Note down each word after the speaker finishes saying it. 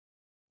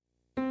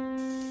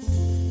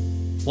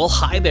Well,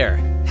 hi there.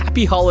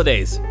 Happy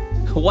holidays.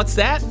 What's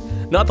that?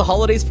 Not the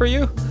holidays for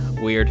you?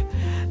 Weird.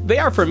 They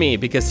are for me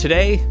because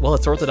today, well,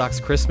 it's Orthodox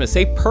Christmas,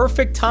 a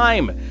perfect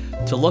time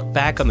to look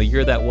back on the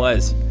year that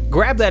was.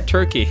 Grab that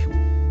turkey.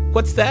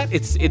 What's that?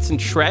 It's in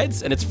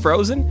shreds and it's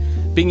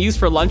frozen, being used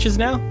for lunches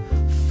now?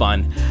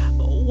 Fun.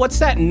 What's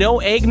that? No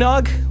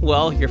eggnog?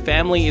 Well, your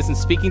family isn't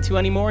speaking to you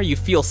anymore? You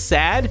feel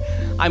sad?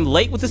 I'm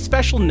late with a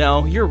special?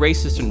 No, you're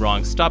racist and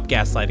wrong. Stop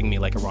gaslighting me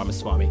like a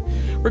Ramaswamy.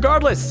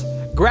 Regardless,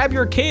 grab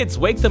your kids,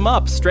 wake them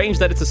up, strange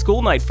that it's a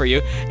school night for you,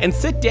 and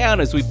sit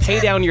down as we pay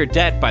down your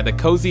debt by the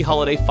cozy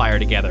holiday fire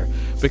together.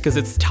 Because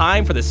it's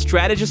time for the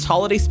Strategist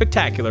Holiday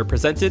Spectacular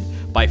presented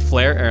by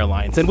Flair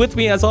Airlines. And with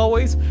me, as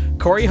always,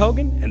 Corey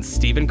Hogan and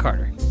Stephen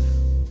Carter.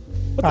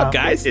 What's up,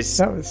 guys?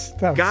 That was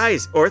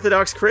Guys,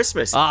 Orthodox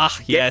Christmas.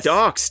 Yes. Get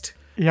doxed.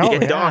 Yeah,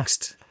 Get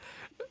doxed.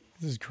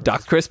 This is great.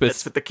 Doc Christmas.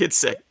 That's what the kids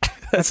say.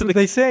 That's what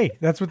they say.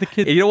 That's what the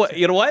kids. You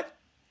know what?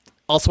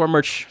 Also our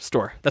merch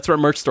store. That's what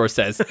our merch store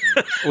says.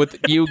 With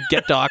you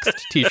get doxed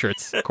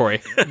t-shirts,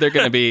 Corey. They're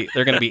gonna be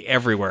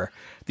everywhere.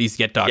 These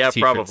get doxed t-shirts.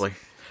 Probably.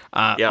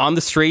 On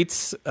the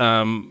streets,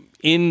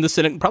 in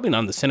the probably not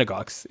in the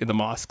synagogues, in the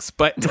mosques,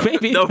 but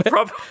maybe. No,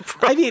 probably.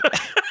 I mean,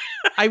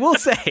 I will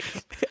say,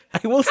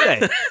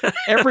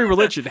 every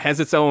religion has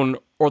its own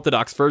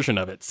Orthodox version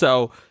of it.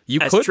 So you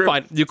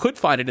could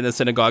find it in the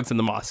synagogues and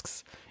the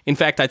mosques. In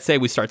fact, I'd say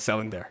we start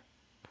selling there.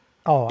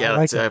 Oh, Yeah, I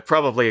like that's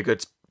probably a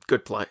good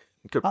play.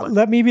 Good play.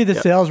 let me be the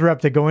sales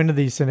rep to go into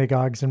these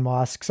synagogues and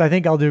mosques. I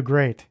think I'll do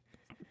great.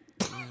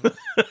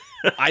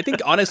 I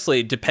think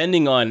honestly,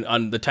 depending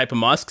on the type of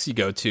mosques you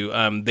go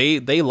to,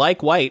 they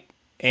like white.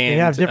 And They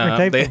have different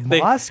types of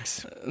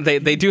mosques.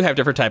 They do have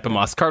different type of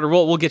mosques. Carter,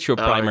 we'll get you a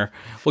primer.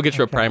 We'll get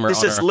you a primer.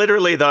 This is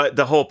literally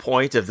the whole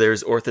point of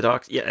there's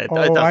Orthodox. Yeah, it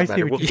doesn't I matter.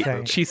 see what you're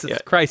saying. Jesus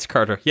Christ,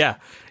 Carter. Yeah,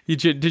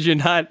 did you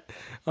not?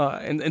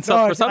 And so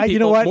No, for some you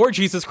know people, what? more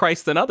Jesus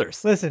Christ than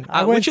others. Listen,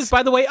 which is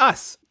by the way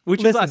us.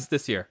 Which is us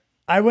this year.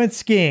 I went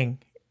skiing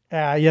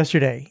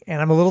yesterday,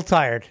 and I'm a little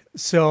tired,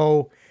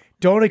 so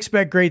don't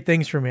expect great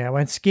things from me. I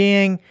went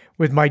skiing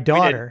with my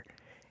daughter,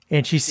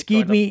 and she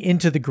skied me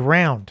into the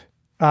ground.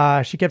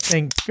 She kept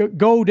saying,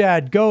 "Go,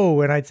 Dad,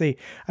 go." And I'd say,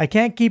 "I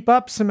can't keep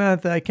up,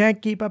 Samantha. I can't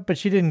keep up." But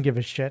she didn't give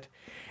a shit.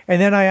 And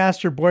then I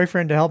asked her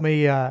boyfriend to help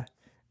me.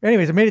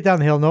 Anyways, I made it down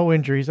the hill, no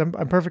injuries. I'm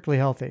perfectly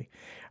healthy.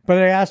 But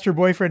I asked her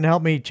boyfriend to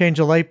help me change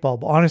a light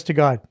bulb. Honest to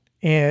God.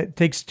 And it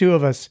takes two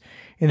of us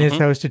in this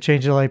house to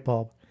change a light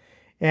bulb.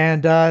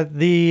 And I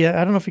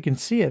don't know if you can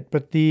see it,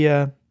 but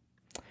the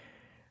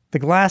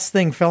glass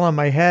thing fell on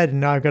my head,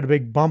 and now I've got a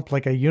big bump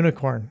like a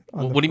unicorn.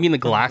 What do you mean the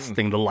glass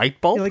thing? The light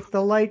bulb? Like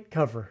the light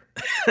cover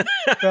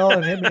fell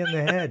and hit me in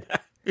the head.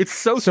 It's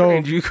so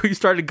strange. You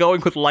started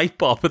going with light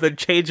bulb, but then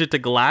change it to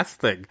glass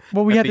thing.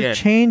 Well, we had to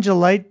change a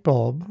light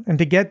bulb, and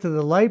to get to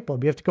the light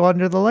bulb, you have to go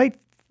under the light.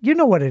 You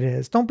know what it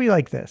is. Don't be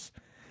like this.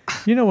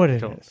 You know what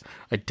it is.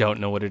 I don't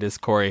know what it is,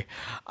 Corey.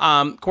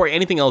 Corey,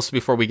 anything else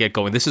before we get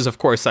going? This is, of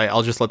course,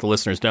 I'll just let the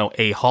listeners know,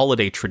 a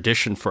holiday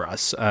tradition for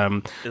us.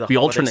 We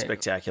alternate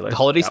Spectacular. The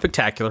Holiday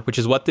Spectacular, which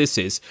is what this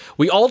is.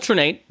 We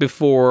alternate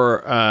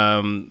before,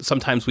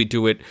 sometimes we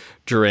do it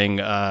during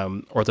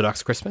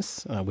Orthodox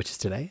Christmas, which is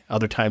today.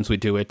 Other times we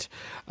do it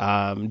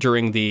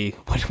during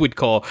what we'd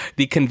call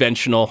the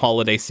conventional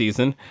holiday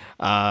season,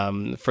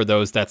 for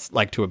those that's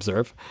like to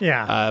observe.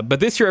 Yeah.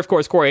 But this year, of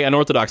course, Corey, an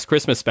Orthodox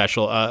Christmas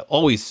special,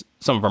 always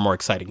some of our more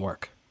exciting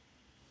work.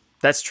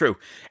 That's true.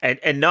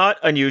 And not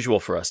unusual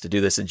for us to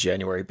do this in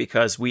January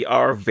because we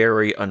are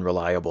very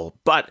unreliable.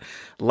 But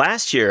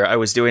last year I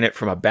was doing it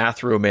from a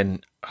bathroom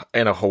in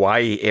a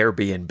Hawaii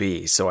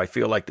Airbnb. So I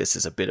feel like this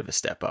is a bit of a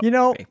step up. You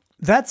know, for me.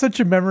 that's such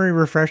a memory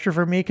refresher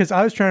for me because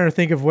I was trying to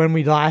think of when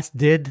we last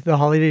did the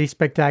Holiday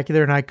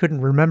Spectacular and I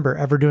couldn't remember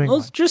ever doing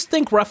one. Just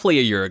think roughly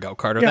a year ago,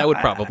 Carter. That would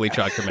probably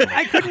jog your memory.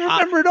 I couldn't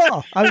remember at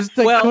all. I was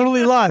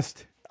totally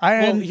lost.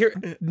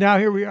 Now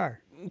here we are.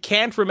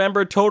 Can't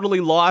remember, totally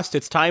lost.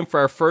 It's time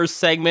for our first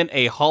segment,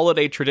 a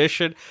holiday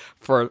tradition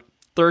for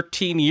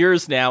 13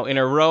 years now in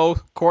a row.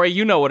 Corey,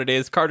 you know what it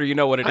is. Carter, you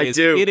know what it is.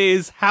 I do. It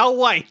is How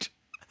White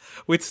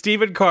with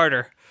Stephen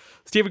Carter.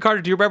 Stephen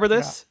Carter, do you remember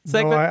this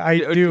segment? No, I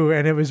do,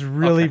 and it was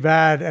really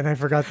bad, and I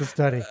forgot to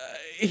study.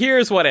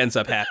 Here's what ends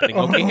up happening.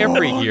 Okay,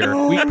 every year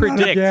we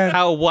predict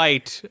how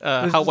white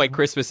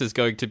Christmas is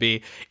going to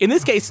be. In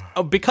this case,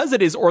 because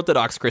it is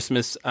Orthodox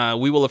Christmas,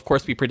 we will of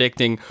course be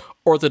predicting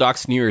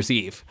Orthodox New Year's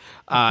Eve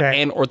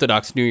and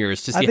Orthodox New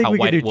Year's to see how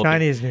white it will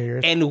Chinese be. New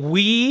Year's. And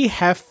we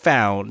have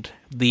found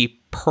the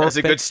perfect. That's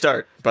a good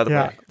start, by the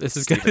way. This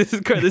is good.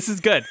 This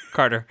is good,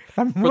 Carter.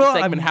 I'm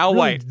How really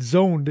White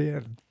zoned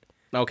in.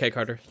 Okay,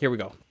 Carter. Here we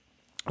go.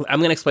 I'm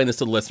going to explain this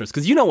to the listeners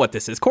because you know what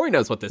this is. Corey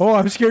knows what this is. Oh,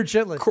 I'm scared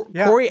shitless.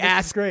 Corey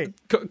asked. Great.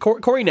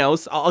 Corey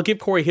knows. I'll give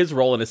Corey his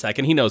role in a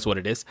second. He knows what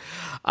it is.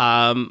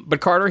 But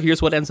Carter, here's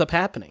what ends up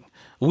happening.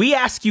 We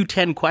ask you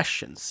 10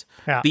 questions.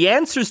 Yeah. The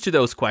answers to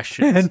those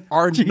questions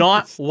are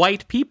not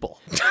white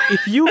people.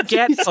 If you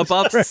get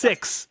above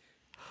 6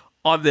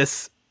 on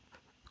this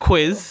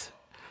quiz,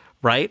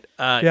 right,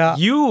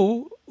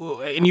 you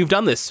and you've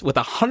done this with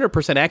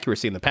 100%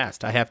 accuracy in the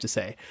past, I have to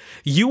say,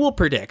 you will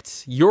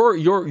predict your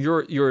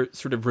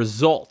sort of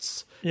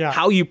results,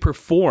 how you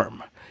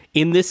perform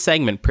in this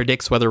segment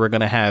predicts whether we're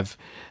going to have,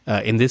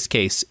 in this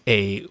case,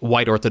 a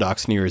white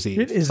Orthodox New Year's Eve.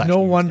 It is no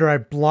wonder I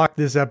blocked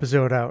this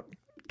episode out.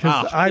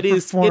 It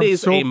is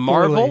a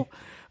marvel.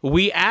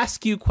 We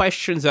ask you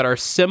questions that are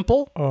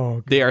simple.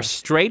 Oh, they are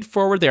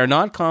straightforward. They are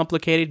not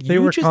complicated. They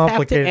you were just have to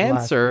complicated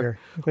answer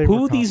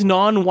who these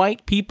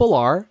non-white people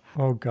are.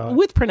 Oh, God.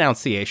 With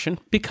pronunciation,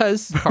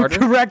 because Carter.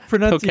 Correct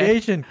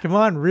pronunciation. Okay. Come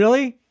on,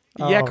 really?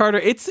 Yeah, Carter.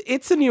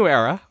 It's a new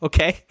era.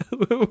 Okay,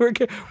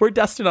 we're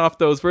dusting off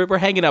those. We're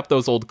hanging up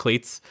those old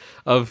cleats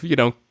of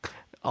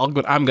I'm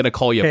gonna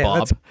call you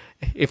Bob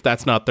if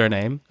that's not their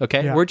name.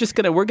 Okay, yeah.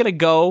 We're gonna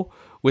go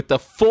with the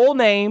full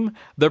name,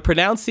 the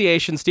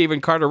pronunciation,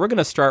 Stephen Carter. We're going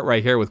to start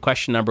right here with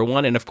question number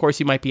 1. And of course,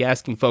 you might be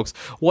asking folks,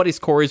 what is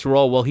Corey's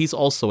role? Well, he's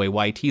also a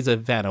white. He's a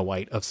Vanna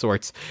White of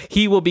sorts.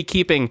 He will be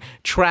keeping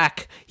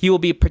track. He will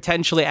be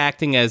potentially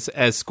acting as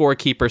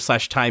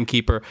scorekeeper /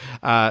 timekeeper,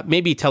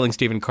 maybe telling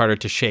Stephen Carter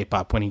to shape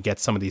up when he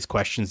gets some of these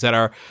questions that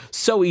are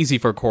so easy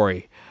for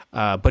Corey,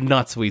 but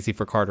not so easy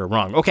for Carter.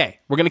 Wrong. Okay,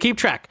 we're going to keep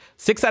track.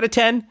 6 out of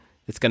 10.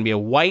 It's going to be a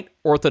white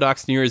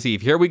Orthodox New Year's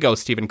Eve. Here we go,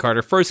 Stephen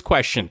Carter. First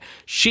question.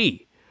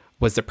 She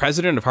was the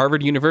president of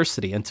Harvard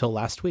University until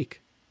last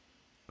week.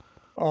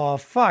 Oh,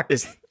 fuck.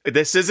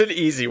 This is an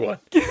easy one.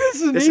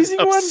 This is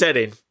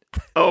upsetting.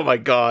 Oh, my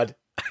God.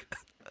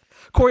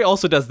 Corey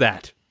also does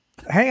that.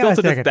 Hang on a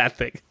second. Does that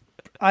thing.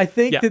 I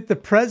think that the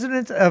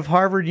president of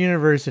Harvard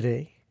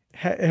University,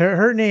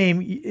 her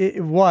name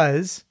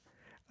was...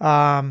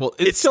 well,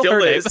 it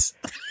still is.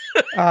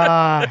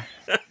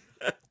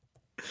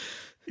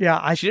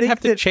 Yeah, she didn't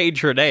have to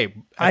change her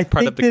name as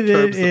part of the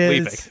terms of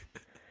leaving.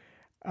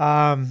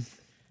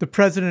 The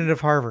president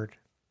of Harvard.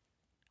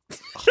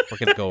 We're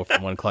going to go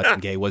from one Claudine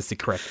Gay was the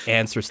correct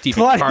answer.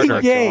 Stephen Claudine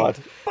Carter. Gay. God.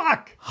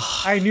 Fuck.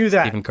 I knew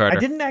that. Stephen Carter. I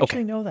didn't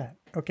actually know that.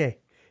 Okay.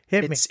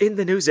 Hit me. It's in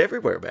the news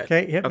everywhere, man.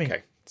 Okay, hit me.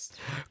 Okay.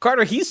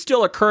 Carter, he's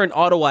still a current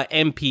Ottawa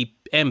MP,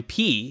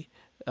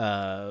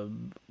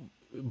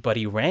 but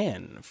he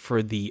ran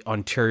for the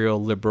Ontario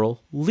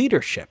Liberal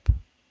leadership.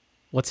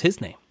 What's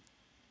his name?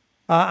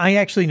 I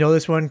actually know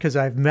this one because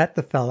I've met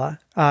the fella.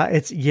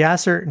 It's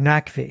Yasser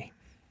Naqvi.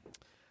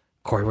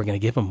 Corey, we're going to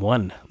give him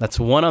 1. That's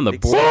 1 on the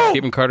board.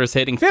 Stephen Carter's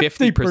hitting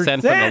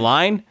 50% from the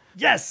line.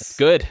 Yes. That's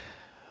good.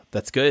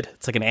 That's good.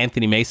 It's like an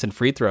Anthony Mason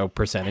free throw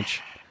percentage.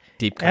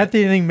 Deep cut.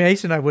 Anthony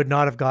Mason I would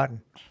not have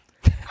gotten.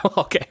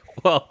 Okay.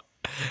 Well,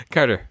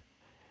 Carter.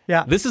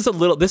 Yeah. This is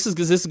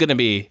going to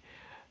be,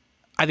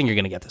 I think you're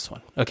going to get this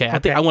one. Okay.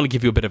 I want to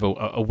give you a bit of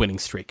a winning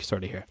streak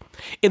sort of here.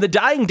 In the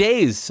dying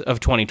days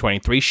of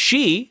 2023,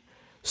 she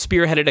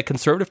spearheaded a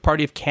Conservative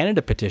Party of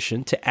Canada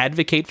petition to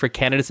advocate for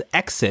Canada's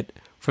exit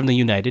from the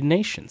United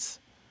Nations.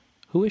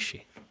 Who is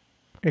she?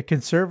 A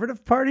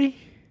Conservative Party?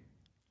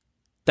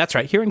 That's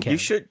right, here in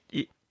Canada.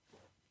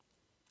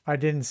 I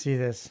didn't see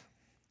this.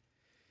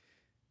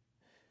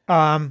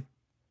 Candy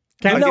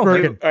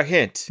Bergen. A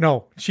hint.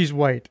 No, she's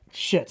white.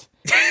 Shit.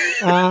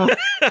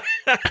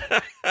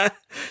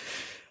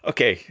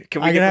 Okay,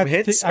 can we give him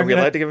hints? Are we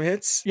allowed to give him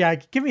hints? Yeah,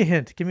 give me a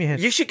hint. Give me a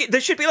hint.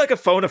 There should be like a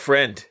phone a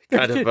friend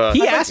kind of.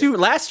 He asked you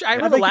last. I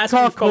remember last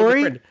time.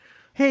 Corey.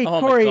 Hey,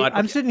 Corey,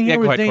 I'm sitting here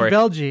with Dane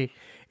Belgie,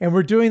 and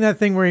we're doing that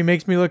thing where he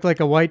makes me look like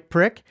a white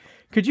prick.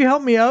 Could you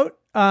help me out?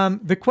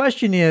 The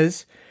question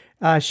is,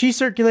 she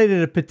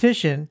circulated a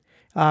petition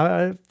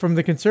from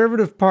the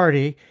Conservative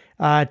Party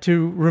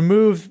to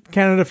remove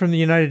Canada from the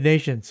United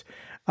Nations.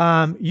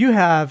 You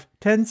have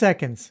 10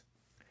 seconds.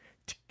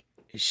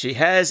 She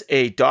has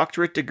a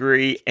doctorate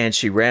degree, and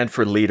she ran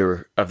for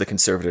leader of the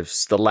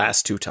Conservatives the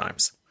last 2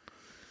 times.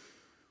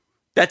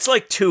 That's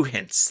like 2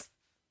 hints.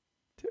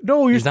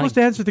 No, you're supposed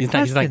to answer the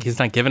question. He's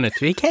not giving it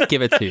to you. He can't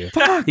give it to you.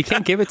 He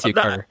can't give it to you,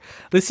 Carter.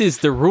 This is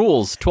the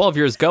rules, 12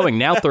 years going,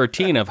 now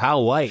 13 of How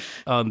White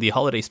on the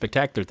Holiday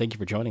Spectacular. Thank you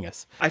for joining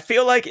us. I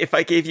feel like if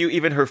I gave you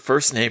even her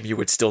first name, you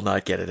would still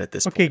not get it at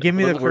this point. Okay, give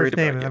me the first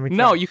name.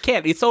 No, you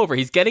can't. It's over.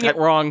 He's getting it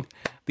wrong.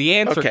 The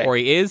answer,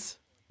 Corey, is...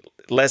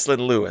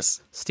 Leslyn Lewis.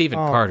 Stephen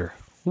Carter.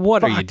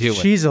 What are you doing?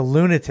 She's a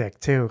lunatic,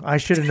 too. I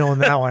should have known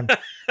that one.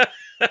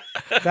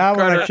 That one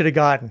I should have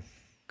gotten.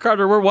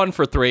 Carter, we're 1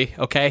 for 3,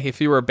 okay?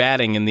 If you were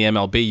batting in the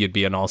MLB, you'd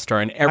be an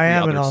all-star. In every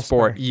other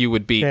sport, you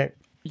would be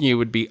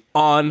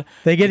on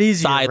the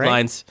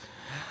sidelines.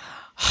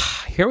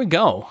 Right? Here we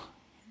go.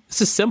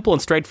 This is simple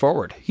and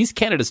straightforward. He's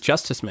Canada's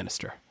Justice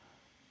Minister.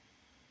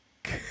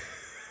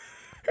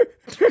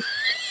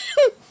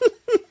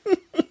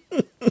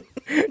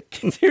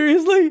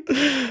 Seriously?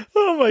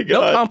 Oh my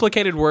God. No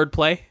complicated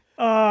wordplay.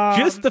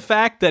 Just the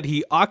fact that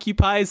he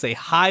occupies a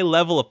high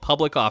level of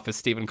public office,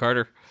 Stephen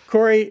Carter.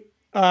 Corey,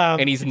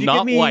 and he's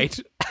not white.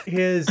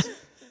 his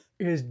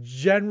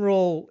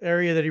general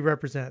area that he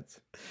represents.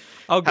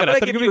 Oh, good. I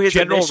give you his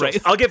initials.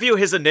 I'll give you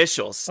his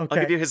initials. Okay.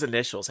 I'll give you his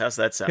initials. How's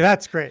that sound? Yeah,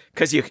 that's great.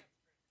 Because you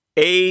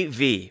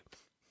AV.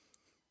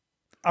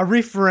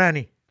 Arif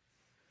Virani.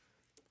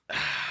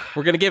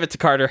 We're going to give it to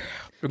Carter.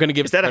 We're gonna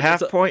give. Is that a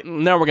half point?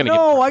 No, we're gonna.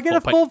 No, give I get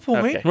a full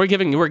point. Okay. We're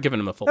giving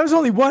him a full. That was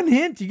only one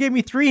hint. You gave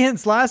me 3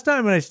 hints last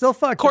time, and I still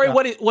fucked. Corey,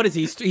 it up. what is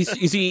he?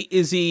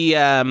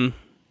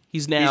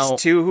 He's now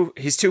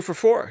He's 2 for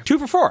 4. 2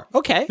 for 4.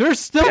 Okay. There's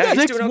still Yeah,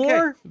 he's 6 doing okay.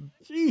 more.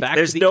 Jeez. Back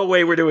There's to the- no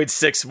way we're doing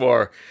 6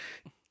 more.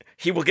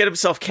 He will get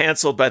himself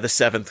canceled by the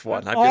 7th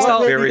one. I'm just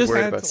Already very worried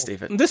canceled. about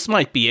Steven. This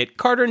might be it.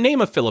 Carter,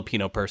 name a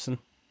Filipino person.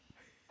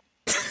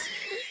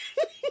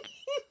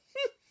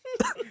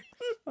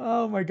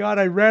 Oh my God!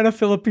 I ran a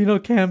Filipino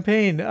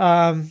campaign.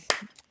 What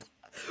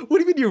do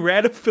you mean you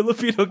ran a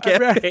Filipino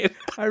campaign?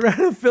 I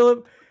ran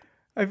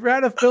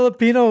a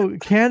Filipino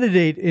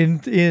candidate in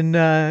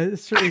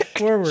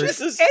forward.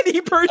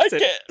 Any person.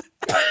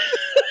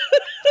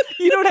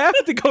 You don't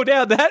have to go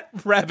down that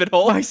rabbit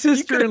hole. My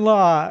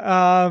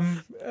sister-in-law.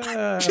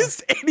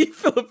 Just any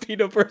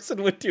Filipino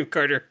person would do,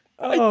 Carter.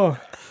 Ramos.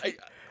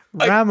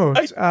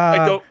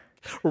 I don't.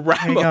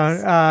 Ramos.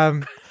 Hang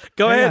on.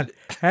 Go Hang ahead. on.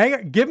 Hang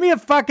on. Give me a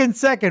fucking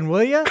second,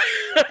 will you?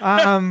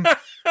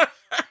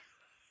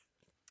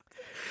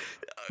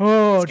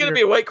 It's gonna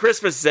be a white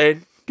Christmas,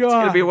 Zane. It's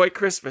gonna be a white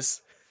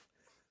Christmas.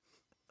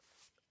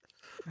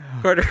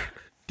 Carter,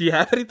 do you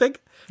have anything?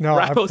 No,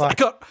 I'm Ramos.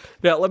 fucked.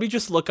 Now, let me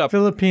just look up.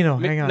 Filipino.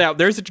 Hang on. Now,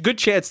 there's a good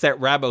chance that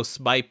Ramos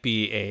might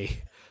be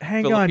a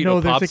Hang on. Filipino No,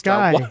 there's pop a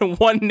star. guy.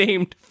 One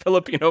named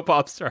Filipino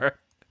pop star.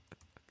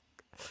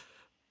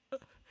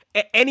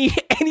 Any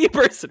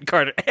person,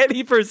 Carter.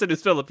 Any person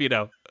is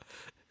Filipino.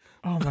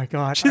 Oh my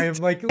God! I am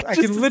like I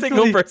Just can a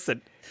single literally.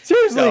 person.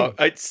 Seriously, No,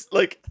 it's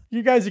like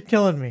you guys are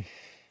killing me.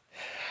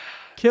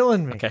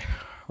 Killing me. Okay,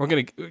 we're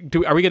gonna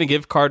do. Are we gonna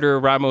give Carter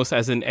Ramos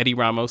as in Eddie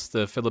Ramos,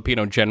 the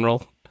Filipino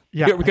general?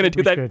 Yeah, we're gonna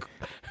do that.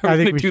 I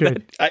think we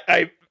should.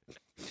 I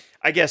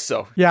guess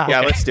so. Yeah. Yeah.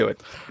 Okay. Let's do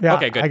it. Yeah,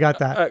 Okay, good. I got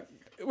that.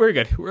 We're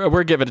good.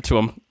 We're giving it to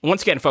him.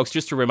 Once again, folks,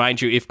 just to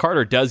remind you, if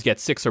Carter does get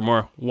 6 or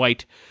more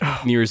white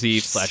New Year's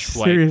Eve /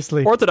 white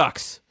Seriously.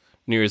 Orthodox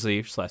New Year's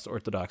Eve /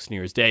 Orthodox New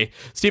Year's Day,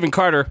 Stephen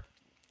Carter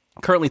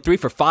currently 3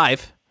 for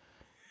 5.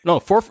 No,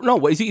 4. No,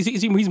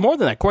 he's more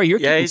than that. Corey, you're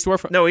Yeah. keeping He's, score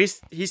for. no,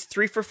 he's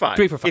 3 for 5.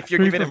 3 for 5. If you're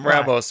 3 giving for him 5.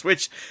 Ramos,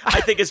 which I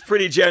think is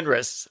pretty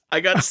generous. I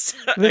gotta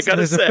Listen,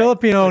 there's say. a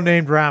Filipino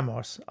named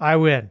Ramos. I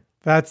win.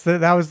 That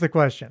was the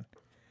question.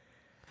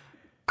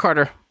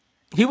 Carter.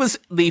 He was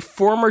the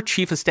former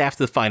chief of staff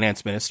to the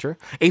finance minister,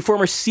 a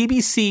former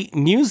CBC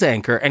news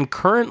anchor, and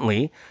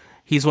currently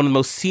he's one of the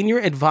most senior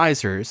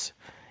advisors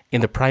in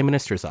the prime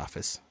minister's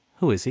office.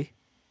 Who is he?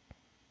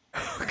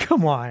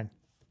 Come on.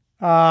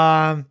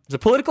 He's a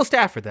political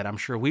staffer that I'm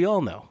sure we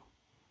all know.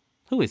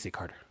 Who is he,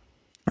 Carter?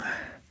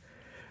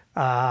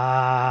 I'm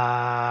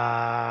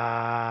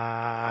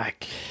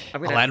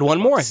gonna I'll add one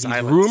more. He's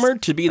silence.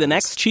 rumored to be the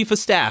next chief of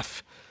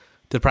staff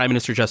to Prime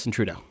Minister Justin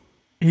Trudeau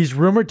He's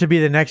rumored to be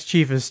the next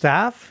chief of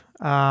staff.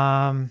 in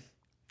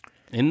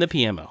the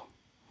PMO.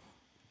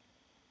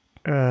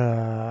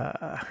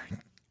 I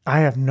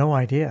have no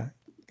idea.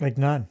 Like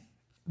none.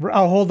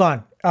 Oh, hold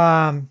on.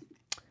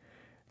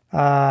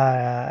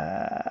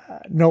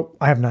 Nope,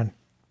 I have none.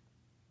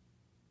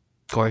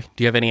 Corey,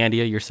 do you have any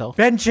idea yourself?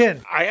 Ben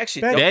Chin. I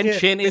actually Ben don't. Ben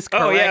Chin is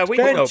correct. Oh yeah, we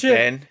Ben know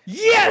Chin. Ben.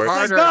 Yes, Of course.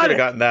 I Could got have it.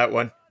 gotten that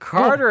one.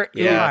 Carter.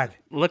 yeah. is-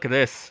 Look at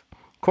this,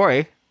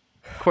 Corey.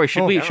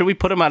 Should we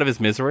put him out of his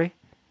misery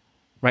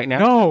right now?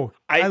 No,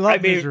 I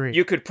love mean, misery.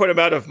 you could put him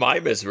out of my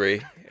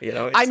misery. You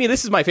know, I mean,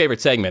 this is my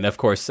favorite segment. Of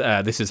course,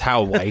 this is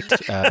How White.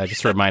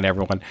 Just to remind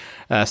everyone,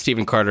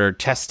 Stephen Carter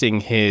testing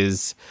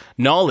his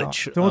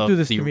knowledge. Don't of do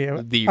this the, to me.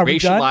 The Are we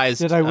done? racialized.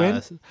 Did I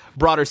win?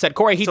 Broader set.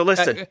 Corey. So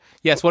listen.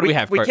 Yes. What do we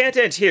have? we Carter? can't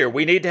end here.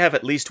 We need to have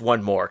at least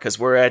one more because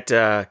we're at.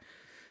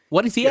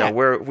 What is he You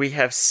know,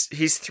 at?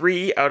 he's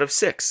 3 out of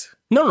 6.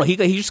 No. He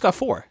just got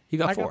 4. He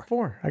got I 4. got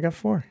 4. I got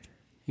 4.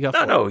 He got No,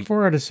 4. no,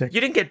 4 out of 6. you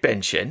didn't get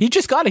Ben Chin. He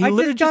just got it. He I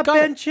literally just got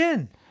got Ben it.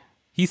 Chin.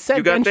 He said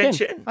You got Ben Ben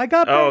Chin. Chin. I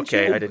got Ben Oh,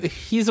 okay, Chin. I didn't.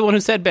 He's the one who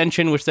said Ben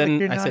Chin, which then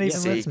you're I not said, even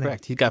yes, listening.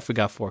 correct. He got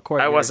 4.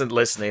 Corey, I you're- wasn't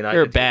listening. I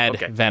You're a did too. bad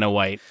Okay. Vanna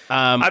White.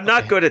 I'm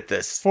not good at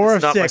this. 4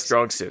 It's of not my 6.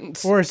 strong suit.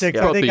 4 or 6.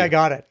 Yeah. I think Both I of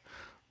got it.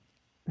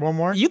 One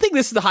more? You think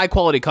this is the high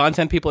quality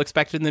content people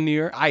expected in the new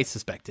year? I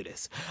suspect it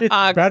is. It's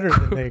better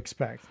than they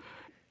expect.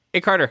 Hey,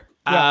 Carter,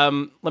 Yeah.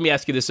 let me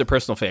ask you this, a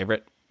personal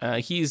favorite.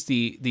 He's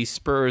the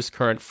Spurs'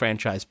 current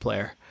franchise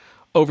player,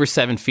 over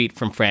 7 feet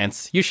from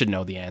France. You should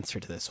know the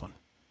answer to this one.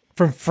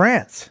 From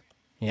France.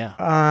 Yeah.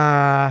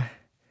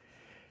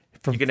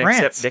 From You can France.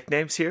 accept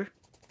nicknames here.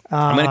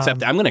 I'm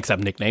gonna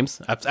accept nicknames.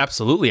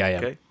 Absolutely, I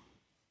am. Okay.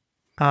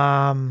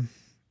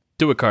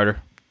 Do it,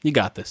 Carter. You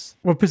got this.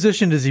 What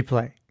position does he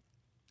play?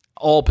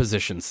 All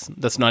positions.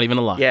 That's not even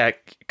a lie. Yeah,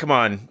 come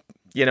on.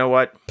 You know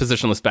what?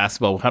 Positionless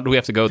basketball. How do we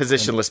have to go?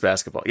 Positionless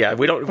basketball. Yeah,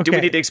 we don't. Do we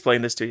Okay. need to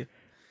explain this to you?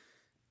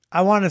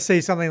 I want to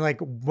say something like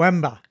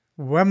Wemba.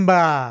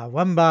 Wemby.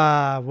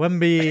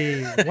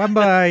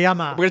 Wemba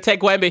Yama. We're gonna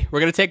take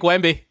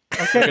Wemby.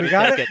 Okay, we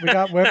got it. We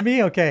got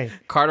Wemby. Okay.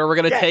 Carter, we're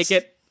gonna Yes. take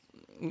it.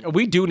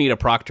 We do need a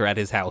proctor at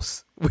his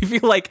house. We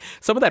feel like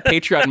some of that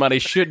Patreon money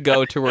should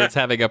go towards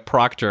having a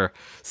proctor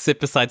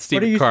sit beside What are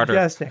Stephen you Carter.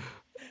 suggesting?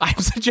 I'm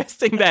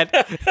suggesting that,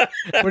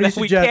 What are you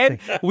suggesting?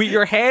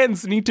 your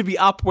hands need to be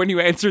up when you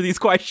answer these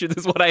questions,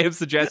 is what I am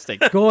suggesting.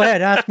 Go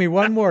ahead. Ask me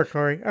one more,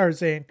 Corey. Or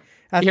Zane.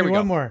 Ask Here me we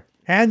one go. more.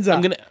 Hands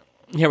up.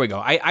 Here we go.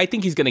 I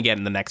think he's going to get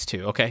in the next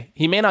two, okay?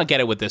 He may not get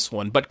it with this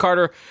one, but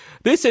Carter,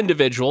 this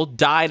individual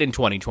died in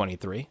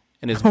 2023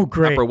 in his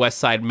great. Upper West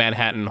Side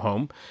Manhattan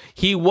home.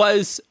 He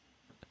was,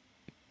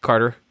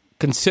 Carter,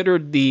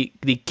 considered the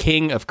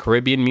king of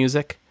Caribbean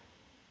music,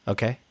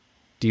 okay?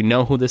 Do you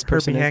know who this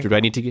person is? Do I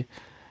need to give...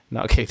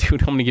 No, okay,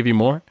 dude, I'm going to give you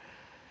more.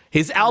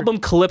 His album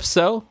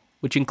Calypso,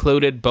 which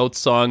included both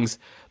songs,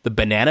 the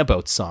Banana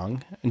Boat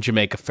song and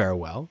Jamaica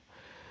Farewell,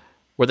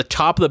 were the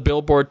top of the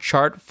Billboard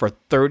chart for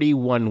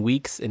 31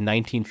 weeks in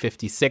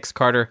 1956.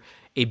 Carter,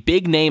 a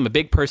big name, a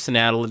big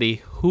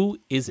personality. Who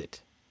is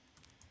it?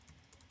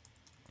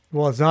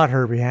 Well, it's not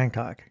Herbie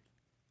Hancock.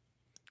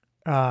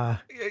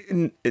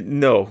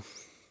 No.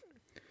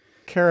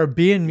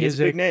 Caribbean It's a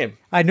music. big name.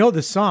 I know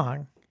the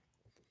song.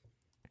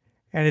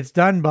 And it's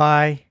done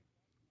by...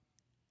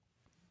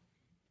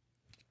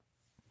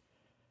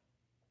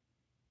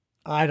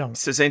 I don't...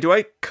 So, Zane, do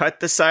I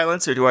cut the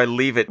silence or do I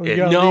leave it We in?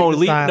 gotta No,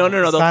 leave the no.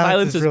 silence. The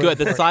silence is really good.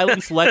 The important.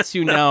 silence lets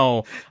you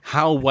know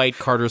how white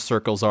Carter's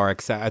circles are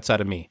outside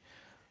of me.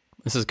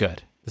 This is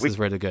good. This is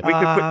really good. We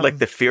could put like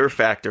the Fear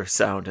Factor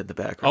sound in the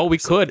background. Oh, we or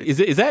something. could.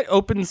 Is that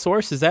open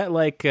source? Is that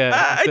like?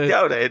 I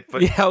doubt it.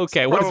 But Yeah.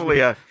 Okay.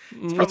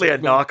 It's probably a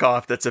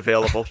knockoff that's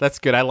available. That's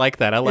good. I like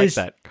that. I like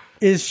that.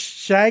 Is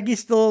Shaggy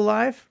still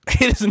alive?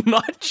 It is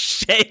not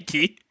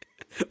Shaggy.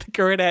 The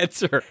correct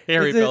answer,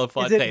 Harry Is it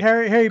Belafonte.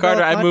 Harry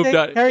Carter, Belafonte? I moved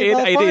on. Harry It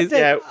Belafonte. is.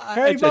 Yeah.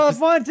 Harry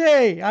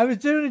Belafonte. I was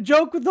doing a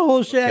joke with the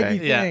whole Shaggy Okay.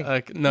 thing.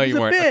 Yeah. No, It was you a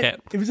weren't. bit. Okay.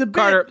 It was a bit.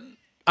 Carter,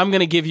 I'm going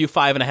to give you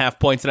 5.5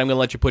 points, and I'm going to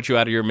let you put you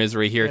out of your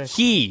misery here. Yes.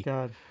 He,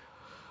 God.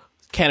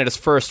 Canada's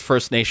first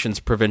First Nations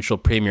provincial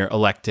premier,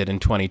 elected in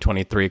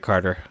 2023.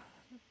 Carter,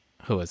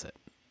 who is it?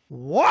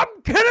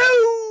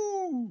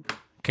 Wapkadoo!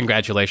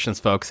 Congratulations,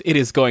 folks. It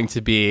is going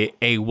to be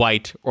a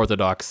white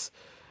Orthodox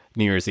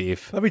New Year's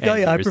Eve. Let me tell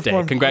and you, I New Year's Day.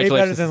 performed way Congratulations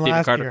better than to Stephen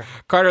last Carter. year.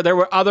 Carter, there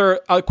were other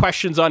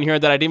questions on here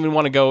that I didn't even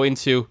want to go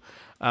into,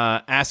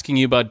 asking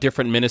you about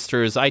different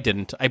ministers. I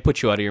didn't. I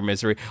put you out of your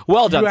misery.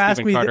 Well done, You asked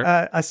Stephen me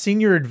Carter. a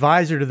senior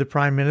advisor to the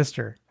Prime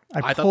Minister. I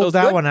thought that pulled was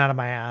that good. one out of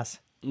my ass.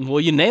 Well,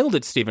 you nailed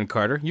it, Stephen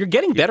Carter. You're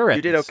getting better at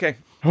You did this. okay.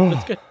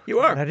 That's good. You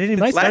are. I didn't even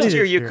Nice. study Last this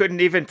year, you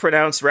couldn't even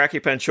pronounce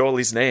Racky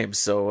Pancholi's name.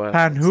 So,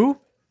 And who?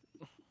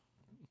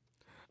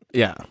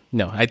 Yeah.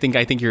 No, I think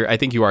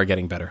you are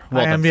getting better.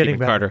 Well I done, am getting Stephen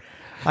better. Carter.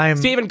 I am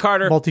Stephen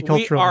Carter,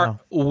 multicultural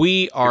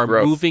we are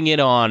growth. moving it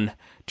on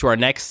to our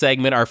next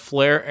segment. Our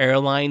Flair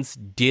Airlines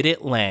Did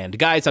It Land?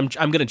 Guys, I'm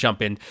going to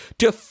jump in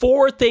to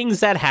 4 things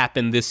that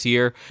happened this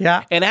year.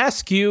 Yeah. And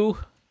ask you,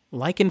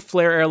 like in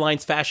Flair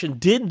Airlines fashion,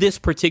 did this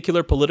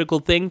particular political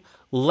thing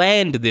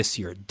land this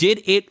year?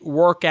 Did it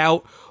work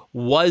out?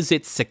 Was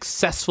it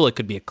successful? It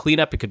could be a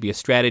cleanup. It could be a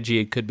strategy.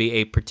 It could be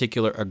a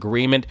particular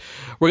agreement.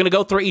 We're going to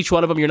go through each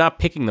one of them. You're not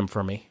picking them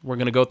for me. We're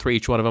going to go through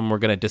each one of them. We're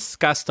going to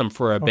discuss them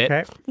for a bit,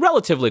 Okay.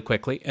 relatively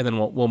quickly, and then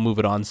we'll move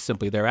it on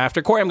simply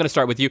thereafter. Corey, I'm going to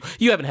start with you.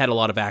 You haven't had a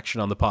lot of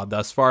action on the pod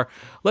thus far.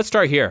 Let's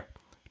start here.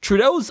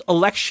 Trudeau's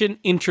election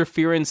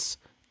interference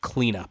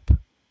cleanup.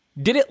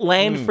 Did it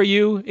land for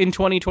you in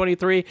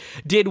 2023?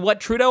 Did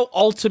what Trudeau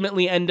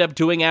ultimately end up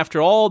doing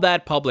after all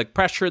that public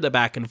pressure, the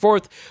back and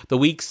forth, the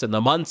weeks and the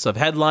months of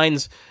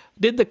headlines,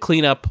 did the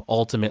cleanup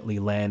ultimately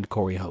land,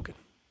 Corey Hogan?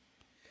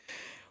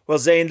 well,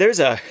 Zane, there's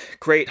a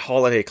great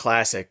holiday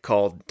classic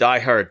called Die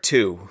Hard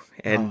 2.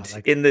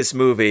 And in this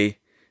movie,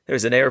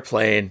 there's an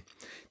airplane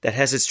that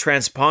has its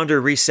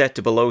transponder reset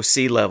to below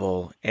sea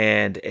level,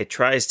 and it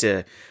tries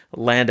to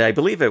land, I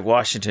believe, at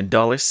Washington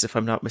Dulles, if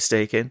I'm not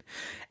mistaken,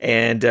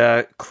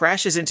 and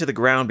crashes into the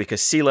ground because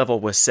sea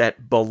level was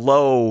set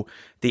below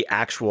the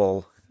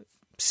actual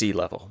sea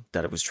level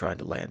that it was trying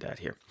to land at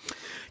here.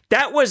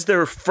 That was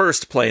their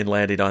first plane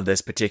landing on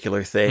this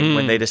particular thing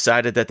when they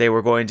decided that they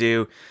were going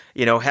to,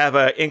 have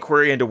an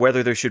inquiry into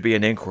whether there should be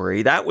an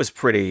inquiry. That was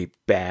pretty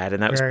bad,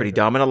 and that was Very pretty good.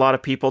 dumb, and a lot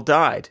of people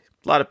died.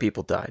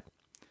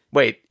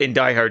 Wait, in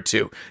Die Hard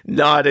 2,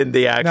 not in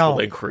the actual No.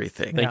 inquiry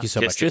thing. Thank you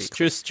so much. to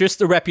be Just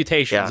the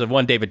reputations Yeah. of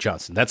one David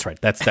Johnson. That's right.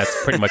 That's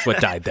pretty much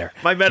what died there.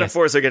 My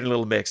metaphors are getting a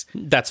little mixed.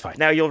 That's fine.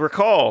 Now, you'll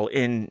recall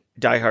in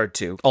Die Hard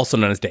 2, Also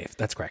known as Dave.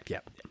 That's correct. Yeah.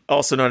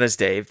 also known as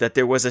Dave, that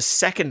there was a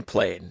second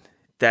plane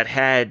that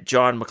had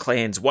John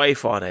McClane's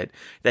wife on it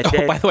that Oh,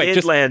 then by the way, did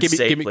just land give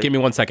safely. me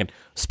 1 second.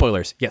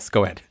 Spoilers. Yes,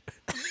 go ahead.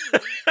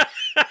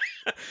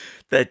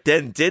 That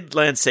then did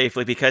land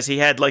safely because he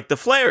had the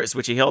flares,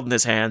 which he held in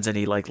his hands, and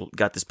he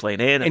got this plane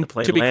in, and And the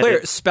plane to be landed.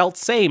 clear, spelt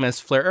same as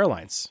Flair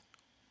Airlines.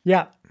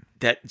 Yeah,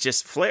 That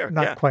just flared.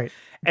 not yeah. quite.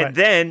 And but-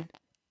 then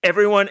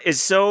everyone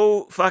is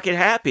so fucking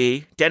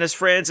happy. Dennis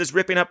Franz is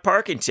ripping up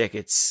parking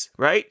tickets,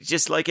 right?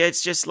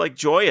 It's just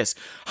joyous.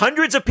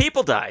 Hundreds of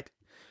people died,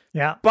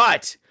 yeah,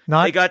 but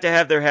Not- they got to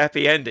have their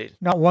happy ending.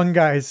 not one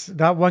guy's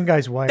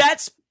wife.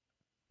 That's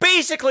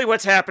basically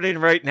what's happening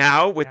right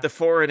now with the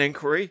foreign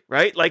inquiry,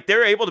 right?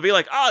 They're able to be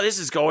oh, this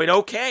is going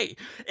okay,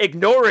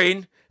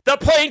 ignoring the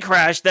plane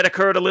crash that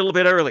occurred a little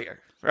bit earlier,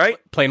 right?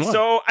 Plane one.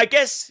 So I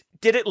guess,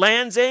 did it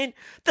land, Zane?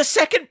 The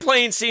second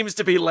plane seems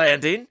to be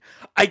landing.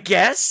 I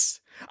guess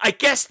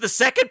the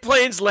second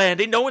plane's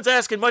landing. No one's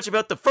asking much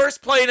about the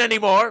first plane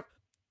anymore.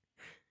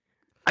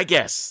 I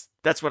guess.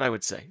 That's what I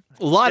would say.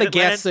 A lot Did of it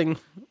land? guessing,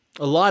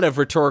 a lot of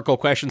rhetorical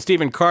questions.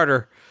 Stephen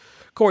Carter,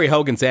 Corey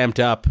Hogan's amped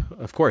up.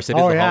 Of course, it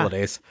is the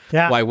holidays.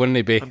 Yeah. Why wouldn't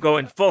it be? I'm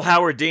going full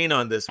Howard Dean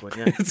on this one.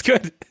 Yeah. It's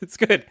good. It's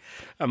good.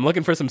 I'm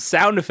looking for some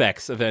sound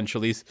effects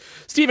eventually.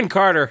 Stephen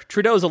Carter,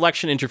 Trudeau's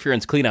election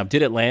interference cleanup.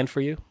 Did it land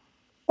for you?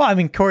 Well, I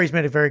mean, Corey's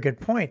made a very good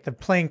point. The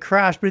plane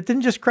crashed, but it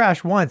didn't just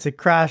crash once. It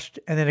crashed,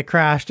 and then it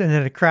crashed, and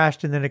then it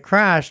crashed, and then it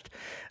crashed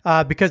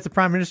because the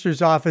Prime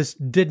Minister's office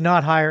did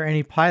not hire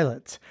any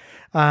pilots.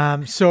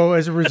 So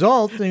as a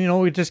result,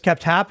 it just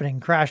kept happening.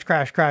 Crash,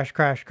 crash, crash,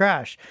 crash,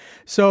 crash.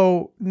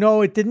 So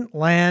no, it didn't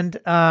land.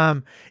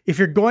 If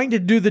you're going to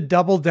do the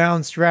double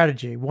down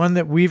strategy, one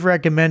that we've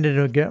recommended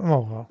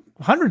again,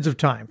 hundreds of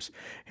times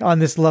on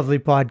this lovely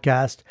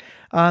podcast,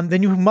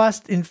 then you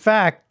must, in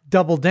fact,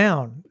 double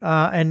down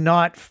and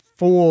not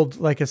fold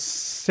like a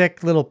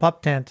sick little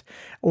pup tent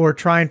or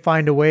try and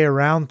find a way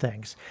around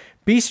things.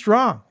 Be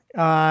strong.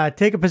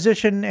 Take a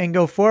position and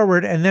go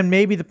forward, and then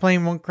maybe the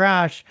plane won't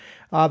crash.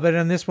 But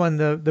on this one,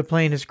 the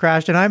plane has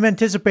crashed, and I'm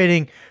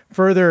anticipating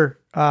further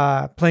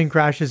plane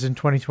crashes in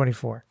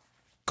 2024.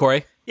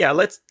 Corey? Yeah,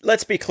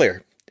 let's be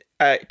clear.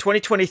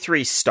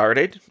 2023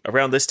 started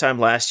around this time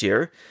last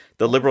year.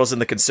 The Liberals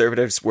and the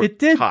Conservatives were It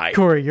did, tied.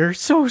 Corey. You're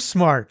so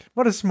smart.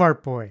 What a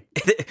smart boy.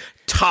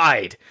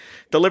 Tied.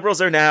 The Liberals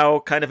are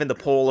now kind of in the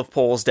poll of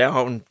polls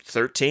down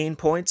 13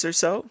 points or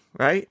so,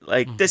 right?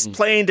 Like, this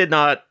plane did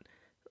not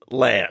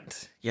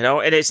land,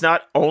 and it's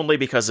not only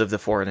because of the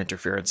foreign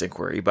interference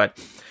inquiry, but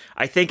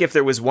I think if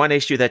there was one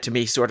issue that to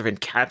me sort of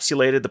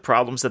encapsulated the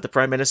problems that the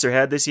Prime Minister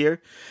had this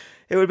year,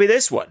 it would be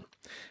this one.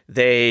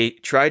 They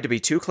tried to be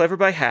too clever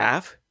by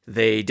half.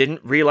 They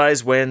didn't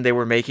realize when they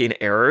were making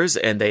errors,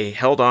 and they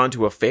held on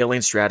to a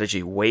failing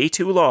strategy way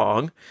too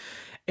long.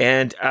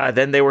 And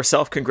then they were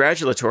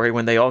self-congratulatory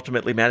when they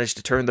ultimately managed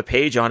to turn the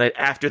page on it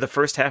after the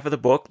first half of the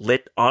book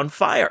lit on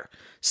fire.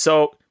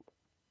 So,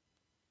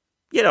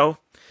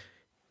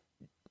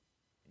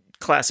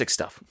 classic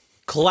stuff.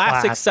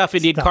 Classic stuff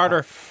indeed, stuff.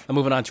 Carter. I'm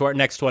moving on to our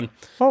next one.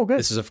 Oh, good.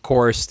 This is, of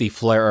course, the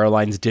Flair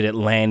Airlines Did It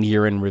Land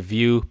year in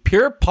review.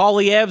 Pierre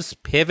Poilievre's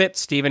pivot,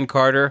 Stephen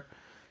Carter.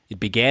 It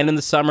began in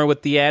the summer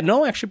with the ad.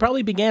 No, actually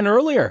probably began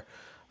earlier.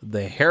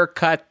 The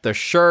haircut, the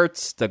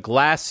shirts, the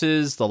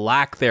glasses, the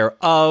lack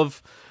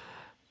thereof,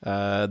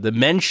 the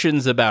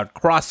mentions about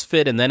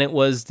CrossFit, and then it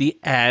was the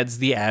ads,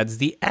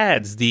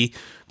 the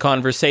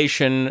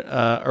conversation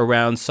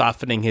around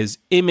softening his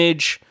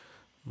image.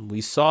 We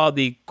saw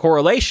the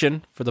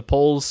correlation for the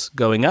polls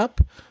going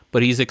up,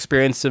 but he's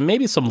experienced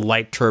maybe some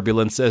light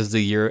turbulence as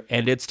the year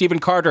ended. Stephen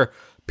Carter,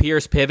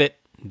 Pierre's pivot,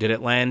 did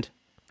it land?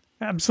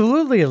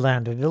 Absolutely, it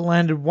landed. It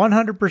landed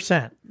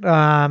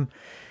 100%.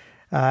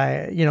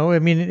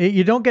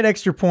 You don't get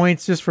extra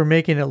points just for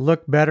making it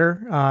look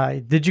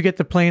better. Did you get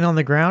the plane on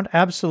the ground?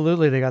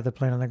 Absolutely, they got the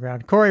plane on the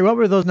ground. Corey, what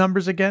were those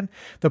numbers again?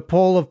 The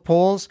poll of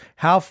polls.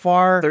 How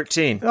far?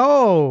 13.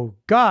 Oh,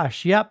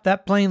 gosh. Yep,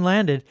 that plane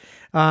landed.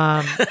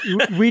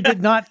 We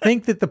did not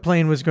think that the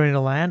plane was going to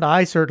land.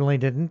 I certainly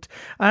didn't.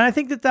 And I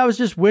think that was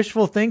just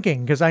wishful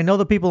thinking because I know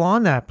the people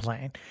on that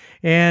plane.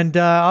 And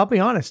I'll be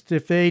honest,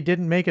 if they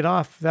didn't make it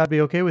off, that'd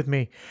be okay with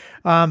me.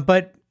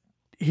 But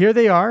here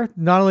they are.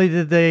 Not only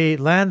did they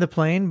land the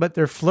plane, but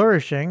they're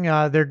flourishing.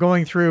 They're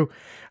going through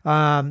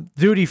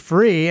duty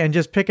free and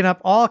just picking up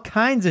all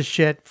kinds of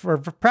shit for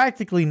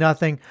practically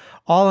nothing,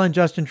 all on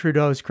Justin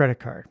Trudeau's credit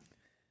card.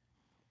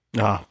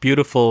 Ah,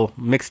 beautiful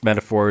mixed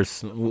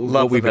metaphors.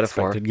 Love the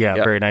metaphor. Expected. Yeah,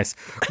 yep. Very nice.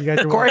 You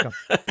guys are Corey,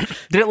 welcome.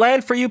 did it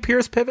land for you,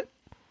 Pierre's pivot?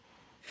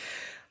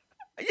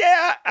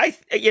 Yeah,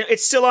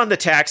 it's still on the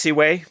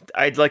taxiway.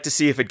 I'd like to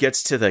see if it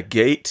gets to the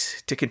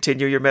gate, to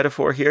continue your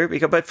metaphor here.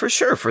 But for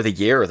sure, for the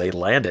year, they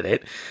landed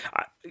it.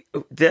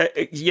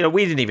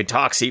 We didn't even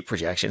talk seat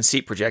projections.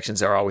 Seat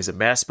projections are always a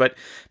mess. But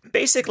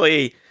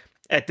basically,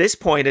 at this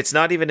point, it's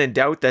not even in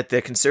doubt that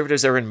the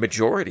Conservatives are in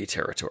majority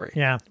territory.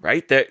 Yeah.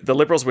 Right? The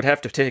Liberals would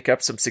have to take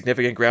up some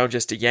significant ground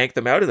just to yank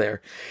them out of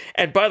there.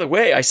 And by the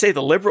way, I say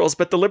the Liberals,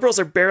 but the Liberals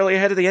are barely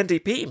ahead of the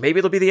NDP. Maybe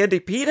it'll be the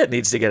NDP that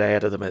needs to get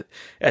ahead of them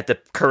at the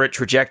current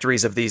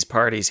trajectories of these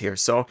parties here.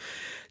 So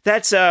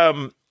that's,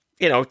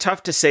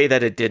 tough to say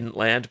that it didn't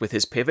land with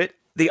his pivot.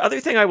 The other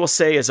thing I will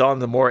say is on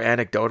the more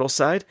anecdotal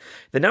side,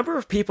 the number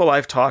of people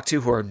I've talked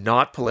to who are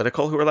not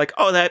political, who are like,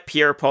 oh, that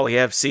Pierre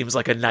Poilievre seems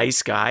like a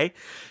nice guy,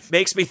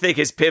 makes me think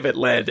his pivot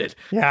landed.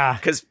 Yeah.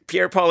 Because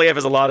Pierre Poilievre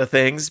is a lot of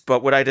things,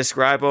 but would I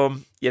describe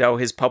him,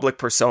 his public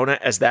persona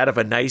as that of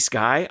a nice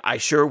guy? I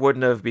sure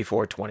wouldn't have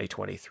before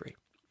 2023.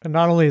 And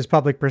not only his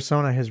public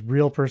persona, his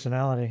real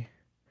personality.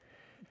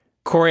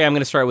 Corey, I'm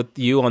going to start with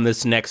you on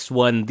this next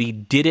one. The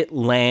Did It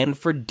Land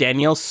for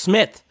Danielle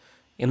Smith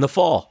in the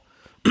fall?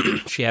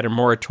 She had a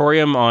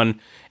moratorium on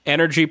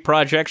energy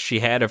projects. She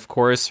had, of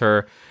course,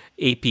 her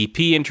APP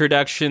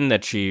introduction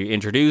that she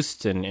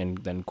introduced and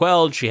then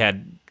quelled. She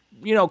had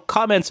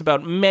comments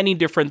about many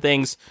different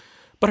things.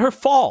 But her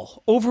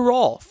fall,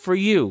 overall, for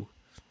you,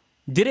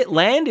 did it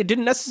land? It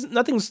didn't.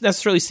 Nothing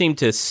necessarily seemed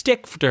to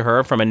stick to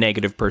her from a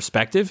negative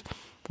perspective,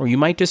 or you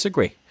might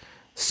disagree.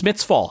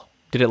 Smith's fall,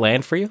 did it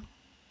land for you?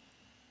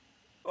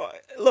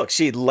 Look,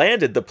 she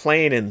landed the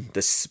plane in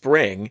the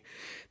spring,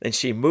 then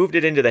she moved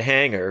it into the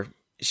hangar.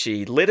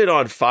 She lit it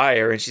on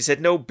fire and she said,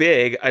 no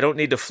big, I don't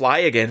need to fly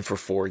again for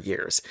 4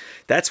 years.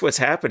 That's what's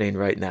happening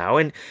right now.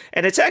 And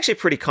it's actually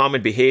pretty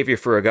common behavior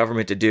for a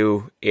government to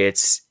do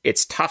its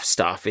tough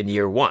stuff in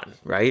year one,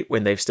 right?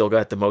 When they've still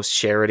got the most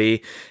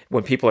charity,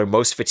 when people are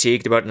most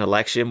fatigued about an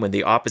election, when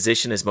the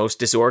opposition is most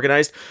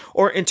disorganized,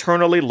 or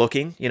internally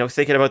looking,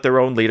 thinking about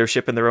their own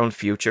leadership and their own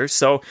future.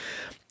 So,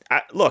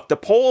 look, the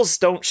polls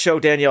don't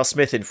show Danielle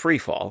Smith in free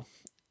fall.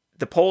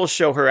 The polls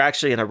show her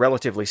actually in a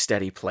relatively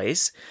steady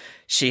place.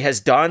 She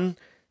has done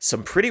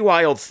some pretty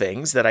wild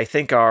things that I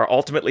think are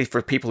ultimately,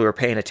 for people who are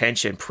paying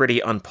attention,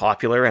 pretty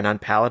unpopular and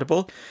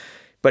unpalatable.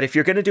 But if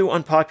you're going to do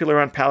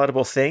unpopular,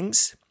 unpalatable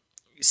things,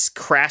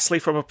 crassly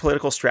from a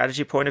political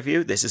strategy point of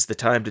view, this is the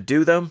time to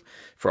do them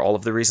for all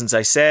of the reasons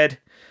I said.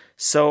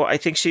 So I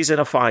think she's in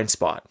a fine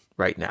spot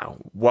right now.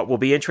 What will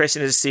be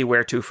interesting is to see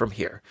where to from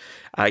here,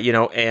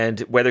 and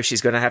whether she's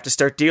going to have to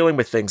start dealing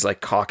with things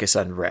like caucus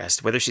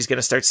unrest, whether she's going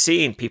to start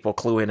seeing people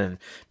clue in and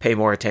pay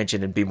more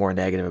attention and be more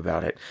negative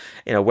about it,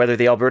 whether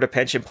the Alberta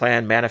pension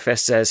plan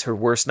manifests as her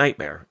worst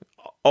nightmare,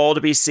 all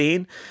to be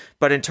seen.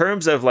 But in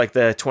terms of like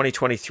the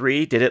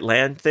 2023, did it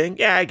land thing?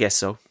 Yeah, I guess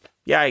so.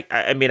 Yeah,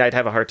 I mean, I'd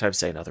have a hard time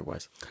saying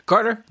otherwise.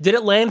 Carter, did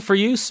it land for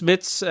you,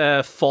 Smith's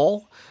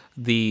fall?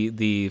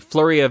 The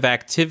flurry of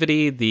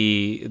activity,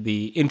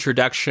 the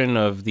introduction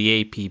of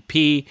the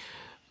APP.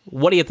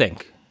 What do you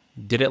think?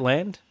 Did it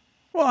land?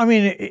 Well, I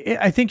mean,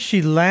 I think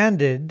she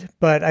landed,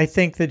 but I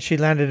think that she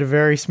landed a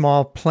very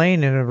small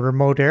plane in a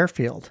remote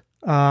airfield.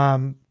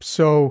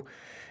 So,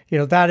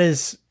 that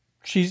is,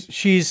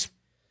 she's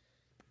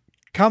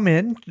come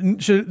in.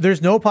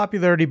 There's no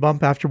popularity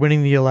bump after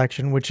winning the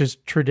election, which is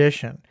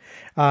tradition.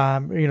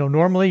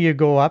 Normally you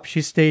go up.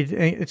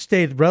 It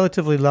stayed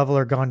relatively level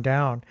or gone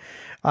down.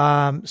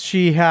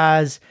 She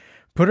has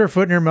put her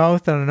foot in her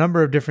mouth on a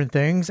number of different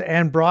things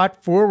and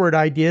brought forward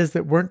ideas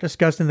that weren't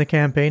discussed in the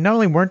campaign. Not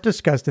only weren't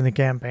discussed in the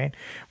campaign,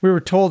 we were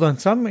told on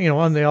some,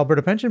 on the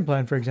Alberta pension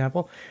plan, for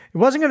example, it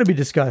wasn't going to be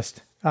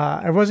discussed.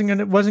 It wasn't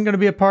going to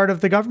be a part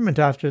of the government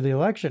after the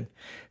election.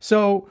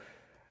 So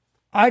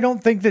I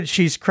don't think that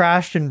she's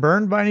crashed and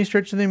burned by any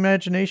stretch of the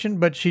imagination,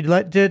 but she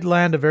did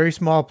land a very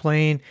small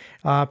plane,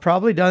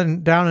 probably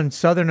down in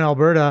southern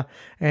Alberta,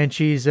 and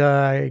she's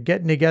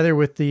getting together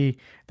with the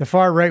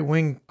far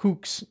right-wing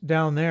kooks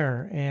down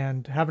there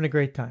and having a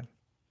great time.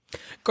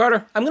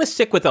 Carter, I'm going to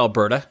stick with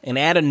Alberta and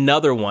add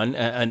another one,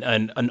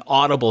 an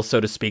audible,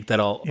 so to speak, that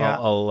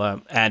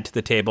I'll add to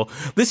the table.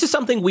 This is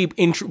something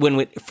when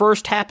it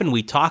first happened,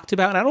 we talked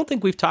about, and I don't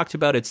think we've talked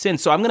about it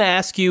since. So I'm going to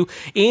ask you,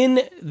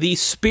 in the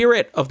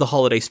spirit of the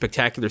holiday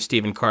spectacular,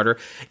 Stephen Carter,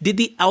 did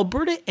the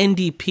Alberta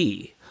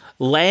NDP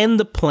land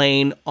the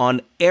plane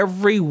on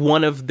every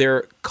one of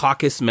their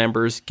caucus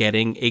members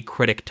getting a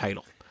critic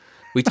title?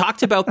 We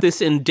talked about this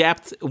in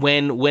depth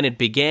when it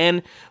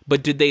began,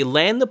 but did they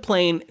land the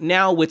plane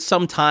now with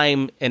some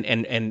time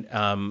and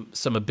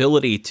some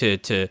ability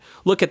to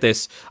look at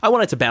this? I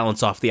wanted to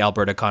balance off the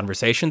Alberta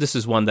conversation. This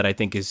is one that I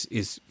think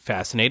is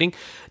fascinating.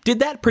 Did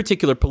that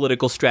particular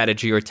political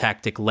strategy or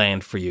tactic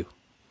land for you?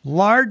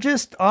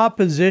 Largest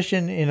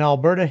opposition in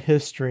Alberta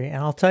history. And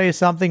I'll tell you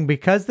something,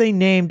 because they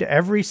named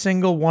every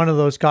single one of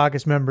those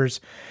caucus members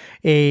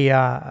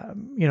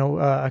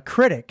a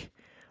critic.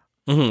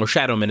 Mm-hmm, or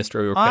shadow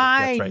minister. Or critic,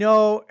 I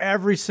know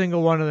every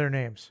single one of their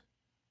names.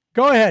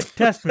 Go ahead,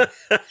 test me.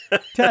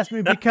 Test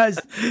me, because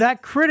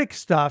that critic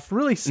stuff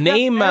really set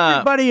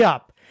everybody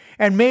up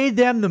and made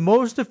them the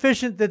most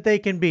efficient that they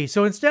can be.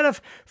 So instead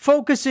of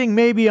focusing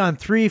maybe on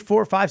 3,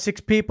 4, 5,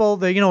 6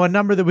 people, a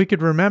number that we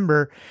could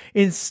remember,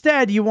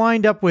 instead you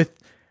wind up with,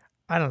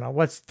 I don't know,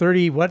 what's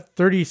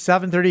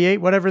 37, 38,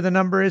 whatever the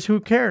number is, who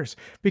cares?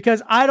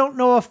 Because I don't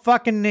know a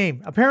fucking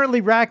name.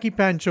 Apparently Raki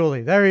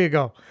Pancholi. There you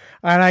go.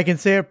 And I can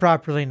say it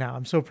properly now.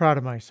 I'm so proud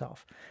of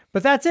myself.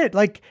 But that's it.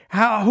 Like,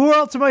 who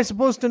else am I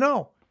supposed to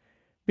know?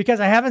 Because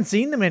I haven't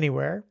seen them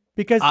anywhere.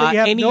 Because they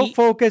have no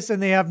focus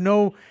and they have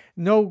no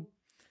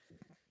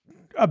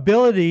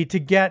ability to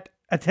get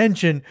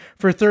attention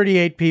for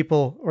 38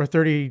 people or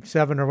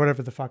 37 or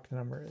whatever the fuck the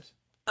number is.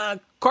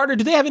 Carter,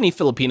 do they have any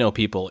Filipino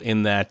people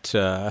in that?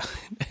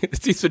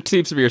 It seems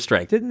to be your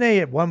strength. Didn't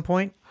they at one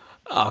point?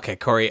 Okay,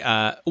 Corey.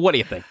 What do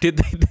you think?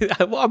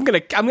 I'm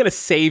gonna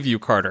save you,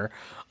 Carter.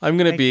 I'm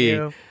gonna be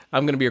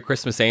your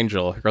Christmas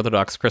angel, your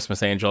Orthodox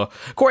Christmas angel.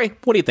 Corey,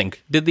 what do you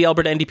think? Did the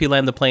Alberta NDP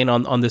land the plane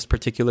on this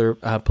particular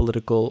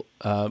political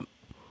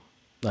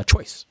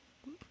choice?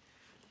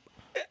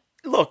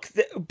 Look,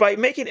 by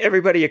making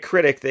everybody a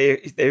critic,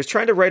 they're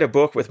trying to write a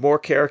book with more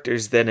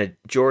characters than a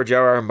George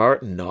R.R.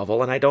 Martin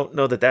novel, and I don't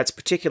know that that's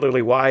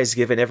particularly wise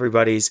given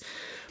everybody's...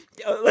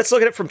 let's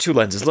look at it from two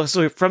lenses. Let's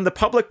look from the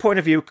public point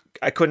of view.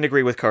 I couldn't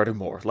agree with Carter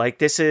more. Like,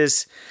 this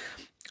is...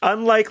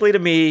 unlikely to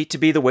me to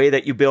be the way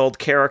that you build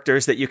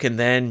characters that you can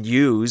then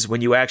use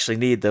when you actually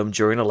need them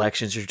during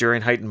elections or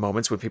during heightened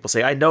moments when people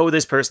say, I know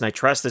this person, I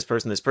trust this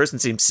person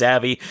seems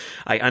savvy,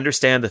 I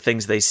understand the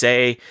things they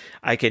say,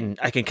 I can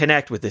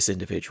connect with this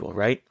individual,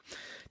 right?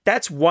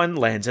 That's one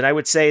lens, and I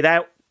would say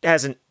that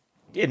hasn't,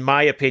 in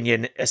my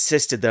opinion,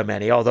 assisted them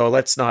any, although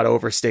let's not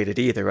overstate it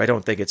either. I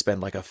don't think it's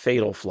been like a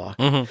fatal flaw.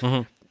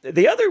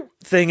 The other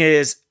thing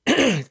is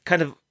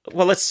kind of,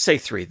 well, let's say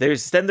three.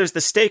 There's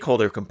the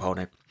stakeholder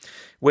component,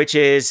 which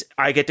is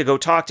I get to go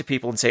talk to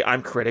people and say,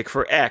 I'm critic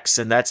for X,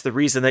 and that's the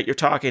reason that you're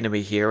talking to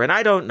me here. And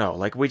I don't know,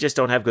 like, we just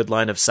don't have good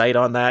line of sight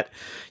on that.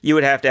 You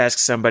would have to ask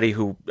somebody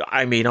who,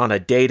 I mean, on a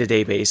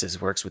day-to-day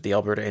basis works with the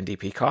Alberta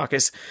NDP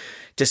caucus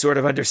to sort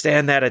of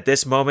understand that at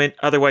this moment.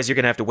 Otherwise, you're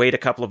going to have to wait a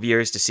couple of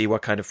years to see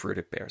what kind of fruit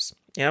it bears.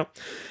 You know?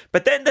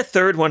 But then the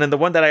third one, and the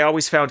one that I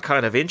always found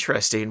kind of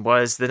interesting,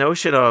 was the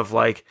notion of,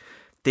 like,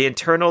 the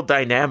internal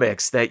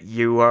dynamics that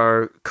you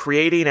are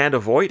creating and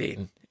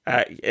avoiding.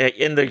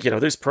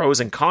 There's pros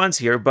and cons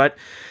here, but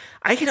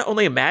I can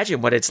only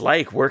imagine what it's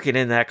like working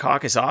in that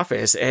caucus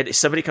office and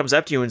somebody comes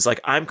up to you and is like,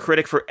 I'm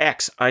critic for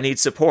X, I need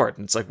support.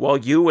 And it's like, well,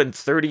 you and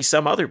 30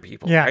 some other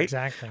people, yeah, right?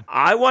 Exactly.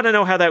 I want to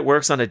know how that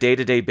works on a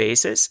day-to-day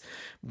basis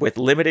with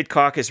limited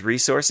caucus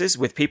resources,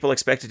 with people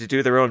expected to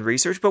do their own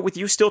research, but with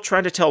you still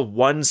trying to tell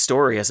one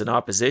story as an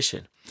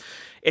opposition.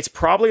 It's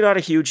probably not a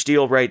huge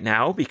deal right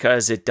now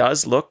because it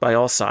does look by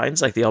all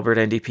signs like the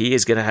Alberta NDP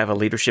is going to have a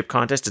leadership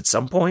contest at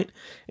some point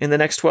in the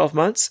next 12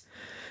 months.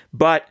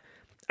 But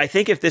I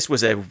think if this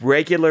was a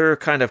regular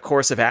kind of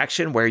course of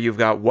action where you've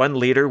got one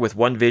leader with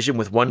one vision,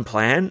 with one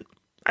plan,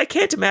 I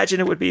can't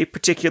imagine it would be a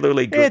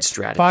particularly good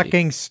strategy. It's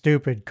fucking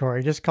stupid,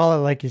 Corey. Just call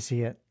it like you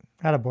see it.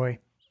 Attaboy.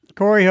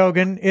 Corey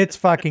Hogan, it's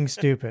fucking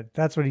stupid.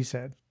 That's what he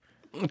said.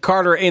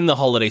 Carter, in the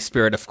holiday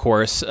spirit, of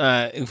course.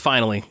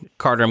 Finally,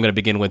 Carter, I'm going to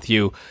begin with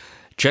you.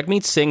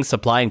 Jagmeet Singh's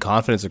supply and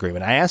confidence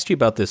agreement. I asked you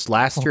about this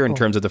last year in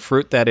terms of the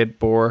fruit that it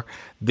bore,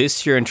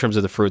 this year in terms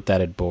of the fruit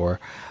that it bore,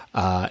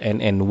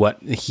 and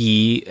what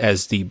he,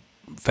 as the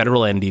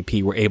federal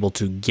NDP, were able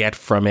to get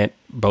from it,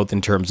 both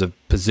in terms of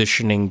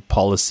positioning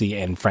policy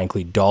and,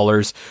 frankly,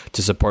 dollars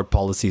to support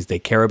policies they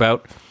care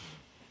about.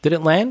 Did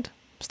it land,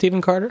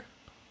 Stephen Carter?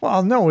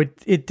 Well, no,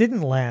 it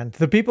didn't land.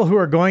 The people who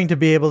are going to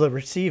be able to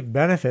receive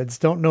benefits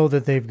don't know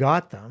that they've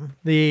got them.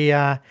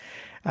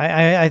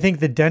 I think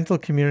the dental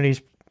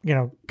community's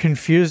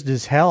confused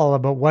as hell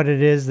about what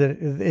it is that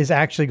is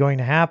actually going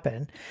to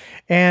happen.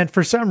 And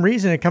for some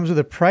reason, it comes with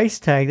a price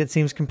tag that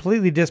seems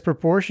completely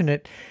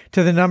disproportionate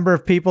to the number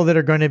of people that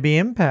are going to be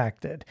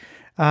impacted.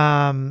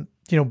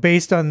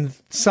 Based on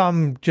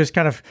some just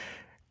kind of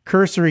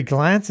cursory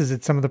glances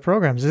at some of the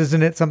programs.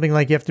 Isn't it something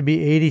like you have to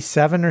be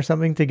 87 or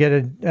something to get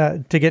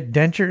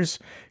dentures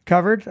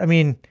covered? I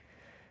mean,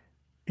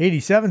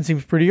 87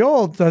 seems pretty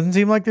old. Doesn't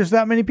seem like there's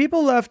that many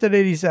people left at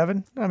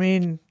 87. I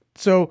mean,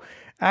 so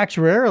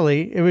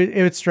actuarially,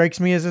 it strikes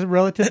me as a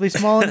relatively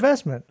small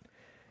investment.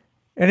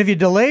 And if you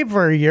delay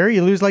for a year,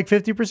 you lose like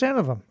 50%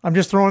 of them. I'm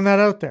just throwing that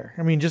out there.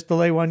 I mean, just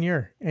delay 1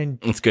 year. And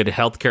it's good.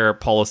 Healthcare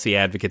policy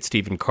advocate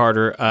Stephen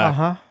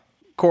Carter.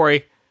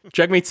 Corey,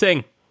 Jagmeet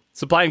Singh,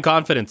 supply and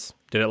confidence.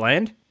 Did it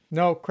land?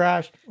 No,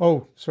 crashed.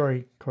 Oh,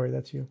 sorry, Corey,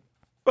 that's you.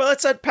 Well,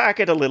 let's unpack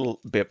it a little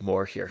bit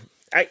more here.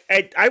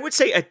 I would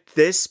say at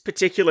this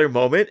particular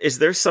moment, is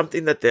there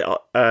something that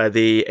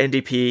the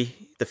NDP,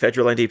 the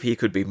federal NDP,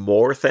 could be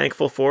more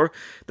thankful for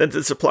than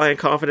the supply and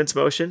confidence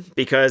motion?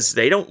 Because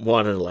they don't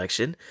want an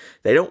election.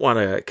 They don't want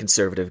a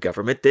conservative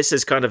government. This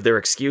is kind of their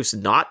excuse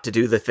not to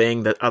do the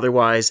thing that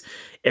otherwise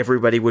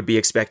everybody would be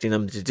expecting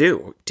them to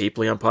do.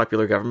 Deeply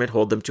unpopular government,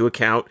 hold them to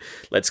account.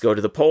 Let's go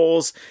to the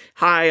polls.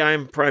 Hi,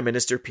 I'm Prime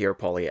Minister Pierre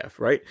Poilievre,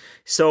 right?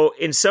 So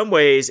in some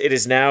ways, it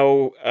is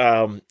now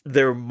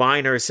their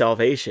minor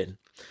salvation.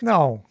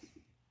 No.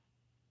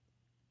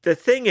 The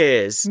thing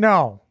is...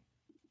 No.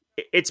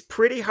 It's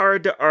pretty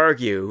hard to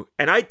argue,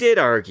 and I did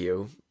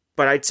argue,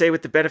 but I'd say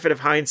with the benefit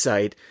of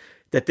hindsight,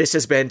 that this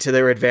has been to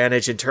their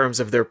advantage in terms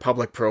of their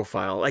public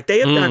profile. Like, they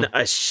have done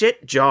a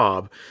shit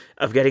job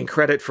of getting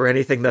credit for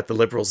anything that the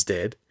Liberals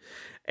did.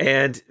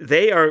 And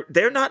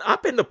they're not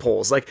up in the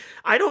polls. Like,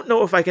 I don't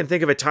know if I can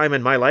think of a time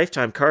in my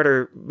lifetime,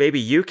 Carter, maybe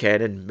you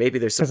can, and maybe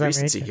there's some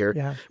recency here,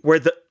 yeah, where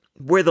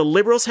the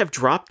Liberals have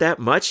dropped that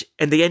much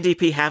and the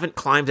NDP haven't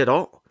climbed at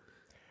all.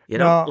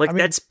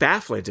 That's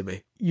baffling to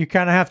me. You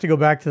kind of have to go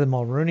back to the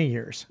Mulroney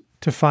years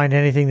to find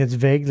anything that's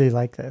vaguely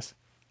like this.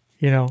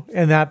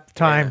 In that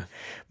time,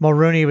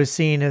 Mulroney was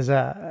seen as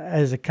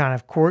a kind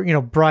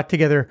of brought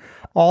together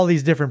all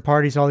these different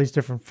parties, all these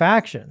different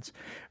factions.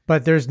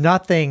 But there's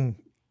nothing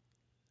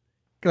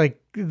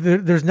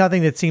there's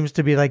nothing that seems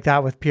to be like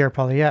that with Pierre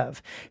Poilievre.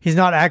 He's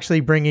not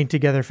actually bringing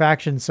together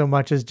factions so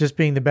much as just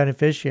being the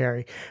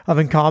beneficiary of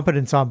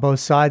incompetence on both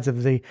sides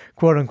of the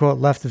quote unquote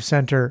left of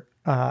center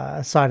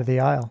side of the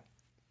aisle.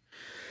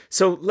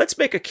 So let's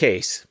make a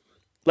case.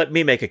 Let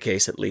me make a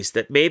case, at least,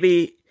 that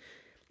maybe,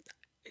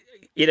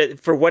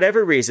 for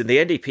whatever reason, the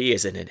NDP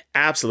is in an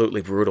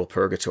absolutely brutal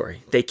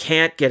purgatory. They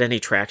can't get any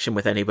traction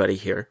with anybody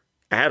here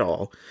at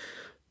all.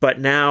 But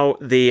now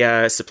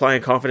the supply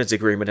and confidence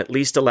agreement at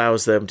least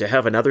allows them to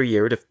have another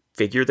year to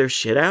figure their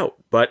shit out.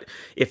 But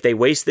if they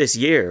waste this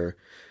year,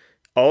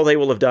 all they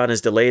will have done is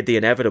delayed the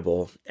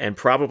inevitable, and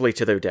probably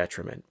to their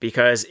detriment.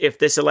 Because if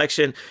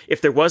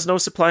there was no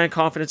supply and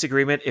confidence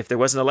agreement, if there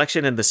was an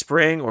election in the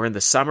spring or in the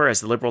summer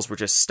as the Liberals were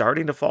just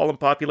starting to fall in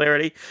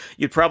popularity,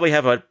 you'd probably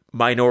have a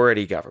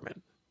minority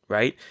government,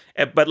 right?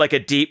 But like a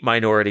deep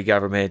minority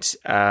government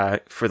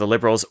for the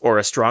Liberals, or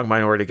a strong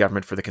minority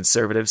government for the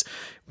Conservatives,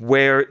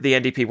 where the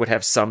NDP would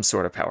have some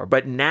sort of power.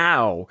 But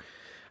now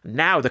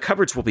the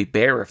cupboards will be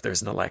bare if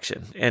there's an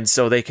election. And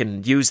so they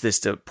can use this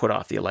to put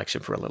off the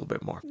election for a little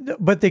bit more.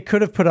 But they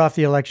could have put off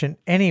the election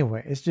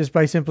anyways, just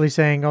by simply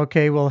saying,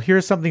 okay, well,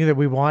 here's something that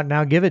we want,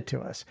 now give it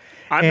to us.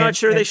 I'm not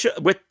sure they should.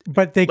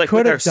 But they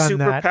could have done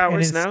that.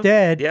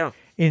 And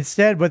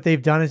instead, what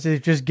they've done is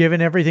they've just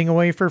given everything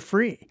away for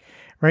free,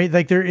 right?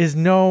 Like there is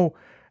no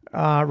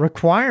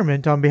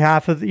requirement on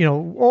behalf of,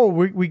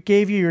 we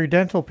gave you your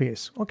dental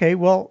piece. Okay,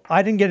 well,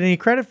 I didn't get any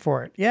credit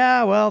for it.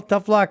 Yeah, well,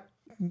 tough luck.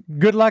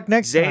 Good luck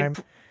next time.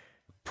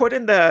 Put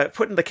in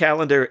the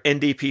calendar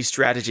NDP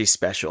strategy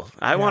special.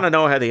 I want to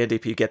know how the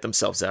NDP get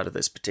themselves out of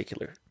this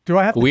particular. Do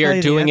I have to? We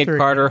are doing it,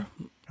 Carter.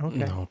 Okay.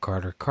 No,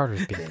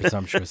 Carter's being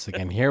presumptuous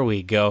again. Here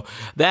we go.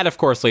 That, of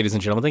course, ladies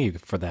and gentlemen, thank you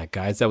for that,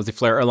 guys. That was the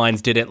Flair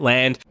Airlines Did It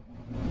Land.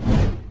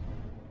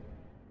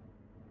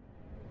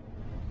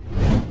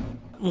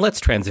 Let's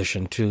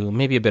transition to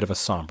maybe a bit of a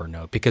somber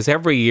note, because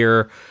every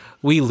year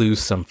we lose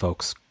some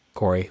folks.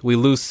 Corey, we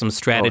lose some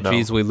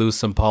strategies, we lose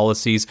some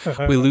policies,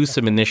 we lose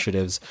some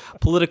initiatives.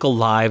 Political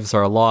lives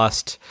are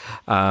lost.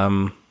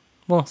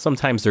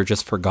 Sometimes they're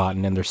just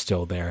forgotten and they're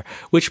still there.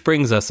 Which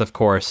brings us, of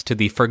course, to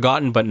the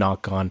forgotten but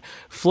not gone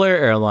Flair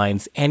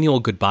Airlines annual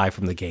goodbye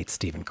from the gate,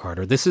 Stephen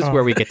Carter. This is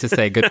where we get to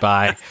say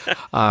goodbye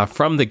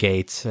from the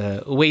gate,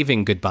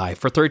 waving goodbye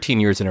for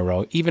 13 years in a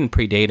row, even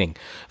predating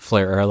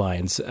Flair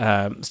Airlines.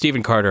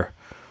 Stephen Carter,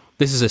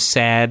 this is a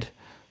sad,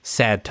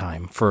 sad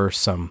time for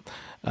some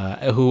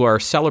who are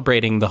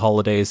celebrating the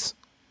holidays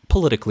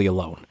politically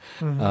alone,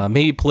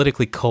 maybe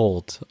politically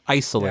cold,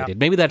 isolated.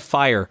 Maybe that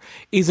fire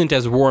isn't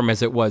as warm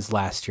as it was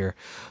last year.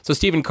 So,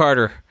 Stephen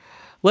Carter,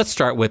 let's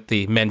start with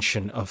the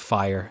mention of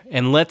fire,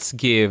 and let's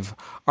give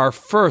our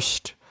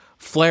first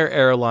Flair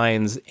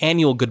Airlines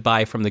annual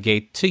goodbye from the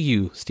gate to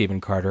you, Stephen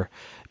Carter,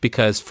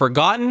 because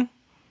forgotten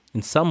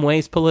in some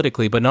ways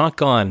politically, but not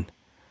gone,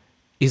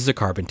 is the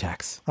carbon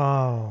tax.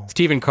 Oh,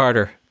 Stephen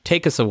Carter,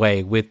 take us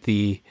away with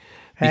the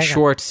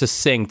short,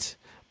 succinct,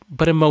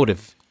 but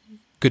emotive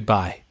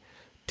goodbye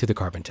to the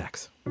carbon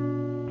tax.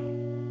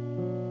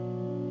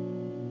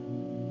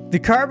 The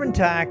carbon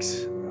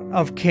tax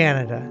of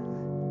Canada,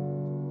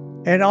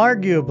 and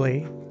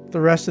arguably the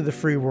rest of the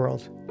free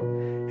world,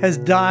 has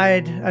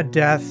died a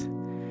death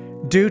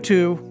due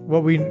to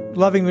what we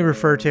lovingly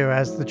refer to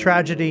as the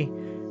tragedy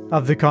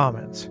of the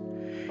commons.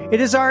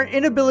 It is our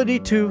inability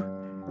to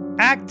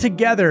act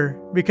together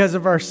because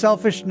of our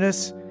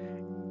selfishness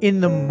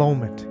in the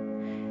moment.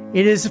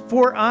 It is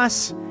for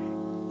us,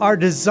 our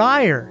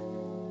desire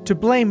to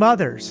blame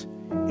others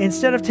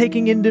instead of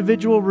taking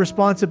individual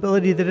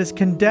responsibility that has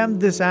condemned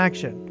this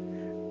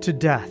action to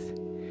death.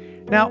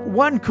 Now,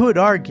 one could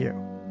argue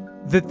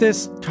that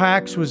this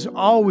tax was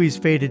always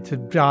fated to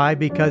die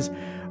because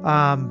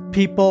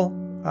people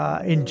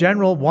in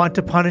general want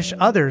to punish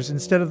others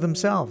instead of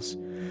themselves.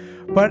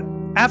 But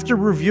after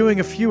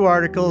reviewing a few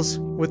articles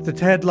with the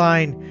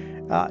headline,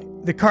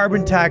 "The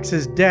Carbon Tax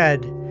is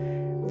Dead,"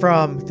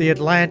 from The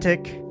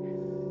Atlantic,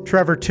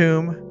 Trevor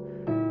Tombe,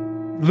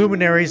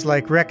 luminaries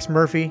like Rex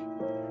Murphy,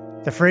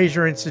 the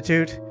Fraser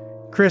Institute,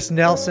 Chris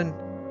Nelson,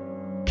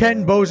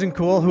 Ken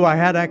Bosenkool, who I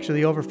had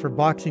actually over for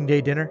Boxing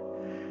Day dinner,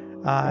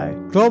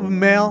 Globe and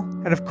Mail,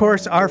 and of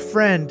course our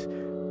friend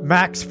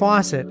Max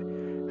Fawcett,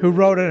 who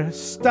wrote a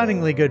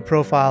stunningly good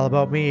profile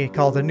about me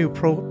called A New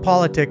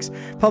Politics,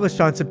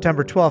 published on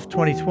September 12th,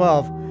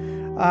 2012.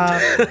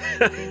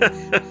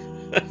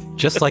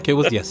 Just like it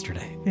was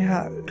yesterday.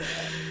 Yeah.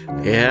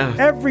 Yeah.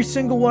 Every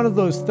single one of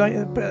those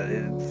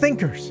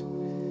thinkers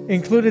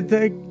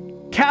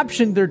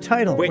captioned their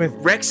title with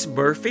Rex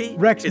Murphy?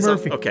 Rex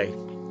Murphy. Okay.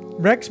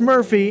 Rex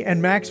Murphy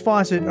and Max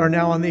Fawcett are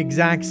now on the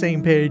exact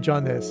same page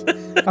on this.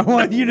 I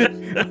want you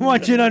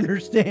to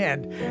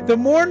understand. The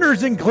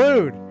mourners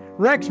include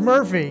Rex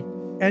Murphy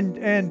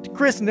and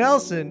Chris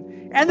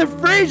Nelson and the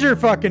Fraser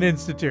fucking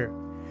Institute.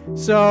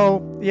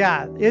 So,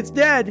 yeah, it's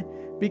dead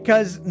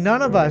because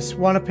none of us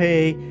want to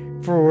pay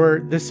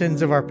for the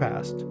sins of our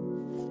past.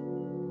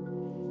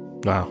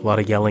 Wow, a lot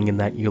of yelling in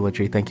that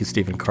eulogy. Thank you,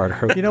 Stephen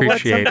Carter. You know what?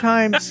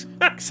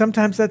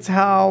 Sometimes that's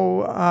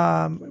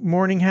how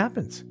mourning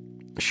happens.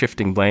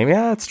 Shifting blame.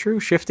 Yeah, that's true.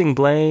 Shifting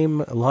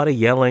blame, a lot of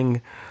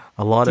yelling,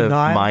 a lot of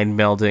mind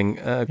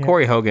melding.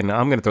 Corey Hogan,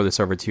 I'm going to throw this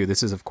over to you.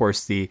 This is, of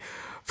course, the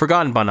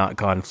forgotten but not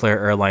gone Flair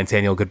Airlines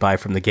annual goodbye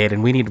from the gate,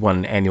 and we need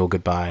one annual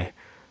goodbye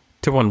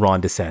to one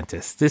Ron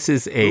DeSantis. This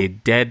is a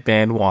dead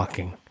man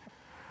walking.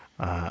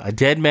 A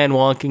dead man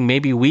walking,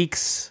 maybe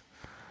weeks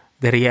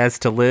that he has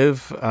to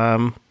live.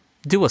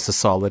 Do us a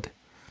solid.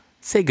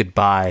 Say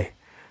goodbye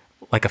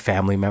like a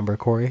family member,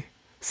 Corey.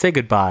 say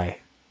goodbye,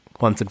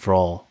 once and for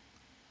all,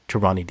 to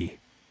Ronnie D.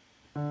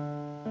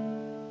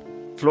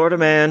 Florida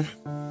man,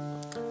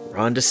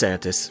 Ron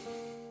DeSantis.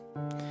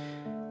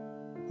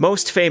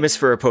 Most famous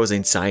for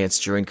opposing science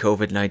during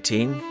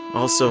COVID-19,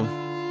 also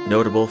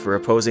notable for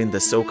opposing the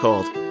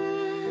so-called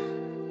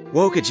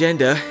woke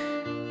agenda,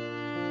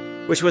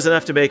 which was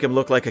enough to make him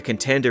look like a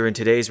contender in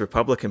today's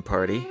Republican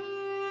Party,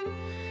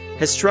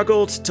 has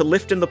struggled to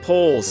lift in the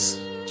polls,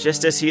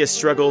 just as he has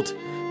struggled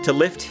to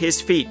lift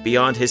his feet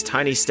beyond his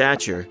tiny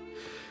stature.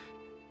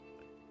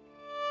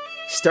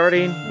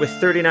 Starting with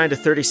 39 to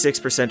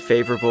 36%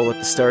 favorable at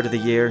the start of the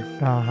year,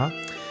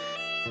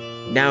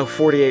 now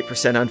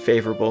 48%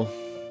 unfavorable.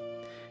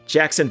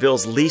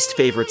 Jacksonville's least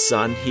favorite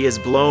son, he has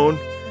blown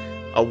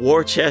a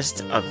war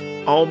chest of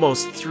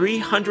almost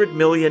 $300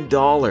 million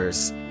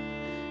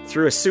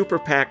through a super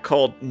PAC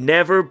called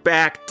Never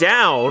Back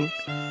Down.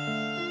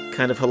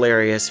 Kind of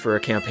hilarious for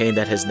a campaign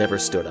that has never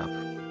stood up.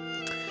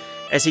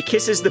 As he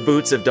kisses the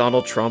boots of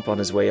Donald Trump on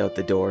his way out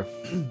the door,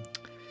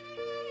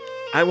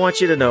 I want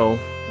you to know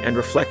and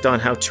reflect on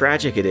how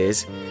tragic it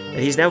is that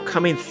he's now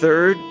coming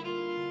third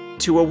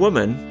to a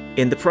woman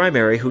in the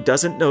primary who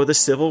doesn't know the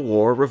Civil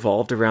War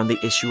revolved around the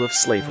issue of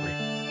slavery.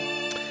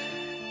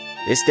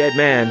 This dead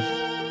man,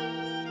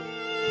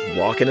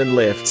 walking in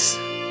lifts,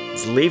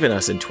 is leaving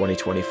us in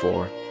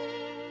 2024.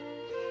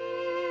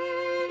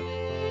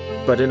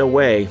 But in a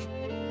way,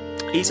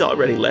 he's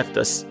already left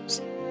us.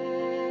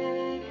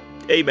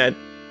 Amen.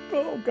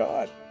 Oh,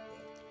 God.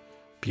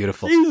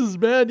 Beautiful. Jesus,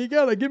 man, you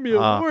gotta give me a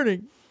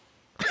warning.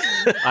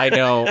 I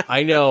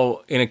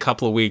know. In a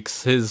couple of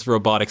weeks, his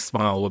robotic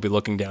smile will be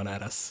looking down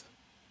at us.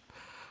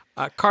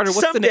 Carter,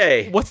 what's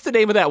the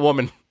name of that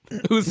woman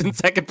who's in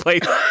second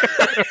place?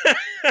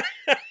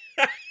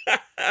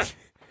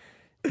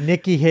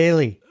 Nikki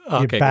Haley.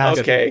 Okay,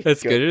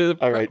 that's good.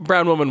 All right.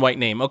 Brown woman, white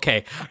name.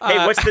 Okay. Hey,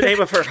 what's the name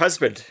of her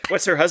husband?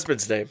 What's her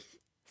husband's name?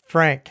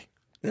 Frank.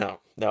 No.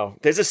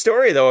 There's a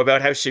story, though,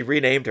 about how she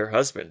renamed her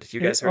husband. You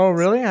guys heard this?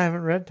 Really? I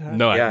haven't read that.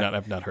 No, Yeah.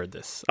 I've not heard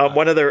this.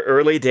 One of their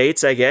early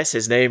dates, I guess,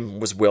 his name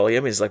was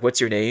William. He's like,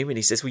 what's your name? And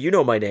he says, well, you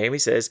know my name. He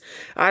says,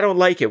 I don't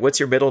like it. What's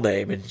your middle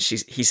name? And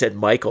he said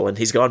Michael, and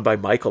he's gone by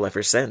Michael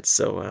ever since.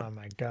 So, Oh,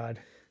 my God.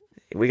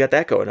 we got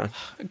that going on.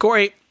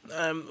 Corey,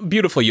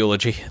 beautiful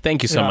eulogy.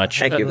 Thank you so much.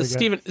 thank you.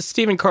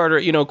 Stephen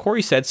Carter,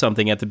 Corey said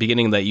something at the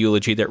beginning of that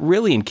eulogy that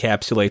really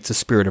encapsulates the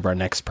spirit of our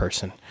next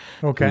person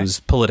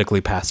who's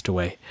politically passed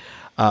away.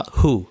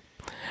 Who?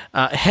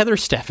 Heather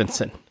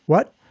Stephenson.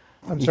 What?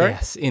 I'm sorry?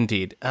 Yes,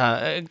 indeed.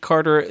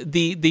 Carter,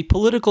 the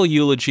political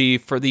eulogy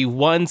for the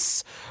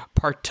once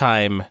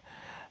part-time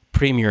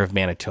Premier of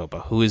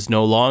Manitoba, who is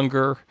no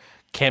longer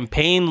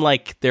campaign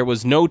like there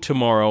was no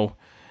tomorrow,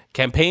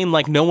 campaign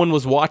like no one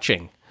was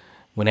watching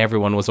when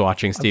everyone was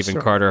watching. Stephen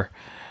Carter,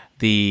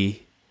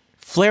 the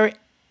Flair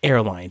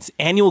Airlines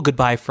annual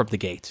goodbye from the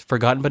gate,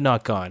 forgotten but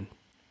not gone.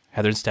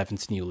 Heather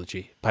Stephenson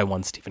eulogy by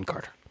one Stephen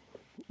Carter.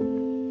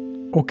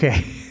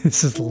 Okay,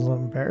 this is a little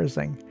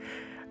embarrassing.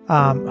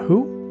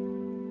 Who?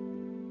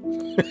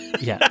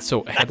 Yeah,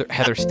 so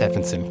Heather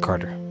Stephenson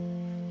Carter.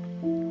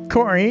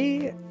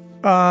 Corey,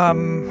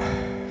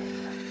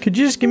 could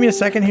you just give me a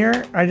second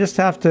here? I just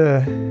have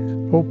to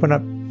open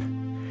up.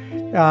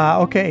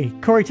 Okay,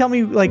 Corey, tell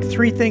me like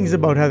 3 things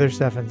about Heather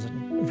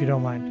Stephenson, if you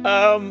don't mind.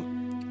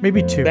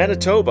 Maybe 2.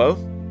 Manitoba.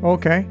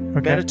 Okay.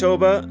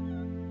 Manitoba.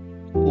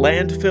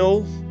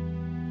 Landfill.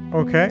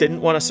 Okay.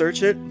 Didn't want to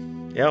search it.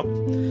 Yep.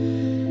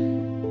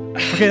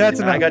 Okay, that's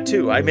enough. I got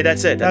 2. I mean,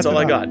 that's it. That's all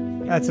enough. I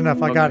got. That's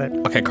enough. I got it.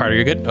 Okay, Carter,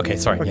 you're good? Okay,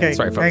 sorry. Okay, Yeah,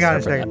 sorry, folks. hang on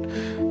a Sorry second. for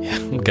that. Yeah,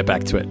 we'll get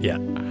back to it. Yeah.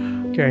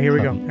 Okay, here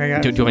we go. Do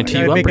you want me to tee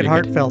you up? Make Or it are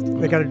you good?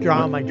 heartfelt. I got to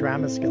draw on my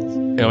drama skills.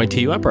 You want me to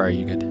tee you up, or are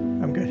you good?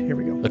 I'm good. Here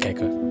we go. Okay,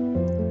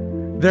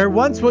 good. There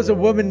once was a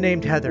woman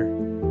named Heather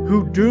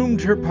who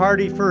doomed her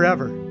party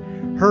forever.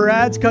 Her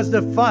ads caused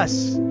a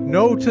fuss,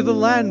 no to the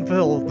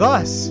landfill.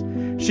 Thus,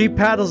 she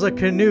paddles a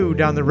canoe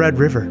down the Red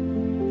River.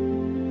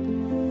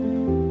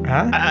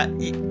 Huh?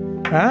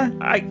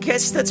 I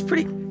guess that's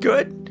pretty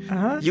good.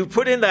 Uh-huh. You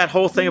put in that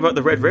whole thing about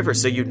the Red River,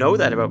 so you know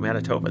that about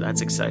Manitoba.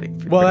 That's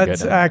exciting. Well, Pretty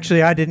that's good.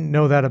 actually, I didn't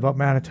know that about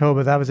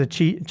Manitoba. That was a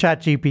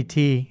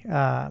ChatGPT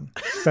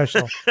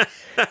special.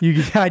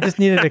 I just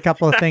needed a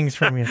couple of things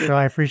from you, so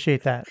I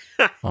appreciate that.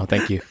 Oh,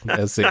 thank you. That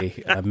was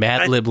a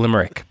Mad Lib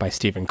Limerick by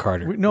Stephen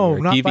Carter. No, We're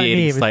not by deviating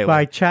me. It was slightly.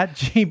 by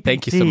ChatGPT.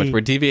 Thank you so much.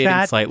 We're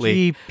deviating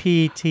slightly.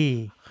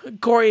 ChatGPT.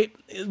 Corey,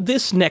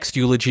 this next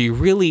eulogy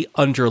really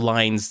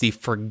underlines the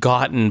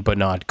forgotten but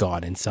not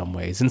gone in some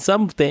ways. And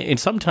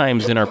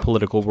sometimes in our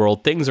political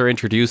world, things are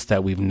introduced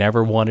that we've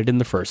never wanted in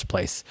the first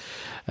place.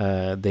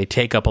 They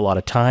take up a lot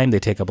of time. They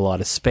take up a lot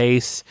of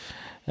space.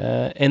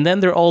 And then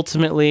they're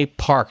ultimately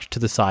parked to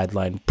the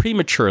sideline,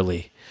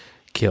 prematurely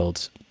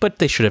killed. But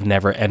they should have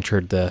never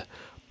entered the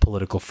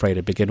political fray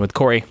to begin with.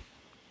 Corey,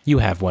 you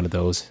have one of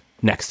those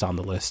next on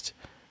the list.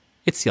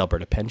 It's the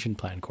Alberta Pension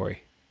Plan,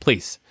 Corey.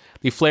 Please.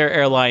 The Flair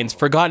Airlines,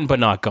 forgotten but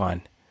not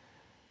gone.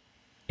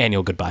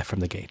 Annual goodbye from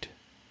the gate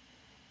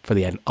for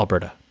the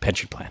Alberta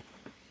Pension Plan.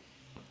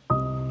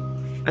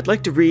 I'd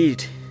like to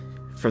read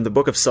from the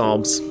book of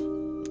Psalms,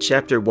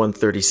 chapter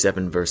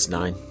 137, verse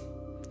 9.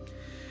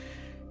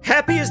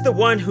 Happy is the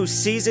one who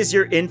seizes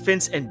your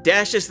infants and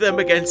dashes them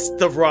against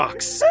the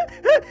rocks.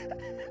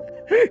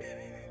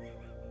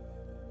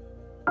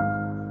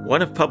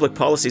 One of public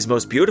policy's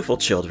most beautiful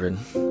children,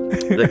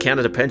 the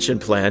Canada Pension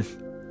Plan,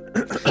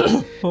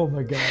 Oh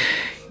my God.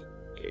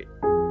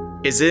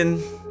 is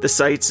in the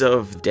sights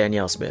of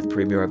Danielle Smith,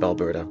 Premier of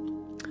Alberta.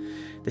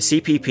 The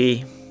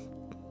CPP,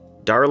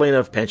 darling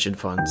of pension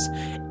funds,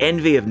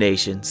 envy of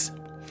nations,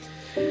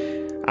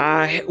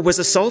 was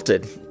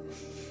assaulted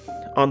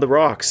on the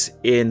rocks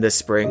in the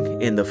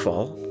spring, in the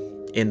fall,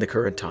 in the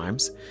current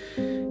times,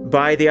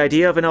 by the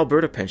idea of an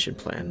Alberta pension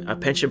plan. A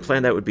pension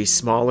plan that would be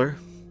smaller,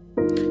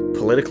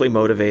 politically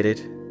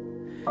motivated,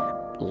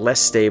 less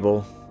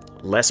stable,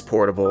 less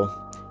portable,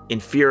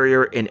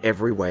 inferior in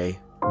every way,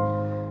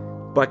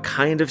 but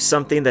kind of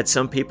something that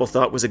some people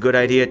thought was a good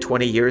idea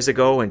 20 years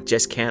ago and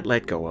just can't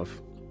let go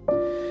of.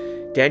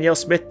 Danielle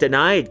Smith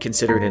denied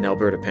considering an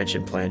Alberta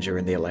pension plan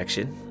during the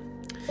election.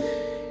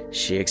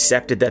 She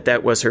accepted that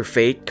that was her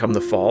fate come the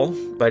fall,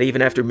 but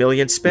even after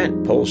millions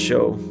spent, polls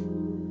show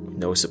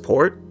no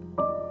support,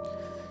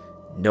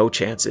 no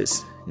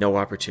chances, no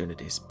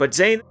opportunities. But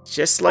Zane,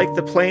 just like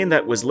the plane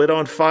that was lit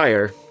on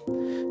fire,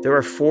 there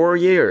are 4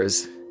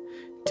 years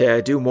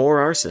to do more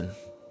arson,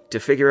 to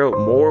figure out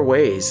more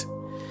ways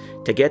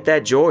to get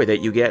that joy that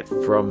you get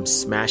from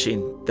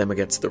smashing them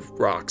against the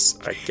rocks,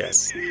 I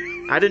guess.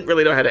 I didn't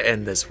really know how to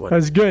end this one. That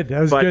was good. That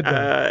was good.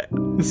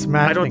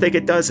 I don't think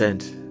it does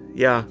end.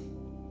 Yeah.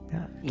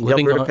 The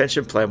Alberta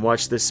Pension Plan,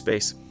 watch this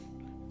space.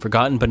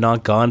 Forgotten but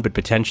not gone, but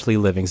potentially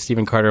living.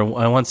 Stephen Carter,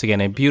 once again,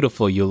 a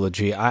beautiful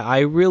eulogy. I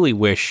really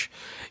wish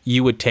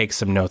you would take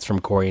some notes from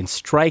Corey and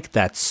strike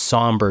that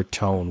somber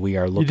tone we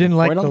are looking for. You didn't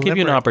like and I'll give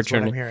you an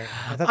opportunity.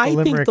 I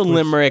think the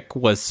limerick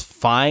was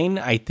fine.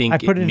 I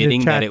think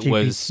admitting that it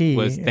was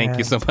thank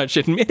you so much,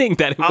 admitting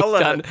that it was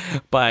done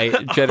by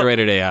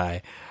generated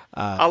AI.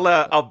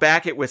 I'll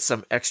back it with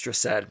some extra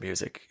sad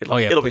music.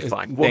 It'll be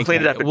fine. We'll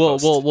clean it up.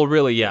 We'll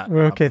really,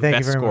 Okay, thank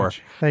you very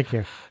much. Thank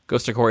you.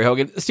 Goes to Corey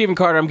Hogan. Stephen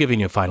Carter, I'm giving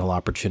you a final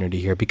opportunity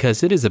here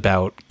because it is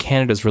about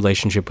Canada's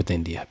relationship with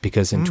India.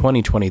 Because in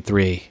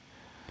 2023,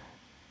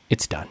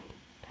 it's done.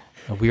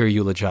 We are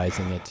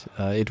eulogizing it.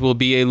 It will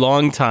be a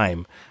long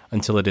time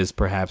until it is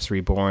perhaps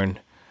reborn.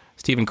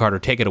 Stephen Carter,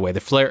 take it away. The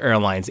Flair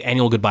Airlines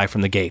annual goodbye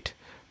from the gate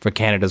for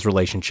Canada's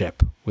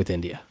relationship with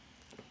India.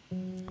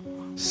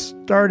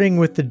 Starting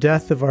with the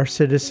death of our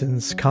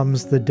citizens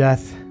comes the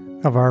death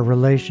of our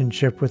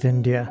relationship with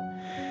India.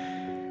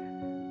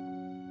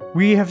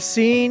 We have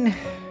seen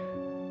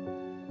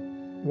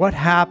what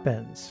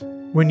happens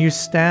when you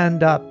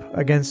stand up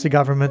against a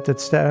government that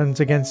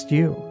stands against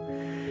you.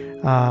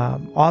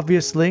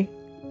 Obviously,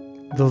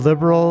 the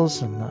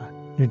Liberals and the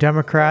New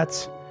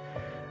Democrats,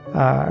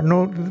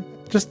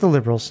 just the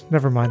Liberals,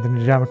 never mind the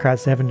New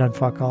Democrats, they haven't done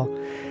fuck all.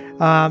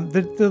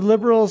 The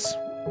Liberals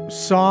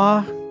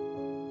saw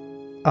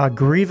a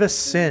grievous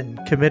sin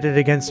committed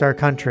against our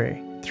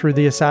country through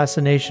the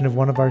assassination of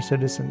one of our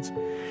citizens.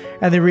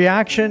 And the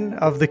reaction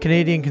of the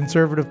Canadian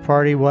Conservative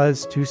Party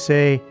was to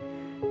say,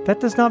 that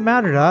does not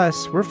matter to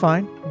us. We're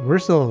fine. We're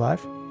still alive.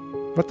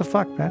 What the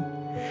fuck, man?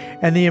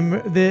 And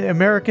the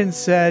Americans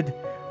said,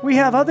 we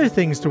have other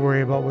things to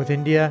worry about with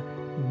India.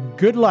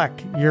 Good luck.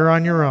 You're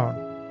on your own.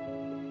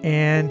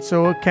 And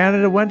so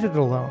Canada went it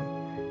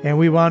alone. And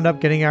we wound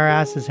up getting our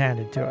asses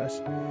handed to us.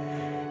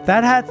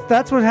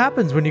 That's what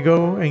happens when you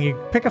go and you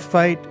pick a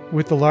fight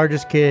with the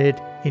largest kid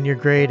in your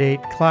grade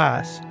 8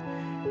 class.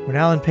 When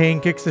Alan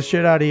Payne kicks the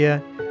shit out of you,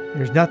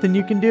 there's nothing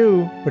you can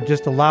do but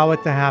just allow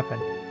it to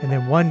happen. And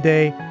then one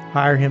day,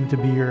 hire him to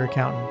be your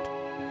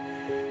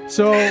accountant.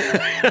 So,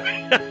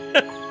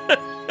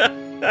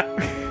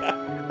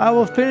 I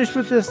will finish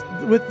with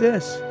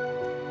this.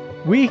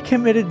 We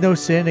committed no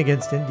sin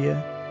against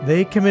India.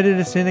 They committed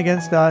a sin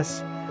against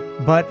us.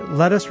 But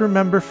let us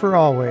remember for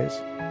always,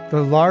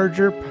 the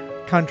larger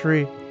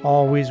country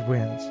always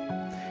wins.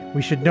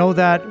 We should know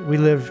that. We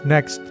live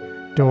next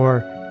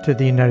door to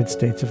the United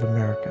States of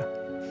America.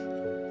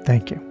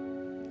 Thank you.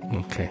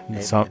 Okay.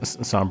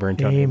 Somber and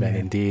Tony, amen.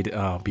 Indeed.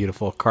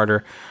 Beautiful.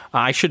 Carter,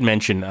 I should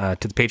mention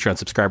to the Patreon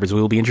subscribers, we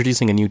will be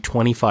introducing a new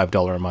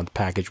 $25 a month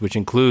package, which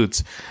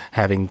includes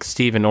having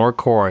Stephen or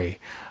Corey,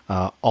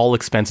 all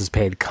expenses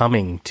paid,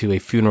 coming to a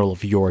funeral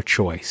of your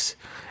choice.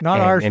 Not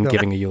ours, and though,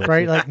 giving a eulogy.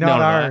 right? Like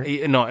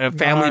a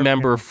family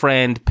member,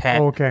 friend,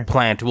 pet,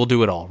 plant. We'll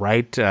do it all,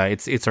 right?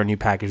 It's our new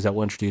package that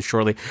we'll introduce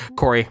shortly.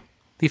 Corey,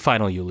 the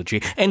final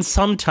eulogy. And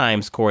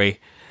sometimes, Corey,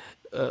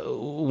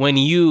 when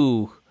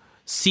you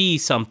see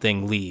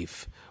something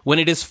leave, when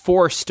it is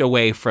forced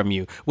away from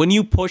you, when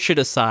you push it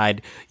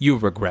aside, you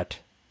regret.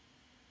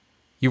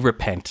 You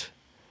repent.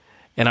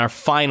 And our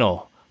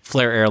final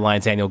Flair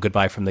Airlines annual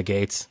goodbye from the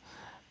gates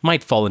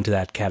might fall into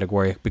that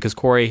category because,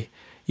 Corey,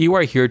 you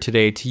are here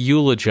today to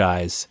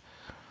eulogize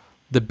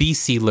the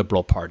BC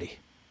Liberal Party.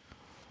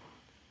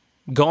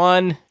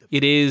 Gone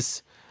it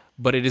is,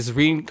 but it is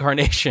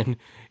reincarnation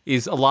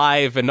is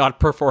alive and not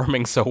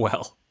performing so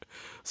well.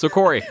 So,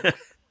 Corey,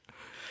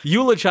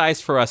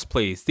 eulogize for us,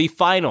 please. The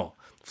final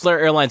Flair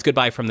Airlines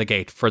goodbye from the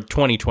gate for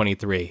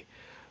 2023.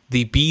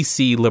 The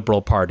BC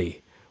Liberal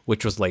Party,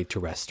 which was laid to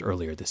rest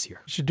earlier this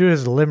year. You should do it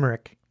as a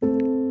limerick.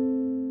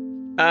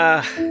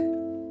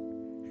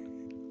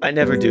 I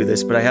never do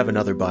this, but I have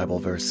another Bible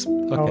verse.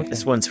 Okay.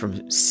 This one's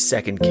from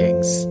 2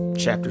 Kings,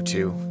 chapter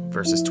 2,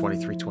 verses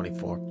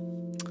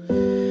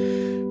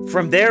 23-24.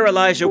 From there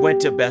Elijah went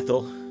to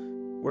Bethel.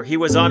 Where he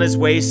was on his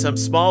way, some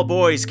small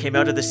boys came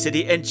out of the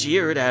city and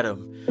jeered at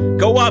him.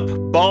 "Go up,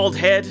 bald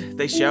head,"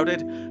 they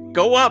shouted.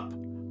 "Go up,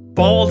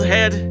 bald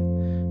head."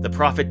 The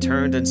prophet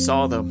turned and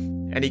saw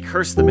them, and he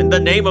cursed them in the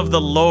name of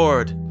the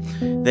Lord.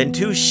 Then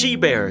 2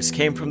 she-bears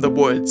came from the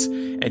woods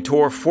and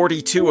tore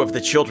 42 of the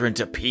children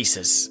to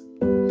pieces.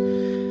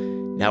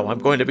 Now, I'm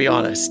going to be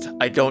honest.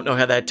 I don't know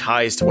how that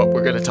ties to what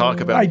we're going to talk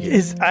about.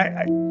 Is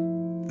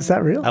that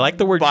real? I like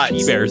the word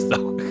she-bears,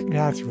 though.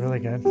 Yeah, it's really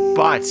good.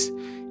 But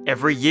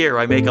every year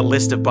I make a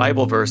list of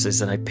Bible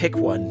verses and I pick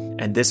one,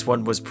 and this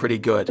one was pretty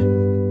good.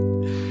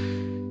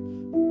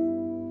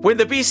 When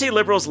the BC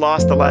Liberals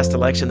lost the last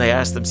election, they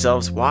asked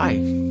themselves why.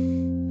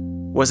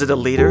 Was it a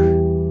leader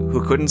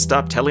who couldn't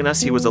stop telling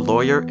us he was a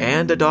lawyer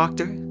and a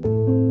doctor?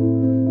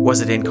 Was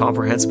it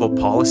incomprehensible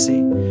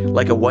policy,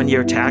 like a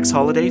one-year tax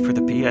holiday for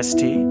the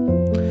PST?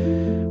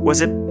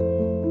 Was it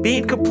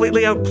being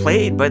completely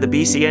outplayed by the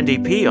BC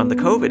NDP on the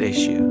COVID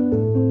issue?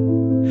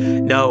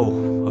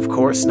 No, of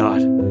course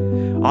not.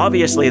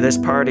 Obviously, this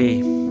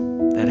party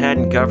that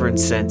hadn't governed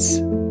since,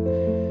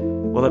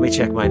 well, let me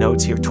check my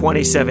notes here,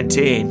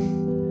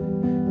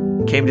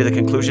 2017, came to the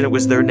conclusion it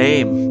was their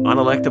name,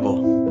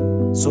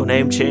 unelectable. So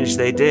name change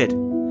they did.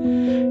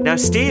 Now,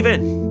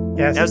 Stephen.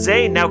 Yes. Now,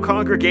 Zane. Now,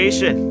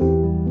 congregation.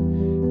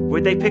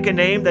 Would they pick a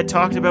name that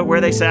talked about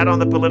where they sat on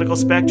the political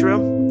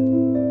spectrum?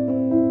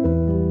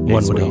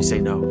 One would You hope. say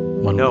no.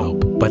 One no.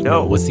 would hope. But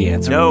no was the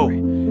answer. No.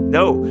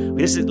 No.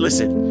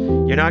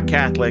 Listen, you're not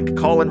Catholic.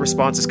 Call and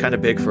response is kind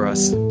of big for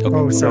us. Okay.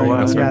 Oh, sorry.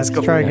 let's Let's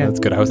go. try Yeah, again. that's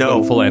good. I was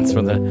No. the full answer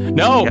from the...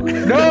 No!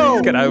 No!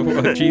 That's good.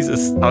 Oh,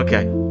 Jesus.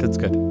 Okay. That's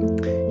good.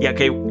 Yeah,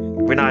 okay.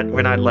 We're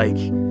not like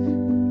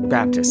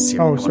Baptists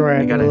here. Oh,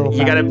 sorry, You I'm a little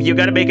you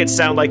gotta make it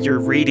sound like you're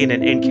reading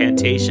an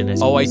incantation.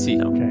 Oh, I see.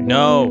 Okay.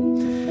 No.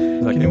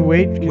 Can you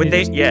wait? Can Would you they?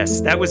 just-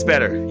 Yes, that was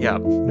better. Yeah.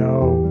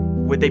 No.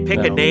 Would they pick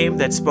a No. name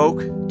that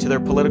spoke to their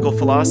political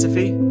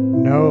philosophy?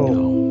 No.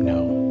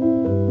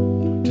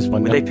 No. Just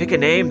one Would no. they pick a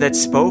name that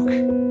spoke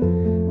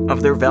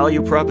of their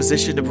value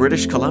proposition to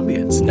British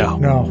Columbians? No.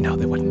 No. No,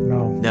 they wouldn't.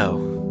 No.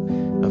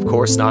 No. Of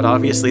course not.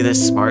 Obviously,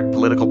 this smart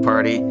political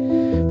party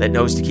that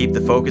knows to keep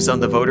the focus on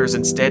the voters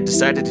instead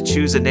decided to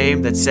choose a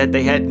name that said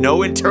they had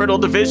no internal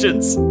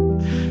divisions.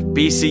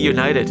 BC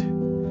United.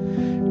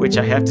 Which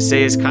I have to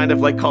say is kind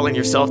of like calling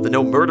yourself the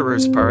No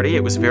Murderers Party.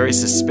 It was very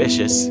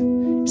suspicious.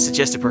 It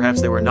suggested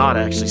perhaps they were not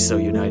actually so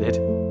united.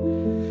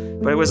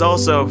 But it was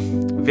also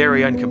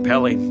very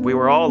uncompelling. We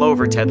were all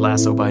over Ted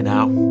Lasso by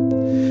now.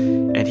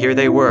 And here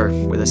they were,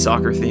 with a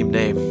soccer-themed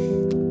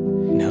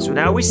name. No. So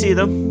now we see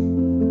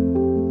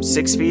them,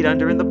 6 feet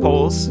under in the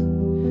polls,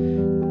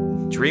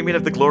 dreaming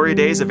of the glory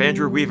days of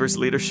Andrew Weaver's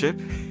leadership.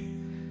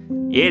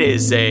 It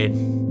is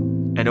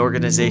an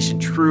organization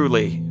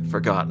truly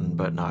forgotten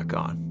but not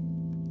gone.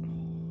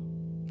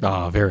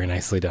 Oh, very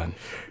nicely done.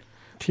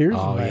 Tears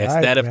Oh, in my yes.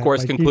 eyes, That, of man. course,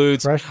 Like, you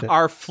concludes crushed it.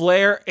 our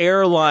Flair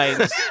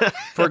Airlines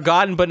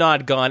Forgotten But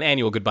Not Gone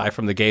annual goodbye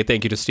from the gate.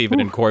 Thank you to Stephen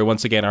and Corey.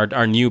 Once again,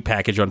 our new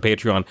package on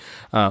Patreon.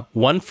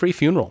 One free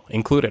funeral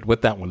included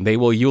with that one. They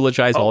will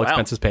eulogize all wow.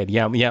 expenses paid.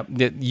 Yeah.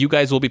 You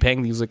guys will be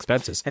paying these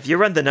expenses. Have you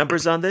run the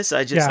numbers on this?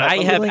 Yeah.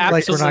 I have Like we're not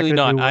absolutely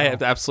gonna not. do I well.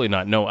 have absolutely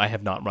not. No, I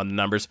have not run the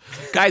numbers.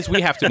 Guys, we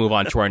have to move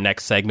on to our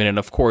next segment. And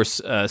of course,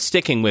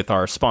 sticking with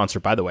our sponsor,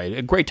 by the way,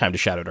 a great time to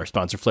shout out our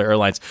sponsor, Flair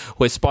Airlines,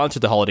 who has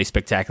sponsored the Holiday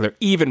Spectacular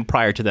even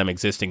prior to them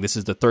existing. This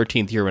is the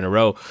 13th year in a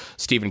row,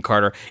 Stephen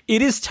Carter.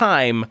 It is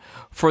time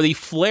for the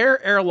Flair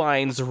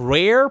Airlines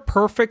Rare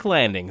Perfect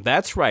Landing.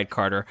 That's right,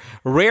 Carter.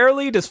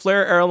 Rarely does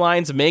Flair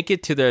Airlines make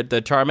it to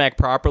the tarmac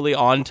properly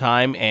on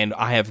time, and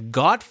I have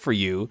got for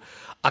you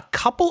a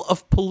couple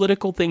of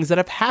political things that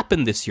have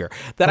happened this year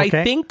that I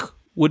Okay. think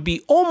would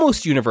be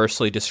almost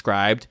universally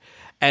described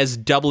as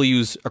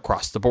W's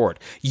across the board.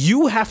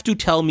 You have to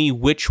tell me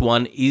which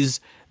one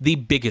is the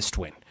biggest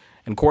win.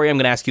 And Corey, I'm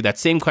going to ask you that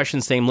same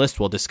question, same list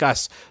we'll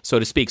discuss, so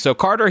to speak. So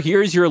Carter,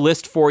 here's your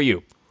list for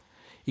you.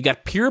 You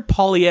got Pierre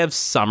Poilievre's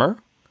summer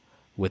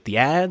with the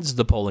ads,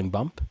 the polling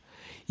bump.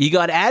 You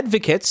got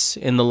advocates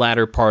in the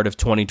latter part of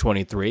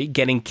 2023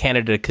 getting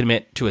Canada to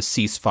commit to a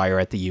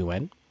ceasefire at the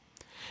UN.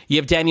 You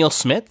have Danielle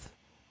Smith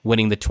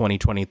winning the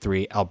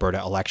 2023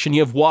 Alberta election. You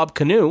have Wab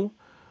Kinew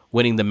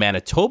winning the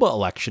Manitoba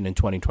election in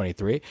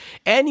 2023.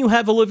 And you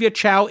have Olivia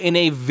Chow in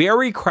a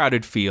very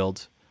crowded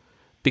field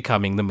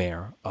becoming the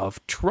mayor of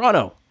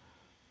Toronto.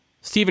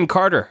 Stephen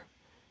Carter,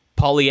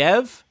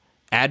 Poilievre,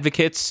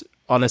 advocates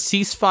on a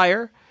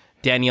ceasefire,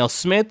 Danielle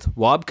Smith,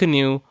 Wab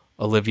Kinew,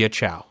 Olivia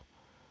Chow.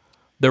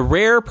 The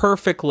rare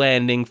perfect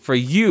landing for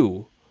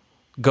you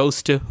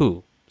goes to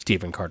who,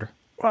 Stephen Carter?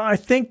 Well, I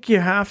think you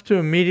have to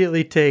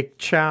immediately take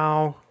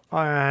Chow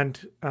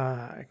and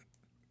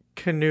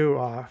Canoe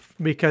off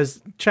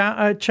because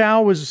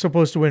Chow was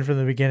supposed to win from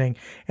the beginning,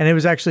 and it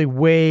was actually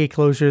way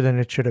closer than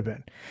it should have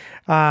been.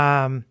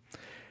 I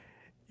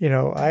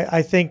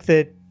think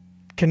that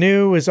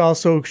Canoe is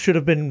also should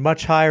have been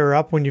much higher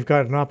up when you've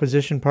got an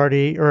opposition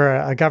party or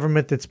a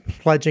government that's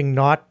pledging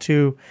not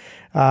to,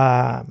 dig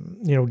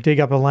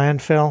up a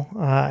landfill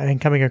and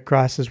coming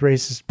across as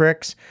racist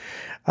pricks.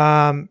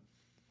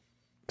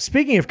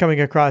 Speaking of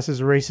coming across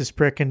as a racist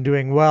prick and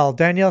doing well,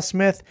 Danielle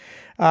Smith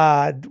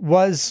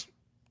was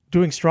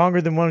doing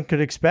stronger than one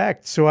could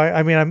expect. So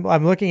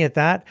I'm looking at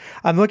that.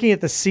 I'm looking at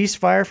the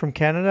ceasefire from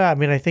Canada. I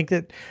mean, I think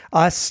that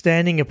us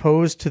standing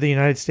opposed to the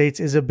United States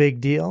is a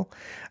big deal.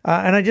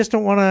 And I just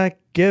don't want to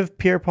give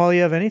Pierre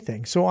Poilievre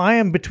anything. So I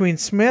am between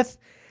Smith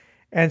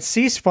and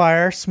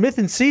ceasefire. Smith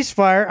and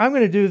ceasefire. I'm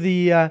going to do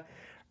the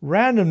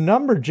random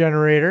number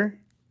generator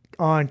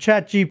on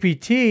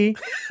ChatGPT.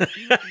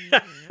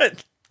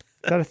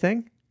 Is that a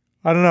thing?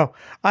 I don't know.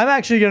 I'm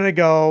actually going to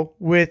go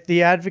with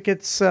the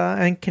advocates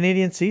and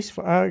Canadian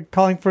ceasefire,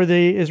 calling for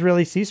the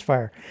Israeli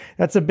ceasefire.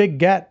 That's a big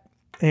get.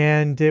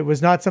 And it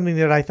was not something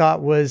that I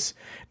thought was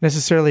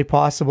necessarily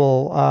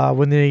possible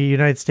when the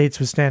United States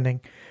was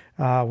standing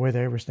where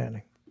they were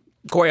standing.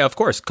 Corey, of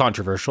course,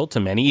 controversial to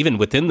many, even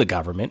within the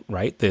government,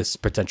 right? This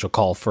potential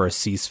call for a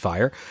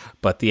ceasefire.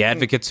 But the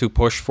advocates who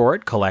pushed for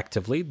it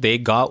collectively, they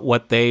got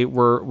what they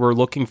were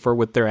looking for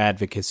with their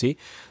advocacy.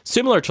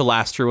 Similar to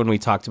last year when we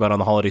talked about on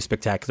the Holiday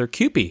Spectacular,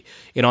 CUPE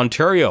in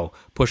Ontario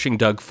pushing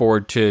Doug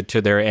Ford to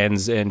their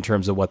ends in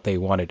terms of what they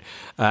wanted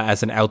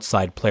as an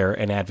outside player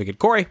and advocate.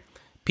 Corey,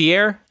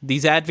 Pierre,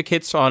 these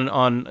advocates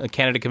on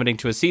Canada committing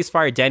to a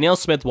ceasefire, Danielle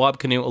Smith, Wab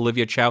Kinew,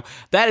 Olivia Chow,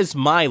 that is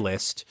my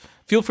list.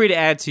 Feel free to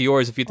add to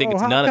yours if you think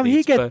it's none of these.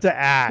 He gets to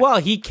add? Well,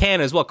 he can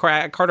as well.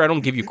 Carter, I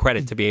don't give you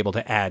credit to be able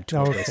to add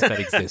to a list that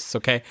exists,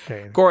 okay?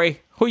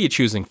 Corey, who are you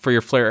choosing for your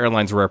Flair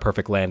Airlines Rare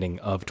Perfect Landing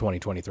of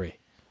 2023?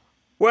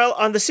 Well,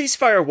 on the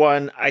ceasefire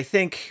one, I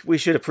think we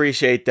should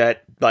appreciate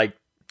that,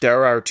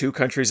 there are two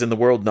countries in the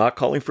world not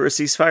calling for a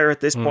ceasefire at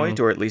this point,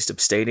 or at least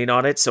abstaining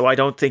on it. So I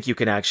don't think you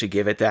can actually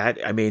give it that.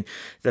 I mean,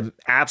 the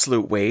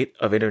absolute weight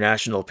of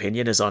international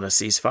opinion is on a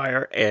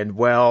ceasefire. And,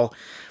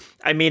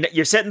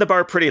 you're setting the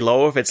bar pretty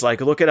low if it's like,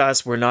 look at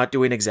us, we're not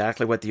doing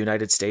exactly what the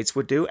United States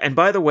would do. And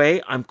by the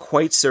way, I'm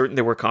quite certain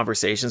there were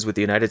conversations with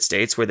the United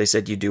States where they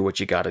said you do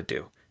what you got to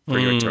do for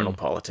your internal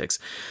politics.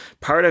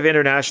 Part of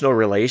international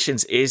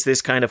relations is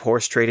this kind of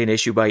horse trading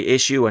issue by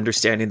issue,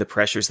 understanding the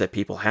pressures that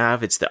people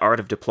have. It's the art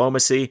of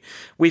diplomacy.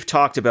 We've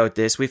talked about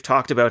this. We've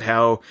talked about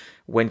how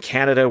when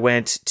Canada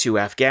went to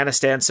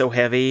Afghanistan so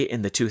heavy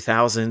in the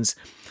 2000s,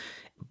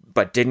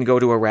 but didn't go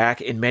to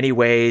Iraq, in many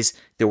ways,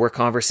 there were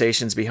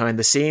conversations behind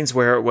the scenes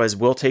where it was,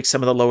 we'll take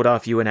some of the load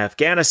off you in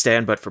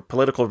Afghanistan, but for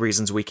political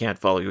reasons, we can't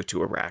follow you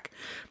to Iraq.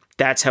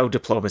 That's how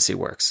diplomacy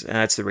works.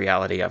 That's the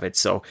reality of it.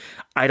 So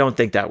I don't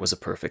think that was a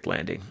perfect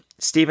landing.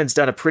 Stephen's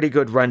done a pretty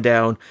good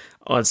rundown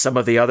on some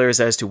of the others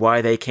as to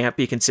why they can't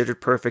be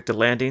considered perfect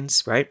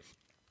landings, right?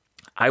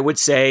 I would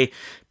say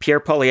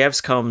Pierre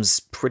Poilievre's comes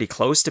pretty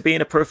close to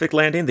being a perfect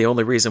landing. The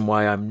only reason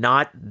why I'm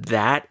not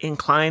that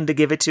inclined to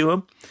give it to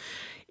him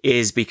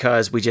is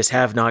because we just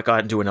have not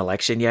gotten to an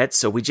election yet,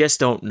 so we just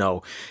don't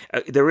know.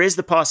 There is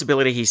the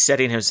possibility he's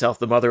setting himself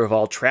the mother of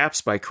all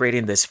traps by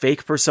creating this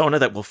fake persona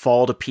that will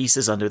fall to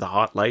pieces under the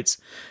hot lights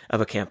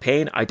of a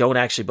campaign. I don't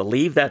actually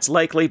believe that's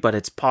likely, but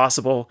it's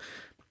possible.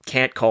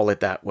 Can't call it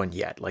that one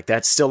yet.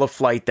 That's still a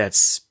flight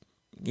that's,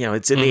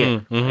 it's in the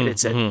air.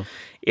 Right?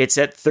 It's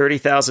at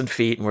 30,000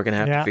 feet, and we're going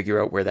to have to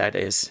figure out where that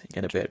is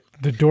in a bit.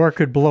 The door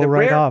could blow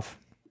right off.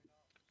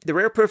 The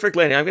rare perfect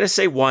landing, I'm going to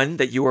say one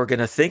that you are going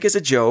to think is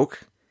a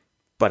joke,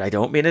 but I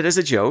don't mean it as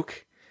a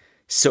joke.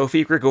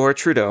 Sophie Gregoire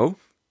Trudeau,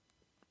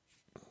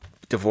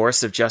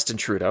 divorce of Justin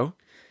Trudeau.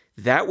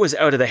 That was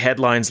out of the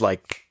headlines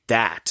like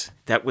that.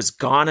 That was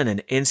gone in an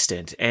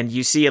instant. And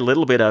you see a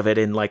little bit of it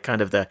in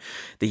kind of the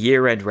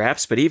year-end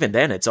wraps, but even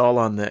then it's all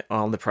on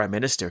the Prime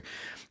Minister.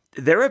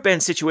 There have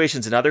been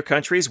situations in other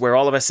countries where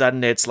all of a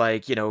sudden it's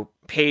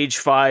page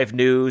 5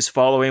 news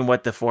following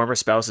what the former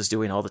spouse is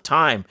doing all the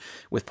time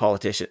with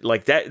politicians.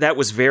 That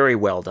was very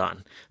well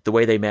done. The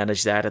way they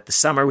managed that at the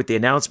summer with the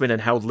announcement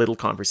and how little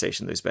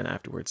conversation there's been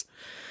afterwards.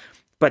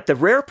 But the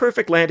rare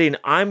perfect landing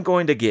I'm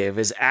going to give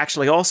is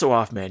actually also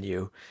off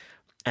menu.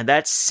 And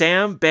that's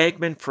Sam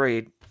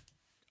Bankman-Fried,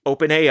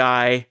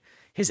 OpenAI,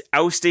 his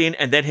ousting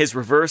and then his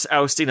reverse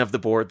ousting of the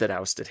board that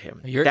ousted him.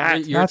 You're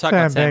talking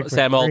about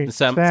Sam Altman.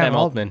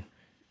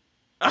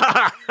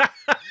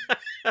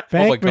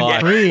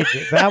 Bankman-Fried,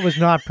 that was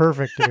not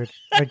perfect, dude.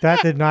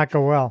 That did not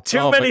go well.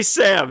 Too many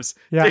Sams.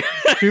 Yeah,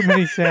 too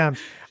many Sams.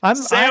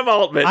 Sam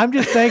Altman. I'm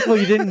just thankful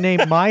you didn't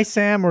name my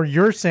Sam or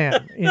your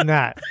Sam in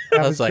that.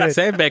 I was like, good.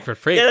 Sam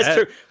Bankman-Fried. Yeah, that's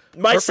true.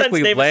 My son's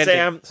name is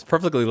Sam. It's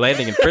perfectly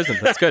landing in prison.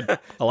 That's good.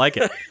 I like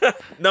it.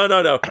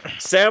 No.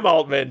 Sam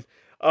Altman.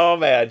 Oh,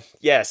 man.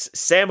 Yes,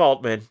 Sam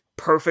Altman.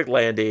 Perfect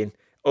landing.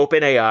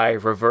 OpenAI.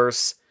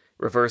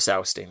 Reverse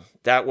ousting.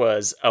 That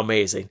was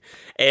amazing.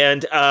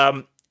 And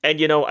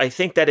I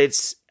think that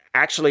it's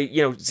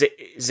actually,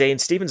 Zane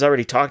Stevens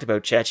already talked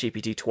about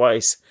ChatGPT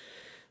twice.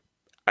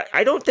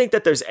 I don't think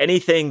that there's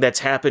anything that's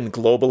happened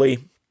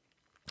globally,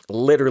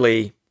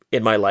 literally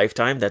in my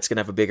lifetime, that's going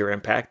to have a bigger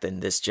impact than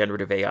this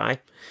generative AI.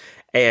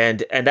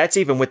 And that's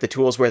even with the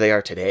tools where they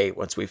are today,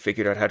 once we've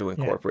figured out how to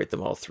incorporate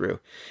them all through.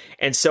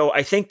 And so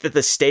I think that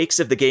the stakes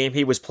of the game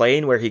he was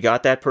playing, where he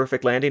got that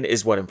perfect landing,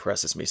 is what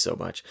impresses me so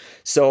much.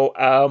 So,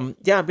 I'm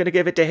going to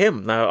give it to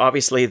him. Now,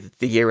 obviously,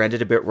 the year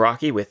ended a bit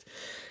rocky with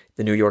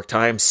the New York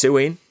Times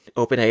suing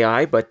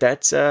OpenAI, but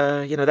that's,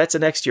 that's a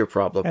next year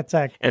problem. That's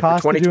a and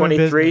cost for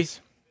 2023,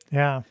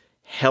 yeah,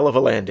 hell of a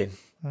landing.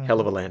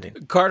 Hell of a landing.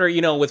 Carter,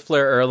 with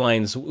Flair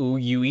Airlines,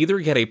 you either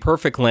get a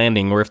perfect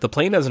landing, or if the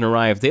plane doesn't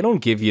arrive, they don't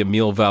give you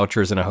meal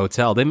vouchers in a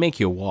hotel. They make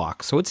you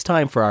walk. So it's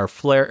time for our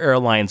Flair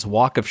Airlines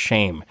Walk of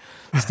Shame,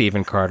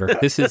 Stephen Carter.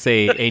 This is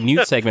a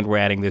new segment we're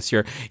adding this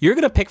year. You're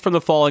going to pick from the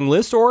following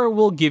list, or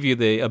we'll give you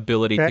the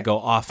ability to go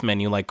off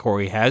menu like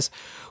Corey has.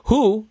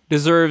 Who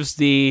deserves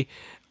the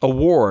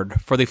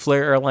award for the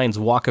Flair Airlines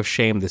Walk of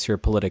Shame this year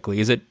politically?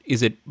 Is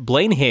it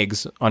Blaine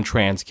Higgs on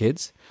trans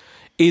kids?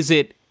 Is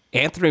it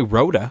Anthony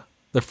Rota,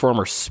 the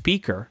former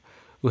speaker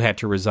who had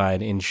to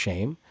resign in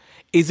shame?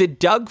 Is it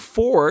Doug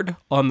Ford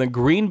on the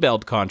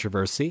Greenbelt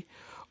controversy?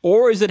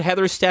 Or is it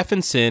Heather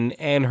Stephenson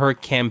and her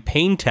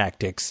campaign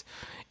tactics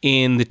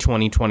in the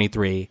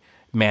 2023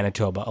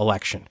 Manitoba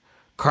election?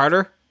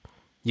 Carter,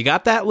 you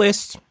got that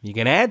list. You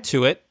can add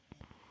to it.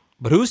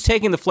 But who's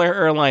taking the Flair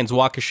Airlines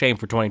Walk of Shame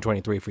for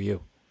 2023 for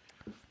you?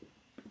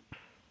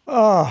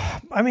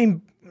 The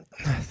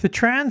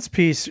trans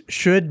piece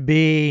should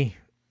be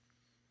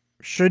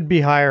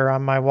higher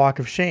on my walk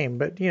of shame,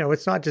 but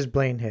it's not just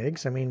Blaine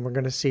Higgs. We're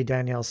going to see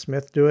Danielle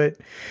Smith do it.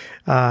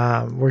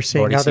 We're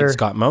seeing seen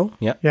Scott Moe.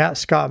 Yeah,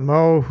 Scott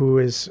Moe, who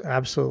is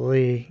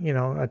absolutely,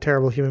 a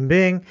terrible human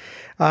being.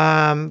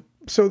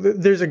 So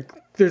there's a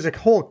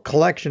whole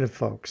collection of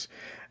folks.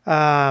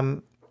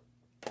 Doug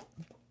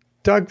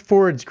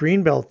Ford's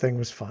Greenbelt thing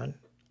was fun.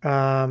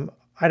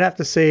 I'd have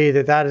to say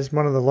that is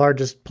one of the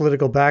largest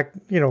political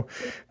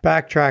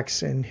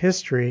backtracks in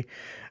history.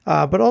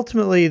 But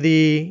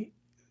ultimately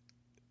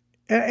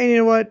and you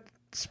know what?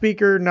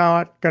 Speaker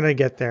not going to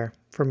get there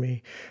for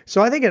me.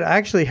 So I think it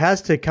actually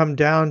has to come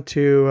down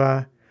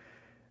to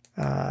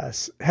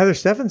Heather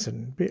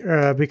Stephenson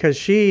because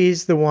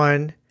she's the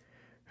one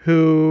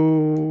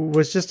who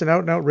was just an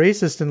out-and-out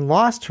racist and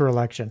lost her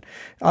election.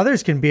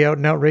 Others can be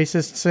out-and-out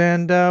racists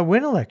and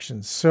win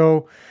elections.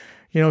 So,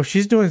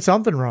 she's doing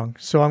something wrong.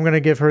 So I'm going to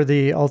give her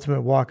the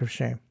ultimate walk of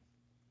shame.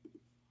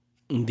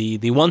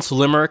 The once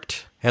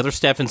limericked Heather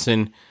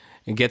Stephenson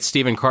gets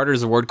Stephen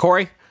Carter's award.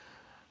 Corey?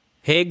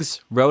 Higgs,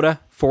 Rota,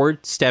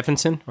 Ford,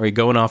 Stephenson, or are you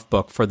going off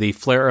book for the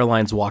Flair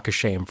Airlines Walk of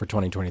Shame for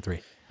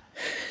 2023?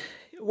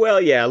 Well,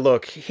 yeah,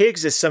 look,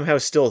 Higgs is somehow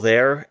still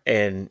there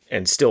and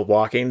still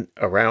walking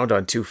around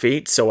on 2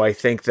 feet, so I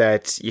think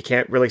that you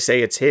can't really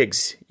say it's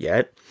Higgs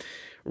yet.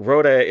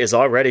 Rota is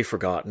already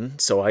forgotten,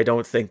 so I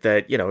don't think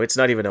that, it's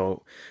not even a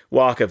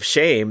walk of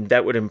shame.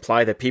 That would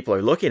imply that people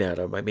are looking at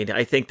him.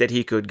 I think that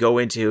he could go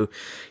into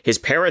his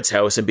parents'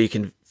 house and be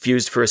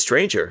confused for a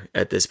stranger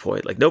at this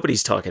point. Like,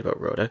 nobody's talking about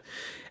Rota.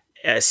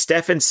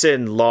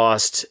 Stephenson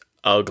lost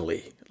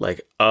ugly,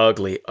 right?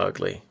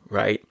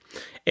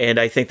 And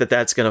I think that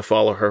that's going to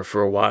follow her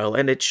for a while,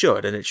 and it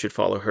should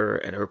follow her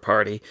and her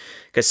party,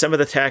 because some of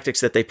the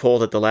tactics that they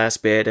pulled at the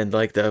last bit and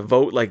like the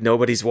vote like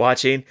nobody's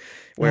watching,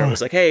 where it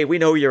was like, hey, we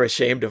know you're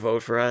ashamed to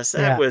vote for us.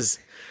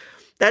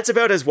 That's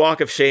about as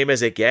walk of shame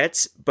as it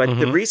gets. But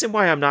the reason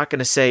why I'm not going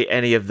to say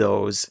any of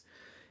those,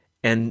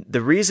 and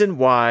the reason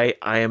why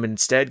I am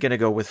instead going to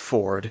go with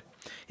Ford,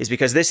 is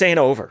because this ain't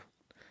over.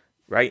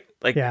 Right?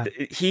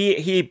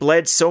 He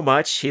bled so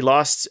much. He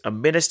lost a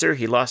minister.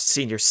 He lost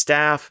senior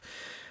staff.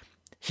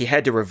 He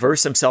had to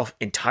reverse himself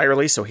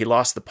entirely, so he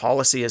lost the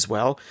policy as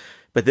well.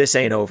 But this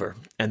ain't over.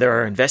 And there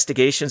are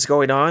investigations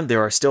going on.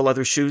 There are still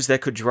other shoes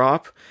that could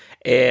drop.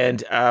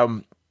 And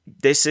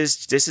this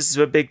is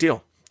a big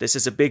deal. This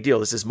is a big deal.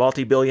 This is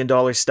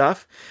multi-billion-dollar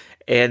stuff.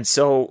 And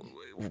so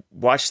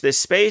watch this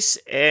space.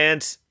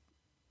 And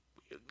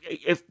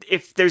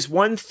if there's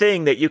one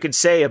thing that you can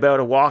say about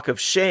a walk of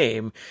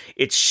shame,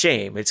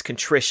 it's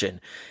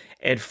contrition.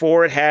 And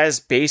Ford has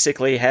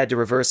basically had to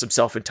reverse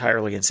himself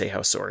entirely and say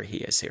how sorry he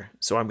is here.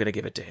 So I'm going to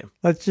give it to him.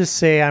 Let's just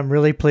say I'm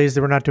really pleased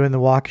that we're not doing the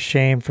walk of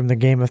shame from the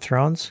Game of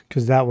Thrones,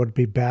 because that would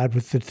be bad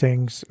with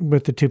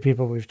the two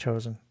people we've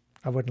chosen.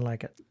 I wouldn't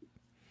like it.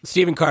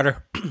 Stephen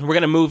Carter, we're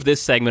going to move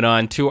this segment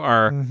on to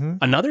our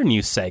another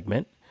new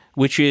segment,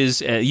 which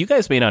is, you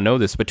guys may not know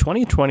this, but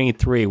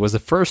 2023 was the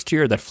first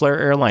year that Flair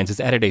Airlines has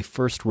added a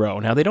first row.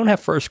 Now, they don't have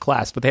first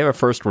class, but they have a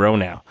first row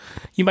now.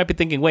 You might be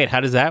thinking, wait,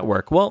 how does that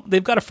work? Well,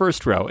 they've got a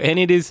first row, and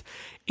it is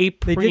a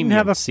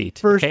premium seat.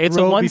 First it's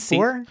row a one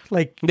before?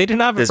 Seat. They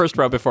didn't have a first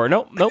row before.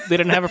 Nope, they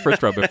didn't have a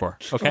first row before.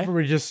 Okay,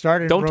 we just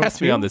started. Don't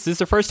test me on this. This is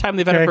the first time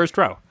they've had a first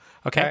row.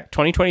 Okay,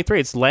 2023.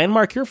 It's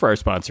landmark year for our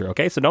sponsor.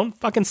 Okay, so don't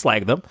fucking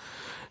slag them.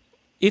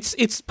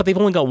 But they've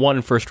only got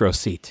one first row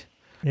seat.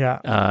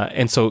 Yeah.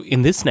 And so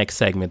in this next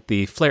segment,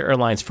 the Flair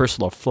Airlines first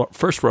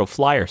row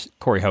flyers,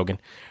 Corey Hogan,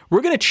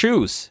 we're going to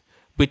choose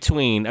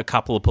between a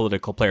couple of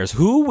political players.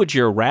 Who would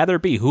you rather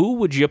be? Who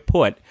would you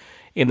put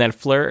in that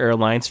Flair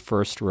Airlines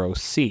first row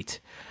seat.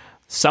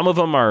 Some of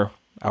them are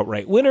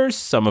outright winners.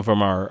 Some of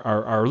them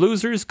are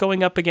losers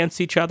going up against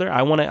each other.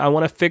 I want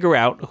to figure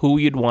out who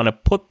you'd want to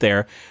put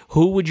there.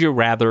 Who would you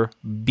rather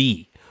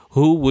be?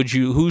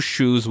 Whose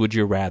shoes would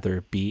you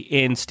rather be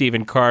in?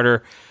 Stephen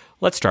Carter,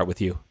 let's start with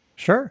you.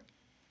 Sure.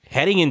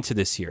 Heading into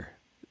this year,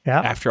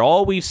 Yeah. after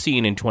all we've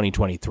seen in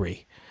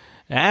 2023,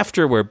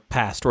 after we're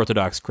past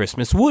Orthodox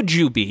Christmas, would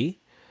you be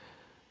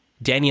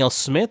Danielle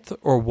Smith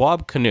or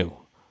Wab Kinew?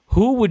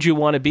 Who would you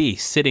want to be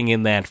sitting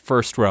in that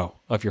first row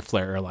of your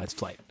Flair Airlines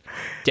flight?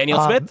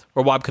 Danielle Smith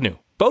or Wab Kinew?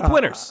 Both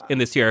winners in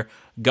this year.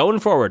 Going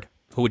forward,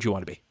 who would you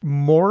want to be?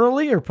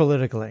 Morally or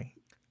politically?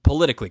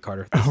 Politically,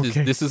 Carter.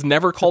 Okay. This is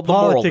never called the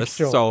politics moralist,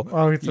 show.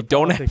 so It's a you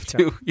don't politics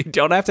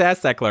have to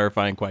ask that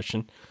clarifying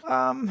question.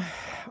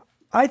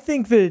 I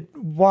think that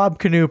Wab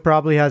Kinew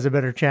probably has a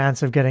better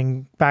chance of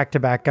getting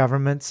back-to-back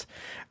governments.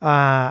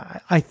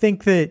 I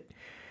think that,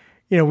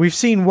 we've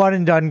seen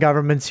one-and-done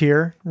governments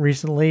here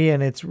recently,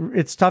 and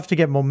it's tough to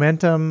get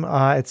momentum.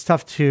 It's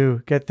tough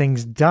to get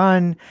things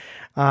done.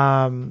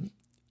 And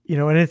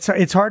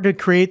it's hard to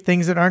create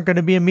things that aren't going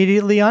to be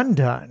immediately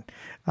undone.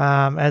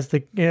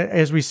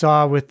 As we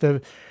saw with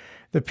the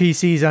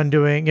PCs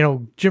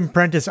undoing, Jim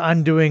Prentice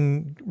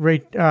undoing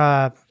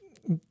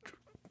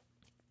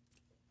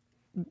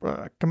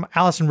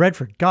Alison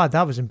Redford. God,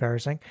 that was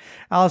embarrassing.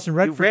 Alison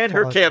Redford. You ran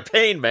her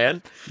campaign,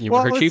 man. You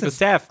were her chief of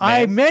staff, man.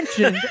 I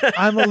mentioned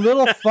I'm a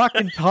little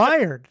fucking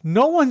tired.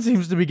 No one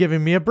seems to be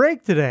giving me a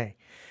break today.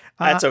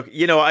 That's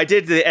okay. I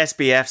did the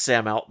SBF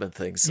Sam Altman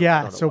thing. So Yeah,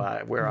 I don't know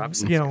so, where I'm.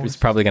 He's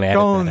probably going to edit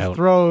stones, that out.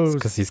 throws,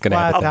 Because he's going to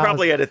flat edit I'll that.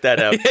 probably edit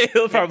that out.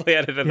 He'll probably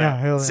edit it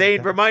out. Yeah,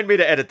 Zane, remind me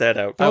to edit that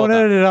out. don't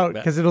edit it out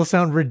because it'll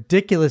sound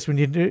ridiculous when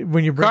you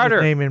bring Carter,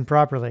 his name in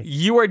properly.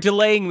 You are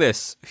delaying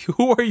this.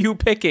 Who are you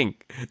picking?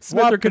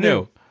 Smith Wab or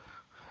Kinew?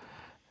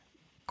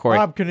 Corey,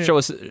 Wab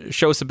Kinew.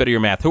 show us a bit of your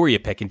math. Who are you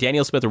picking?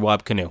 Danielle Smith or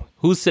Wab Kinew?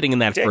 Who's sitting in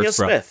that Danielle first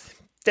row? Smith.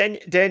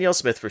 Danielle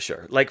Smith for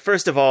sure. Like,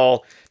 first of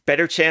all,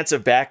 better chance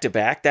of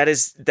back-to-back. That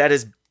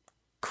is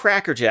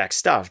crackerjack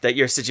stuff that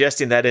you're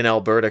suggesting that in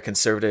Alberta,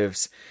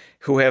 Conservatives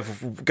who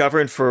have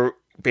governed for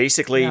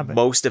basically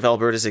most of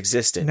Alberta's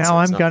existence. Now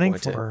I'm gunning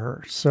for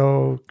her,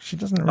 so she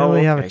doesn't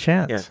really have a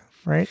chance,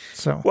 right?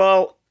 So,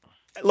 well,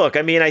 look,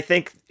 I mean, I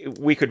think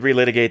we could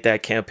relitigate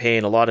that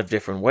campaign a lot of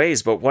different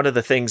ways, but one of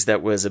the things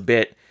that was a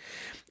bit,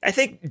 I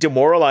think,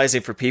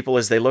 demoralizing for people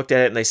is they looked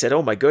at it and they said,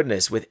 oh my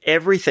goodness, with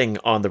everything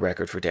on the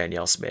record for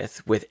Danielle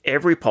Smith, with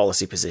every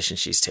policy position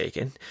she's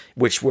taken,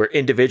 which were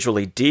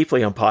individually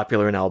deeply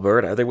unpopular in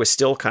Alberta, there was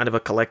still kind of a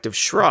collective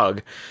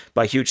shrug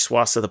by huge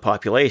swaths of the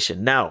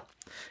population. Now,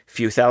 a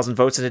few thousand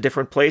votes in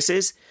different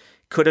places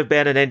could have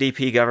been an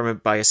NDP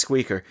government by a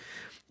squeaker.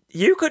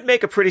 You could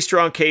make a pretty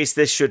strong case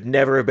this should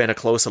never have been a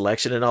close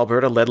election in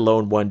Alberta, let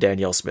alone one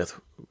Danielle Smith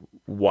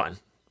won.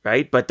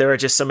 Right? But there are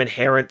just some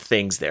inherent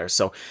things there.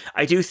 So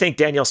I do think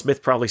Danielle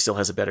Smith probably still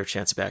has a better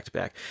chance of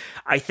back-to-back.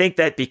 I think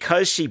that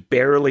because she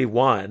barely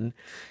won,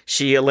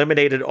 she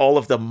eliminated all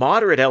of the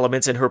moderate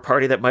elements in her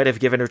party that might have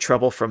given her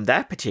trouble from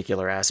that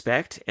particular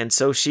aspect. And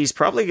so she's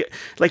probably,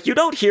 like, you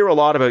don't hear a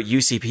lot about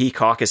UCP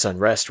caucus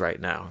unrest right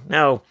now.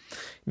 Now,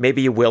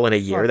 maybe you will in a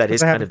year. That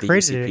is kind of the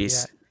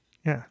UCP's.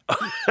 Yeah.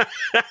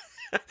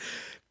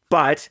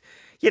 But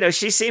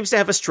she seems to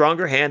have a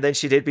stronger hand than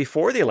she did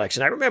before the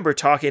election. I remember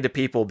talking to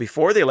people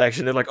before the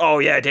election. They're like, oh,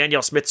 yeah,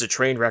 Danielle Smith's a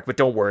train wreck, but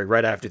don't worry.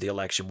 Right after the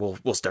election,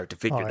 we'll start to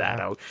figure that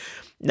out.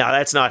 No,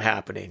 that's not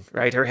happening,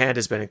 right? Her hand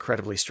has been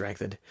incredibly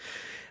strengthened.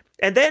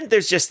 And then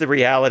there's just the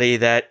reality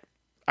that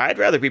I'd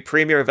rather be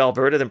Premier of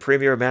Alberta than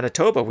Premier of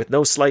Manitoba, with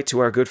no slight to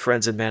our good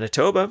friends in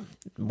Manitoba.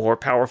 More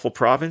powerful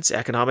province,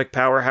 economic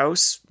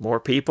powerhouse, more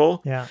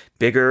people,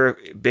 bigger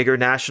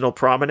national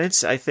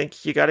prominence. I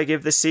think you got to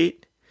give the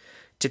seat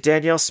to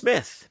Danielle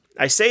Smith.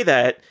 I say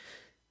that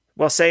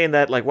while saying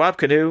that, like, Wab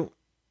Kinew,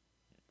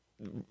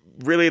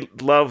 really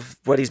love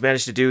what he's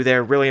managed to do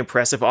there. Really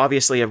impressive.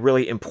 Obviously a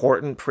really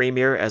important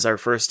premier as our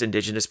first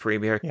Indigenous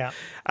premier. Yeah.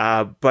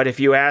 But if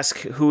you ask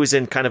who's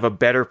in kind of a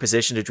better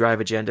position to drive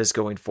agendas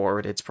going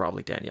forward, it's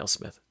probably Danielle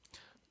Smith.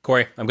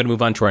 Corey, I'm going to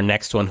move on to our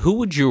next one. Who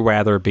would you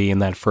rather be in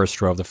that first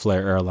row of the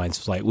Flair Airlines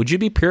flight? Would you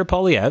be Pierre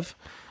Poilievre?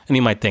 And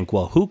you might think,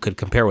 well, who could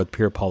compare with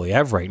Pierre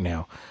Poilievre right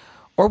now?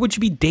 Or would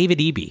you be David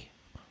Eby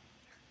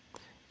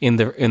in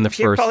the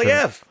Pierre first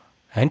Poilievre.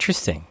 row?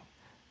 Interesting.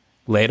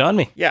 Lay it on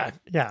me. Yeah.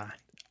 Yeah.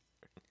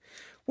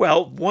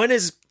 Well, one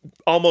is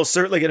almost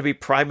certainly going to be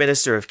Prime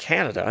Minister of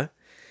Canada,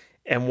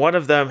 and one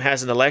of them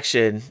has an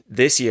election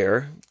this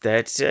year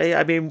that,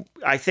 I mean,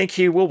 I think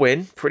he will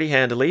win pretty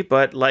handily,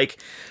 but, like,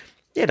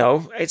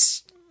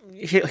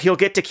 he'll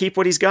get to keep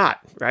what he's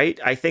got, right?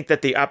 I think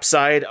that the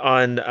upside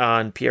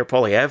on Pierre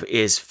Poilievre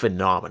is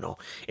phenomenal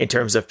in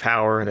terms of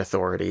power and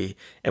authority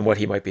and what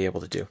he might be able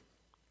to do.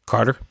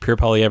 Carter, Pierre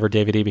Poilievre,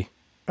 David Eby?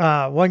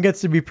 One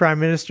gets to be prime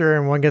minister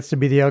and one gets to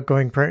be the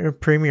outgoing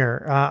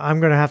premier. I'm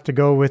going to have to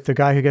go with the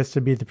guy who gets to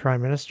be the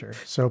prime minister.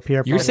 So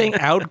Pierre. You're saying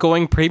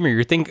outgoing premier.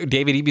 You think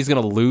David Eby's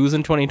going to lose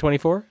in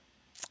 2024?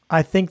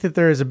 I think that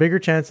there is a bigger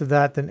chance of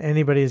that than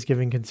anybody is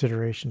giving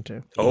consideration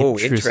to. Oh,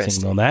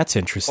 interesting. Well, that's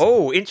interesting.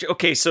 Oh,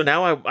 okay. So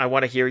now I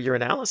want to hear your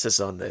analysis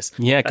on this.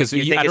 Yeah, because I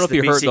don't know if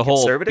you heard the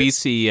whole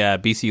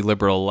BC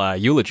Liberal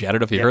eulogy. I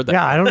don't know if you heard that.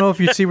 Yeah, I don't know if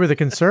you see where the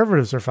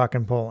Conservatives are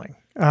fucking polling.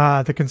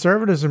 The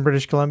Conservatives in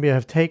British Columbia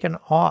have taken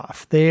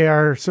off. They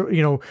are,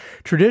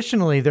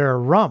 traditionally they're a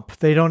rump.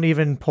 They don't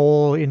even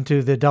poll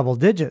into the double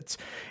digits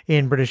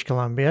in British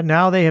Columbia.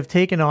 Now they have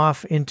taken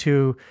off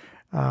into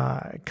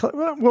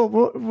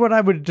what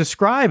I would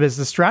describe as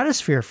the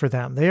stratosphere for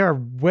them. They are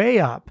way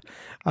up.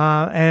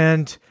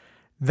 And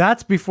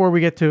that's before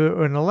we get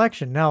to an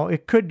election. Now,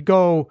 it could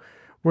go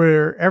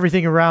where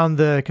everything around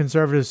the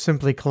Conservatives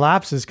simply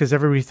collapses because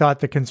everybody thought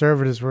the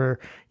Conservatives were,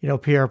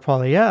 Pierre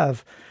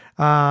Poilievre.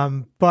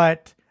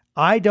 But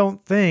I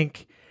don't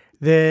think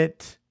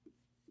that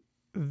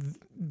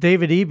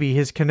David Eby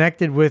has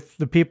connected with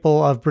the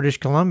people of British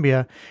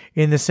Columbia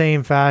in the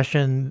same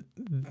fashion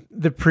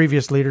the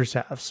previous leaders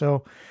have.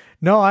 So,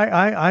 no,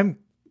 I'm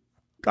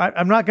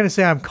not going to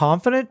say I'm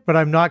confident, but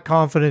I'm not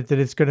confident that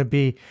it's going to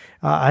be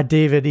a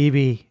David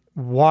Eby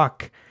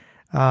walk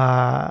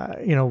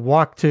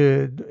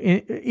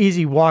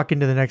easy walk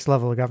into the next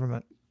level of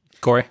government.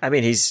 Corey? I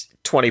mean, he's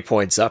 20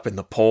 points up in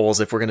the polls.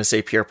 If we're going to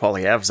say Pierre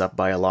Poilievre's up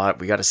by a lot,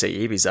 we got to say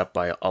Eby's up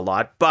by a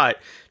lot. But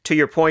to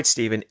your point,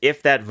 Stephen,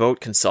 if that vote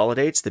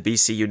consolidates, the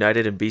BC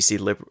United and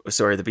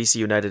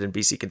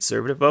BC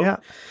Conservative vote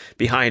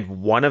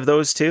behind one of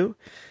those two,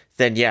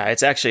 then yeah,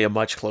 it's actually a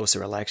much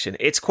closer election.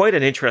 It's quite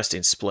an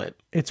interesting split.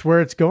 It's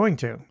where it's going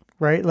to,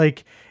 right?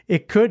 Like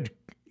it could,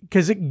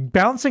 because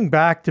bouncing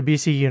back to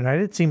BC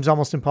United seems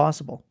almost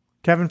impossible.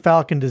 Kevin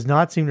Falcon does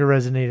not seem to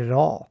resonate at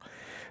all.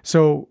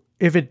 So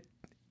if it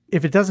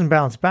doesn't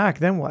bounce back,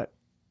 then what?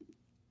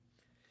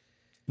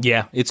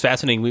 Yeah, it's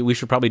fascinating. We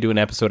should probably do an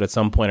episode at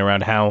some point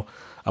around how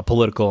a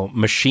political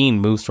machine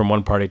moves from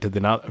one party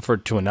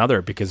to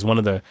another, because one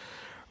of the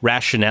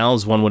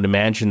rationales one would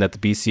imagine that the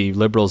BC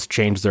Liberals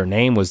changed their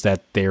name was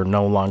that they're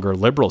no longer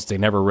Liberals. They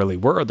never really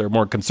were. They're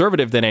more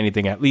conservative than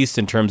anything, at least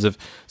in terms of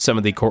some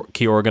of the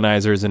key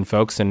organizers and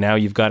folks. And now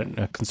you've got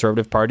a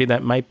Conservative Party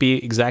that might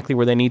be exactly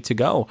where they need to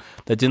go.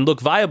 That didn't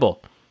look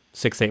viable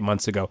 6-8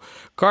 months ago.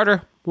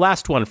 Carter,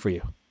 last one for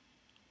you.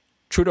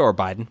 Trudeau or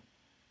Biden?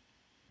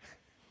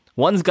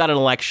 One's got an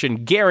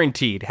election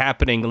guaranteed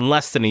happening in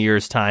less than a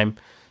year's time,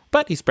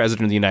 but he's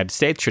president of the United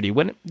States. Should he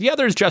win it? The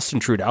other is Justin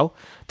Trudeau.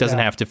 Doesn't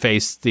have to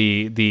face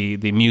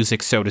the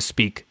music, so to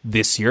speak,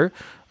 this year,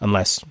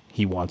 unless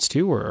he wants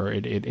to, or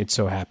it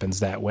so happens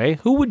that way.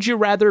 Who would you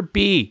rather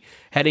be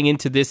heading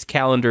into this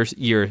calendar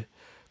year,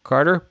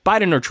 Carter?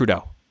 Biden or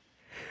Trudeau?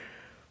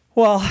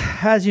 Well,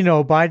 as you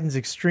know, Biden's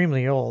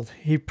extremely old.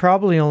 He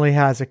probably only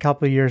has a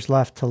couple of years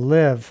left to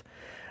live.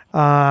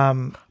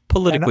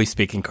 Politically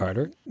speaking,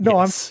 Carter. No, yes.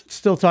 I'm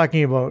still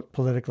talking about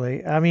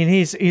politically. I mean,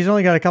 he's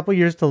only got a couple of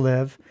years to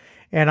live,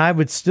 and I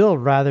would still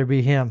rather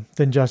be him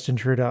than Justin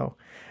Trudeau,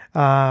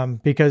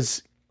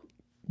 because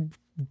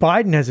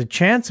Biden has a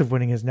chance of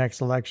winning his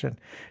next election.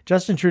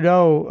 Justin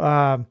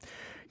Trudeau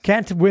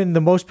can't win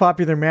the most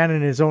popular man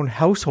in his own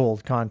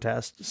household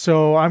contest,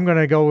 so I'm going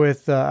to go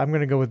with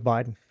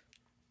Biden.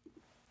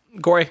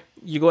 Corey,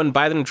 you go and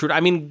Biden and Trudeau. I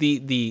mean,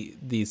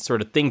 the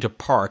sort of thing to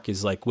park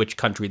is like which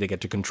country they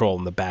get to control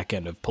in the back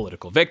end of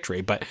political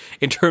victory. But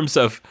in terms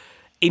of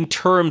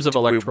electoral,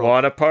 we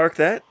want to park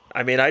that.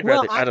 I mean, I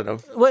don't know.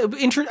 Well,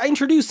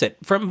 introduce it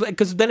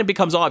because then it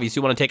becomes obvious.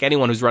 You want to take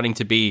anyone who's running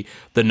to be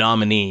the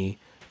nominee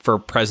for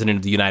president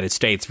of the United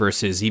States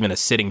versus even a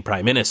sitting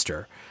prime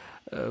minister.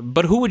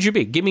 But who would you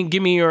be? Give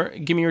me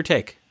your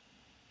take.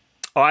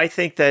 I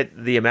think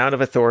that the amount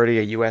of authority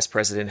a U.S.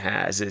 president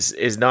has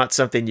is not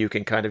something you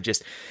can kind of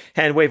just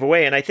hand wave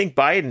away. And I think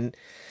Biden,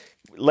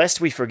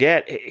 lest we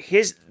forget,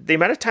 the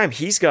amount of time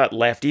he's got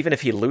left, even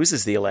if he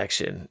loses the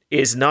election,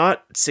 is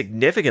not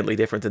significantly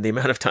different than the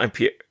amount of time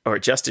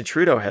Justin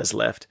Trudeau has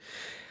left.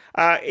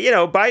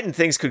 Biden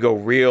things could go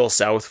real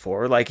south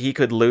for. Like, he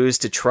could lose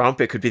to Trump.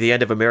 It could be the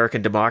end of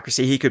American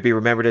democracy. He could be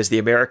remembered as the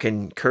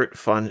American Kurt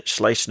von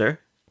Schleicher.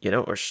 I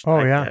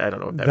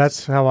don't know.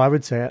 That's how I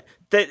would say it.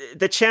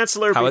 The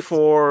chancellor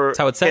before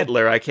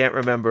Hitler, I can't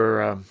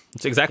remember.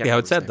 It's exactly how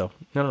it's said, though.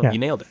 No, you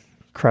nailed it.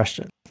 Crushed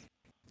it.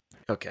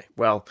 Okay,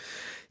 well,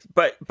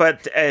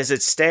 but as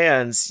it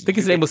stands, I think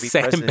his name was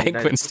Sam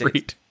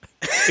Bankman-Fried.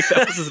 I think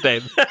that was his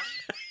name.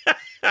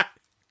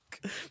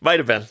 Might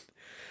have been.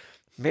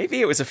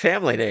 Maybe it was a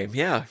family name.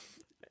 Yeah.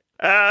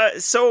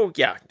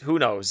 Who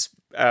knows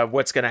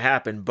what's going to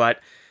happen? But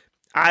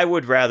I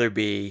would rather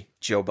be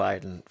Joe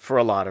Biden for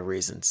a lot of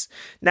reasons.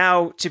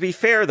 Now, to be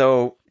fair,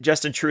 though,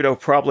 Justin Trudeau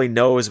probably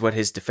knows what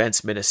his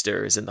defense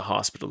minister is in the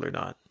hospital or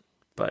not.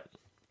 But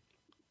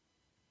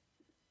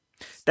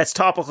that's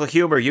topical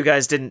humor. You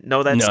guys didn't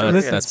know that? No,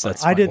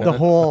 that's I did the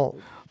whole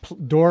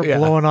door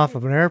blowing off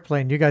of an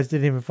airplane. You guys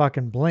didn't even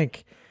fucking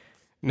blink.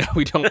 No,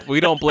 we don't. We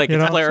don't blink. You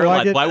It's know, Flair so I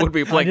Airlines. did- Why would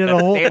we blink? I did a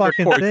That's whole standard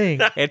fucking course.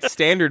 thing. It's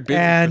standard business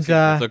And,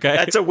 procedures, okay?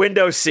 That's a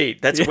window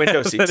seat. That's a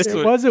window seat. That is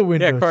It was a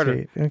window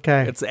Carter. seat.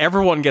 Okay. It's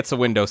everyone gets a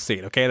window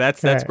seat. Okay,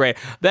 that's Okay. great.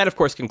 That of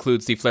course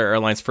concludes the Flair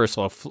Airlines first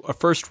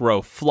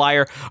row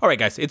flyer. All right,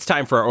 guys, it's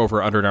time for our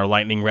over under in our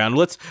lightning round.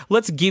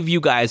 Let's give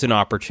you guys an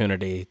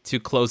opportunity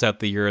to close out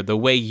the year the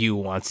way you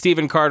want.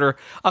 Stephen Carter,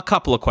 a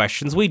couple of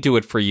questions. We do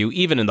it for you,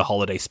 even in the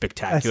holiday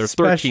spectacular.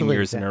 13 Especially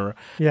years in a row.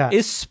 Yeah.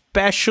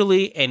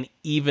 Especially and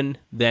even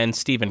then,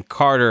 Stephen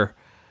Carter,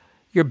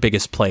 your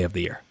biggest play of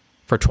the year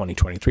for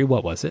 2023.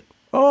 What was it?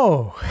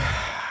 Oh,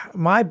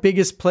 my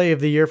biggest play of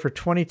the year for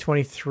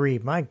 2023.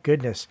 My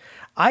goodness.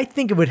 I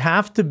think it would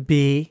have to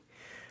be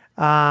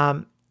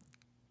Danielle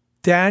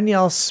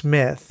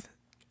Smith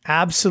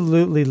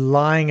absolutely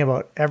lying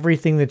about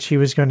everything that she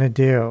was going to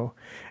do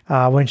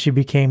when she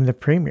became the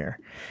premier.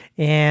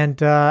 And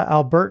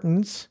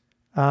Albertans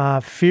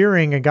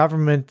fearing a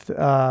government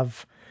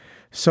of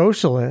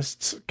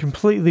socialists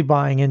completely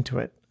buying into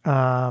it.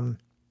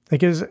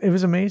 Like it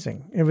was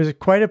amazing. It was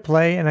quite a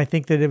play, and I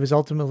think that it was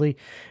ultimately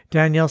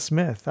Danielle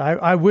Smith.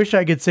 I wish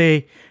I could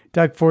say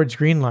Doug Ford's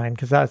Green Line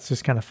because that's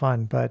just kind of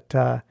fun. But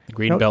The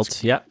Green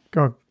Belt. Yeah.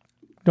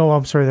 No,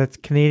 I'm sorry. That's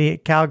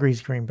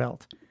Calgary's Green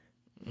Belt.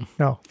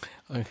 No.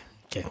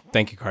 Okay.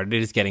 Thank you, Carter.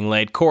 It is getting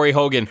late. Corey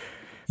Hogan,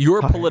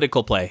 your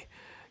political play,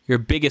 your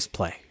biggest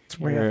play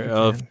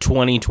of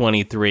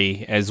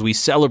 2023 as we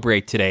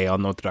celebrate today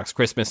on Orthodox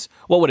Christmas.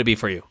 What would it be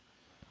for you?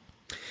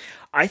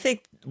 I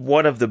think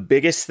one of the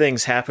biggest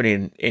things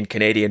happening in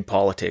Canadian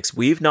politics,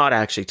 we've not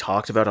actually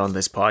talked about on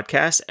this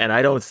podcast, and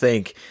I don't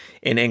think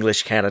in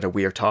English Canada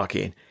we are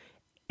talking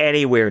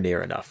anywhere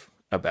near enough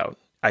about.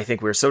 I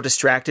think we're so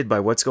distracted by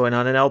what's going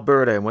on in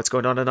Alberta and what's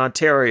going on in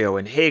Ontario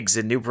and Higgs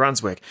and New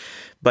Brunswick.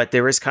 But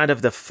there is kind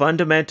of the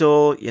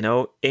fundamental,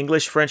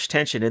 English-French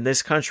tension in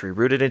this country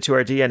rooted into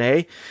our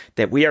DNA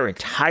that we are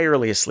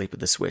entirely asleep at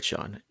the switch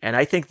on. And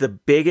I think the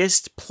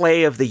biggest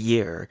play of the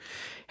year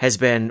has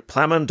been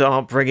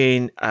Plamondon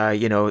bringing,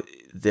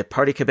 the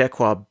Parti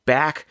Québécois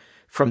back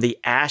from the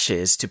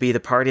ashes to be the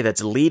party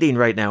that's leading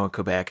right now in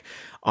Quebec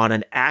on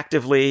an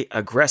actively,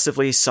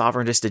 aggressively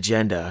sovereignist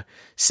agenda,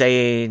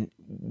 saying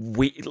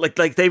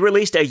they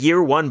released a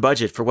year one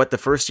budget for what the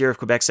first year of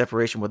Quebec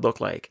separation would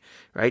look like,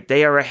 right?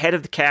 They are ahead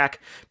of the CAQ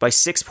by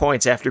 6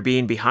 points after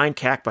being behind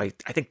CAQ by,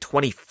 I think,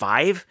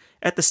 25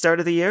 at the start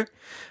of the year.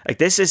 Like,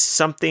 this is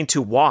something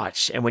to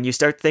watch. And when you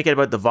start thinking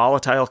about the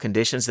volatile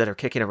conditions that are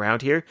kicking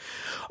around here,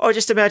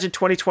 just imagine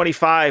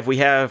 2025, we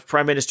have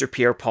Prime Minister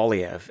Pierre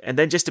Poilievre. And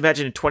then just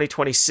imagine in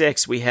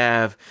 2026, we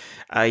have,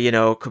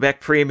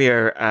 Quebec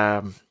Premier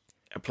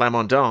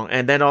Plamondon.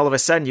 And then all of a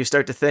sudden you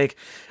start to think,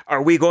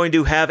 are we going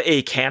to have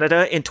a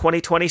Canada in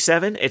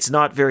 2027? It's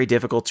not very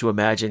difficult to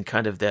imagine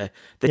kind of the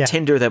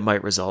tinder that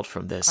might result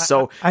from this.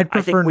 So I'd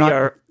prefer not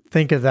to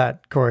think of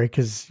that, Corey,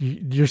 because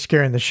you're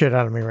scaring the shit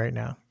out of me right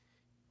now.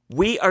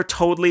 We are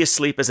totally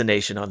asleep as a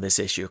nation on this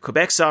issue.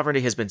 Quebec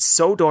sovereignty has been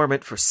so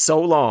dormant for so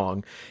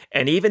long,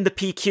 and even the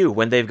PQ,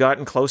 when they've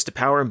gotten close to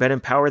power and been in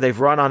power, they've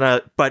run on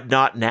a but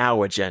not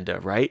now agenda,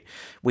 right?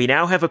 We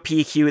now have a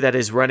PQ that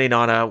is running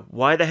on a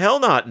why the hell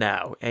not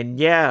now? And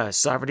yeah,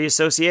 sovereignty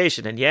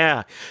association, and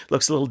yeah,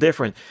 looks a little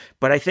different.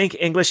 But I think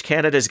English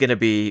Canada is going to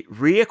be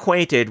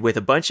reacquainted with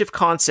a bunch of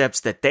concepts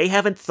that they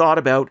haven't thought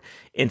about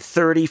in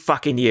 30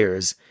 fucking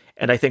years.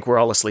 And I think we're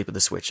all asleep at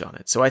the switch on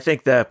it. So I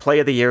think the play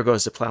of the year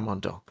goes to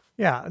Plamondon.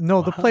 Yeah,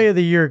 no, the play of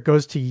the year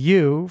goes to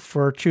you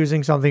for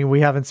choosing something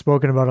we haven't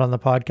spoken about on the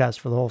podcast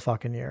for the whole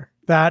fucking year.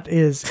 That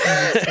is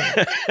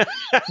insane.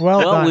 Well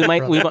done,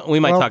 we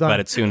might talk done. about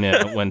it soon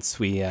once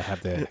we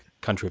have the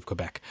country of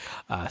Quebec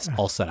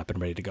all set up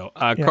and ready to go.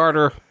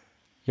 Carter,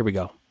 here we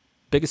go.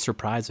 Biggest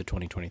surprise of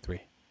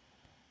 2023.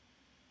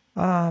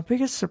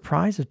 Biggest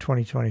surprise of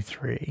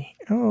 2023.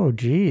 Oh,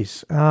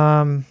 geez.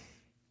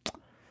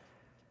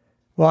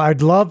 Well,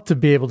 I'd love to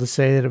be able to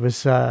say that it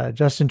was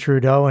Justin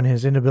Trudeau and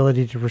his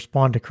inability to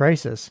respond to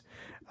crisis.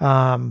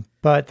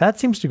 But that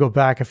seems to go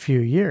back a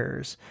few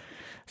years.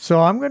 So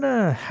I'm going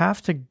to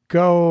have to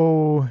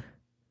go.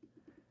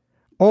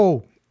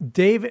 Oh,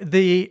 Dave,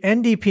 the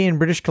NDP in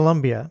British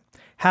Columbia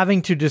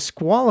having to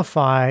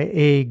disqualify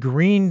a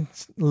green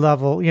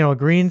level, a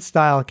green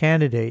style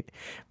candidate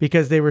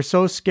because they were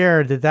so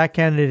scared that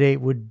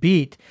candidate would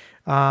beat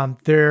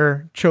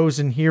their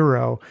chosen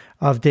hero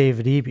of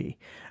David Eby.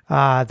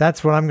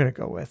 That's what I'm going to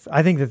go with.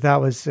 I think that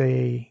was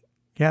that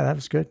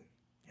was good.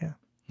 Yeah.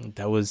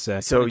 That was,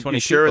 so you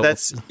sure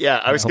that's,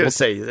 I was going to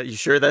say, you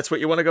sure that's what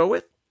you want to go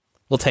with?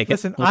 We'll take it.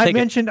 Listen, I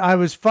mentioned I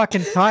was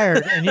fucking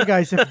tired and you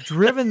guys have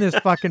driven this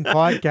fucking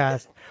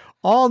podcast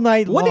all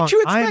night long. What did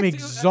you expect? I'm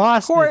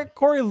exhausted.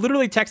 Corey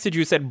literally texted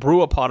you, said,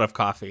 brew a pot of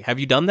coffee. Have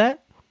you done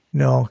that?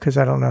 No, because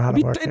I don't know how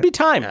to work It'd be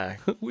time.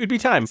 It'd be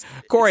time.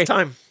 Corey. It's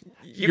time.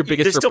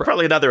 There's still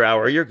probably another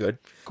hour. You're good.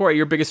 Corey,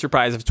 your biggest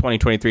surprise of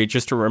 2023.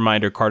 Just a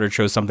reminder, Carter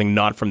chose something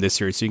not from this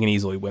series, so you can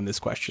easily win this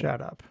question. Shut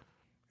up.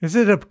 Is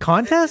it a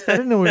contest? I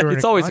didn't know we were.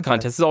 It's always a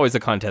contest. It's always a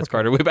contest,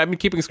 okay. Carter. I've been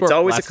keeping score. It's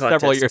always for the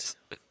last several years.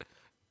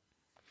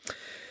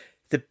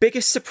 The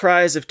biggest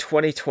surprise of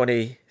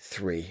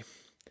 2023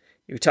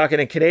 You're talking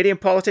in Canadian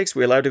politics?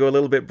 We're allowed to go a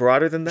little bit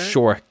broader than that?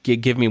 Sure.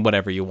 Give me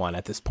whatever you want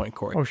at this point,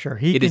 Corey. Oh, sure.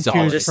 He It can is the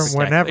choose holidays. from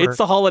whenever. It's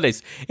the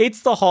holidays.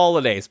 It's the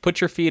holidays. Put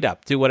your feet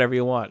up. Do whatever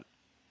you want.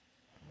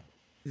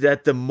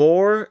 That the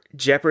more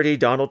jeopardy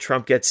Donald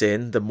Trump gets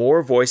in, the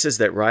more voices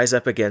that rise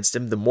up against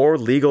him, the more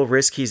legal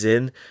risk he's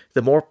in,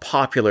 the more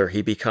popular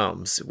he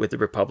becomes with the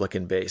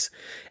Republican base.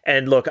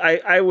 And look,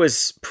 I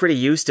was pretty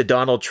used to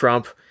Donald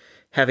Trump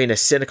having a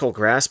cynical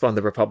grasp on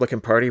the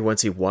Republican Party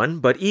once he won.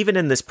 But even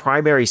in this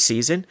primary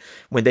season,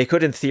 when they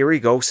could, in theory,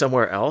 go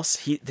somewhere else,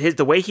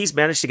 the way he's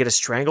managed to get a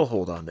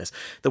stranglehold on this,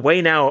 the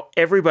way now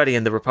everybody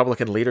in the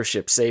Republican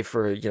leadership, save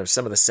for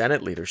some of the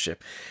Senate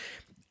leadership,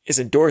 is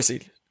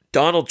endorsing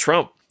Donald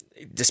Trump,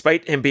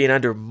 despite him being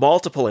under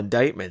multiple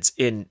indictments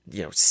in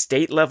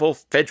state level,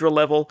 federal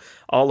level,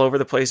 all over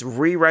the place,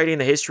 rewriting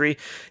the history.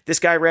 This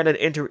guy ran an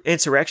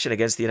insurrection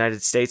against the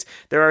United States.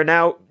 There are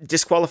now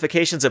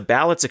disqualifications of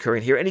ballots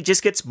occurring here, and he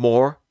just gets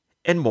more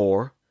and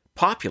more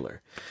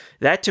popular.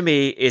 That, to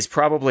me, is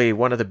probably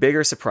one of the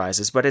bigger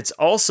surprises, but it's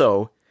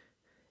also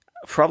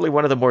probably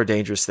one of the more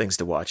dangerous things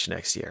to watch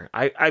next year.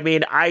 I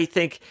mean, I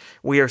think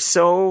we are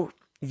so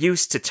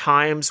used to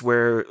times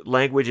where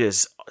language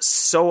is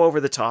so over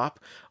the top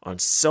on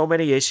so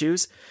many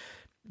issues,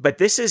 but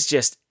this is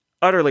just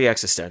utterly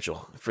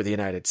existential for the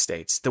United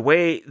States. The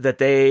way that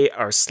they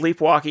are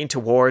sleepwalking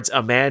towards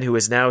a man who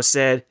has now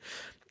said,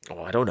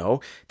 I don't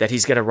know, that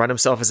he's going to run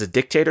himself as a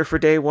dictator for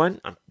day one.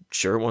 I'm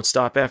sure it won't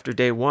stop after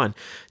day one.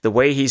 The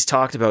way he's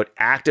talked about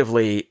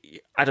actively,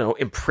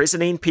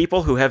 imprisoning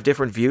people who have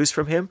different views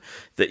from him,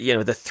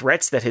 the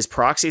threats that his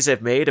proxies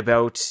have made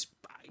about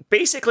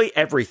basically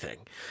everything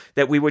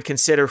that we would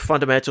consider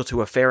fundamental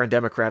to a fair and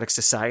democratic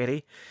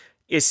society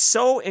is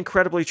so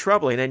incredibly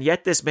troubling. And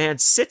yet this man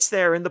sits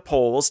there in the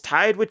polls,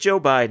 tied with Joe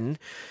Biden,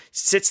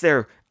 sits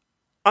there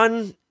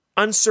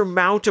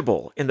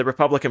unsurmountable in the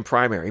Republican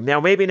primary.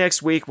 Now, maybe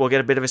next week we'll get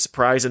a bit of a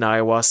surprise in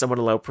Iowa. Someone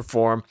will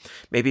outperform.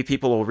 Maybe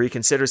people will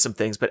reconsider some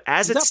things. But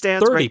as it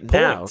stands right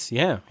points.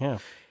 now... Yeah.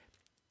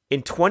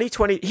 In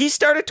 2020, he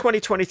started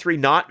 2023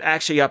 not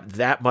actually up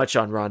that much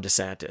on Ron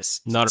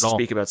DeSantis. Not at all.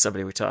 Speak about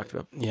somebody we talked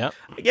about. Yeah.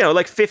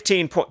 Like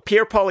 15 point,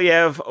 Pierre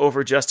Poilievre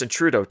over Justin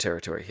Trudeau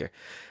territory here.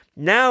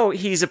 Now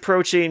he's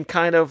approaching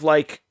kind of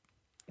like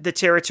the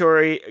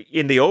territory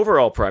in the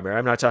overall primary.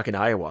 I'm not talking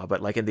Iowa,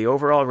 but like in the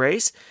overall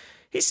race,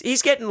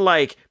 he's getting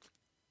like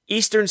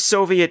Eastern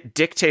Soviet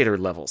dictator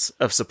levels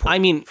of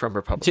support from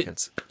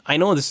Republicans. I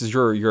know this is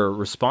your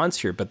response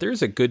here, but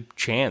there's a good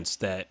chance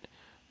that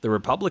the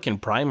Republican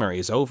primary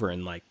is over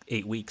in like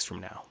 8 weeks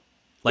from now.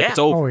 It's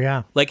over. Oh,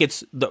 yeah.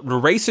 The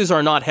races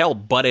are not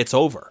held, but it's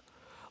over.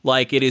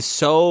 It is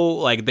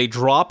so, they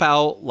drop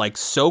out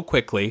so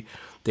quickly.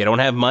 They don't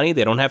have money.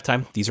 They don't have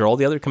time. These are all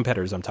the other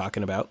competitors I'm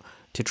talking about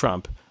to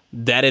Trump,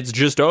 that it's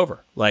just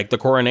over. The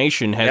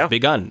coronation has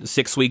begun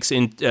 6 weeks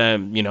in,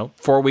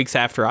 4 weeks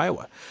after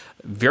Iowa.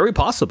 Very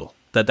possible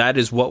that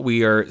is what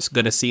we are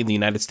going to see in the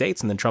United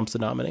States, and then Trump's the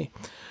nominee.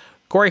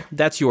 Corey,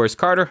 that's yours.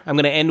 Carter, I'm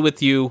going to end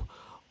with you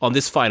on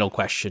this final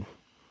question.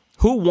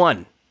 Who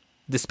won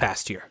this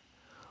past year?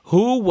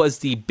 Who was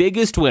the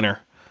biggest winner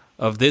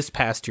of this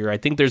past year? I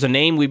think there's a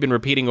name we've been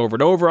repeating over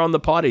and over on the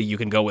pod. You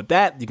can go with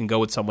that. You can go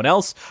with someone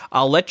else.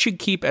 I'll let you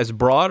keep as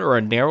broad or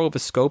as narrow of a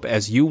scope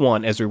as you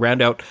want as we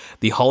round out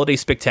the holiday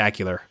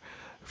spectacular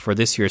for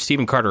this year.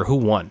 Stephen Carter, who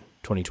won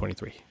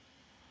 2023?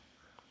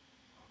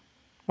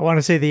 I want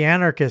to say the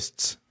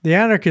anarchists. The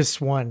anarchists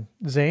won,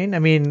 Zane. I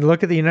mean,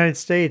 look at the United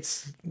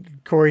States.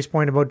 Corey's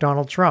point about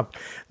Donald Trump.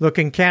 Look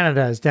in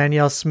Canada as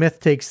Danielle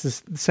Smith takes the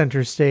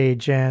center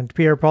stage and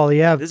Pierre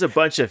Poilievre. There's a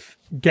bunch of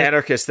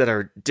anarchists that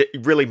are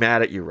really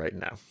mad at you right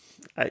now.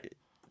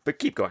 But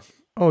keep going.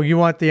 Oh, you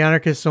want the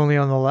anarchists only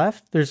on the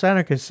left? There's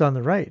anarchists on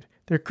the right.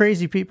 They're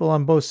crazy people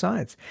on both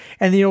sides.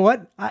 And you know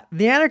what?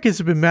 The anarchists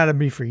have been mad at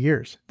me for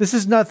years. This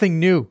is nothing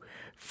new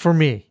for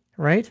me,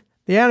 right?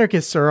 The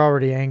anarchists are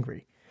already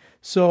angry.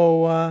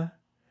 So I'm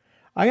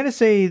going to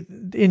say,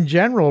 in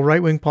general,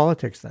 right-wing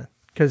politics then,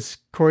 because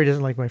Corey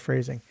doesn't like my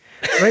phrasing.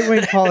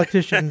 Right-wing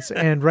politicians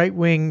and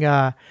right-wing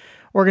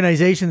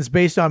organizations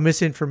based on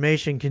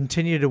misinformation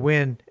continue to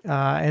win,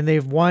 and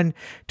they've won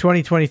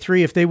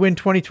 2023. If they win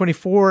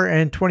 2024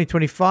 and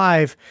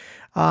 2025,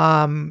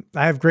 I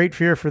have great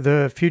fear for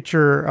the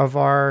future of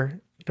our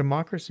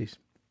democracies.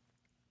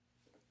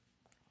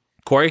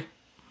 Corey,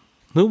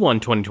 who won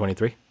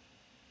 2023?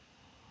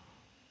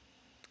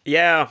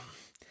 Yeah.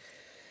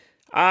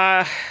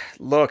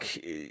 Look,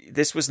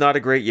 this was not a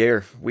great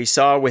year. We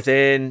saw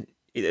there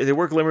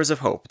were glimmers of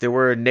hope. There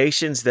were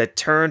nations that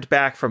turned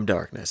back from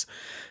darkness.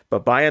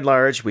 But by and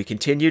large, we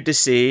continued to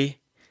see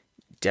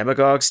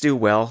demagogues do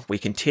well. We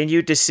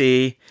continued to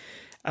see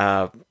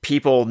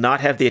people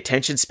not have the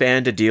attention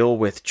span to deal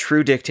with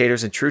true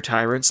dictators and true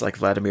tyrants like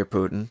Vladimir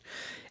Putin.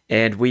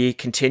 And we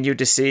continued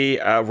to see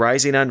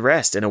rising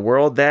unrest in a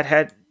world that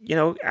had,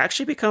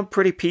 actually become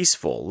pretty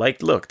peaceful.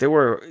 Look, there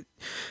were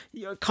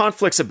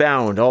conflicts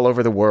abound all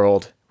over the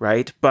world,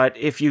 right? But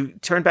if you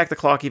turn back the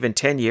clock even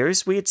 10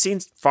 years, we had seen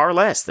far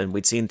less than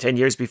we'd seen 10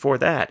 years before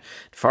that.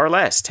 Far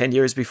less 10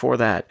 years before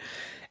that.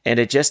 and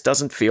it just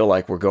doesn't feel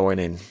like we're going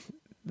in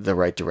the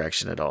right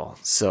direction at all.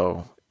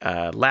 So,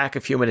 lack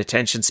of human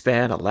attention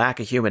span, a lack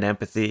of human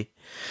empathy.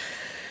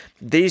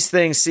 These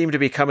things seem to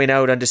be coming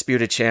out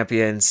undisputed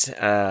champions,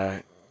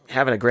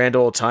 having a grand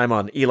old time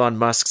on Elon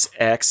Musk's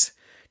X,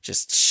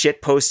 just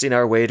shit posting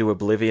our way to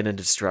oblivion and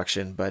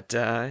destruction. But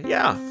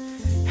yeah,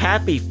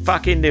 happy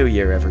fucking New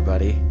Year,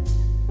 everybody.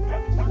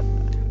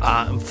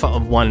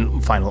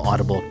 One final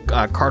audible.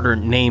 Carter,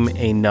 name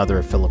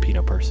another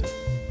Filipino person.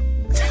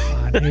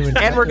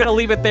 And we're going to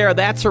leave it there.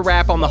 That's a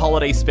wrap on the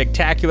Holiday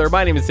Spectacular.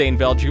 My name is Zane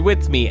Velji.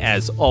 With me,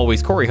 as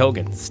always, Corey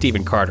Hogan,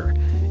 Stephen Carter,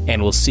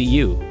 and we'll see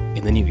you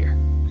in the new year.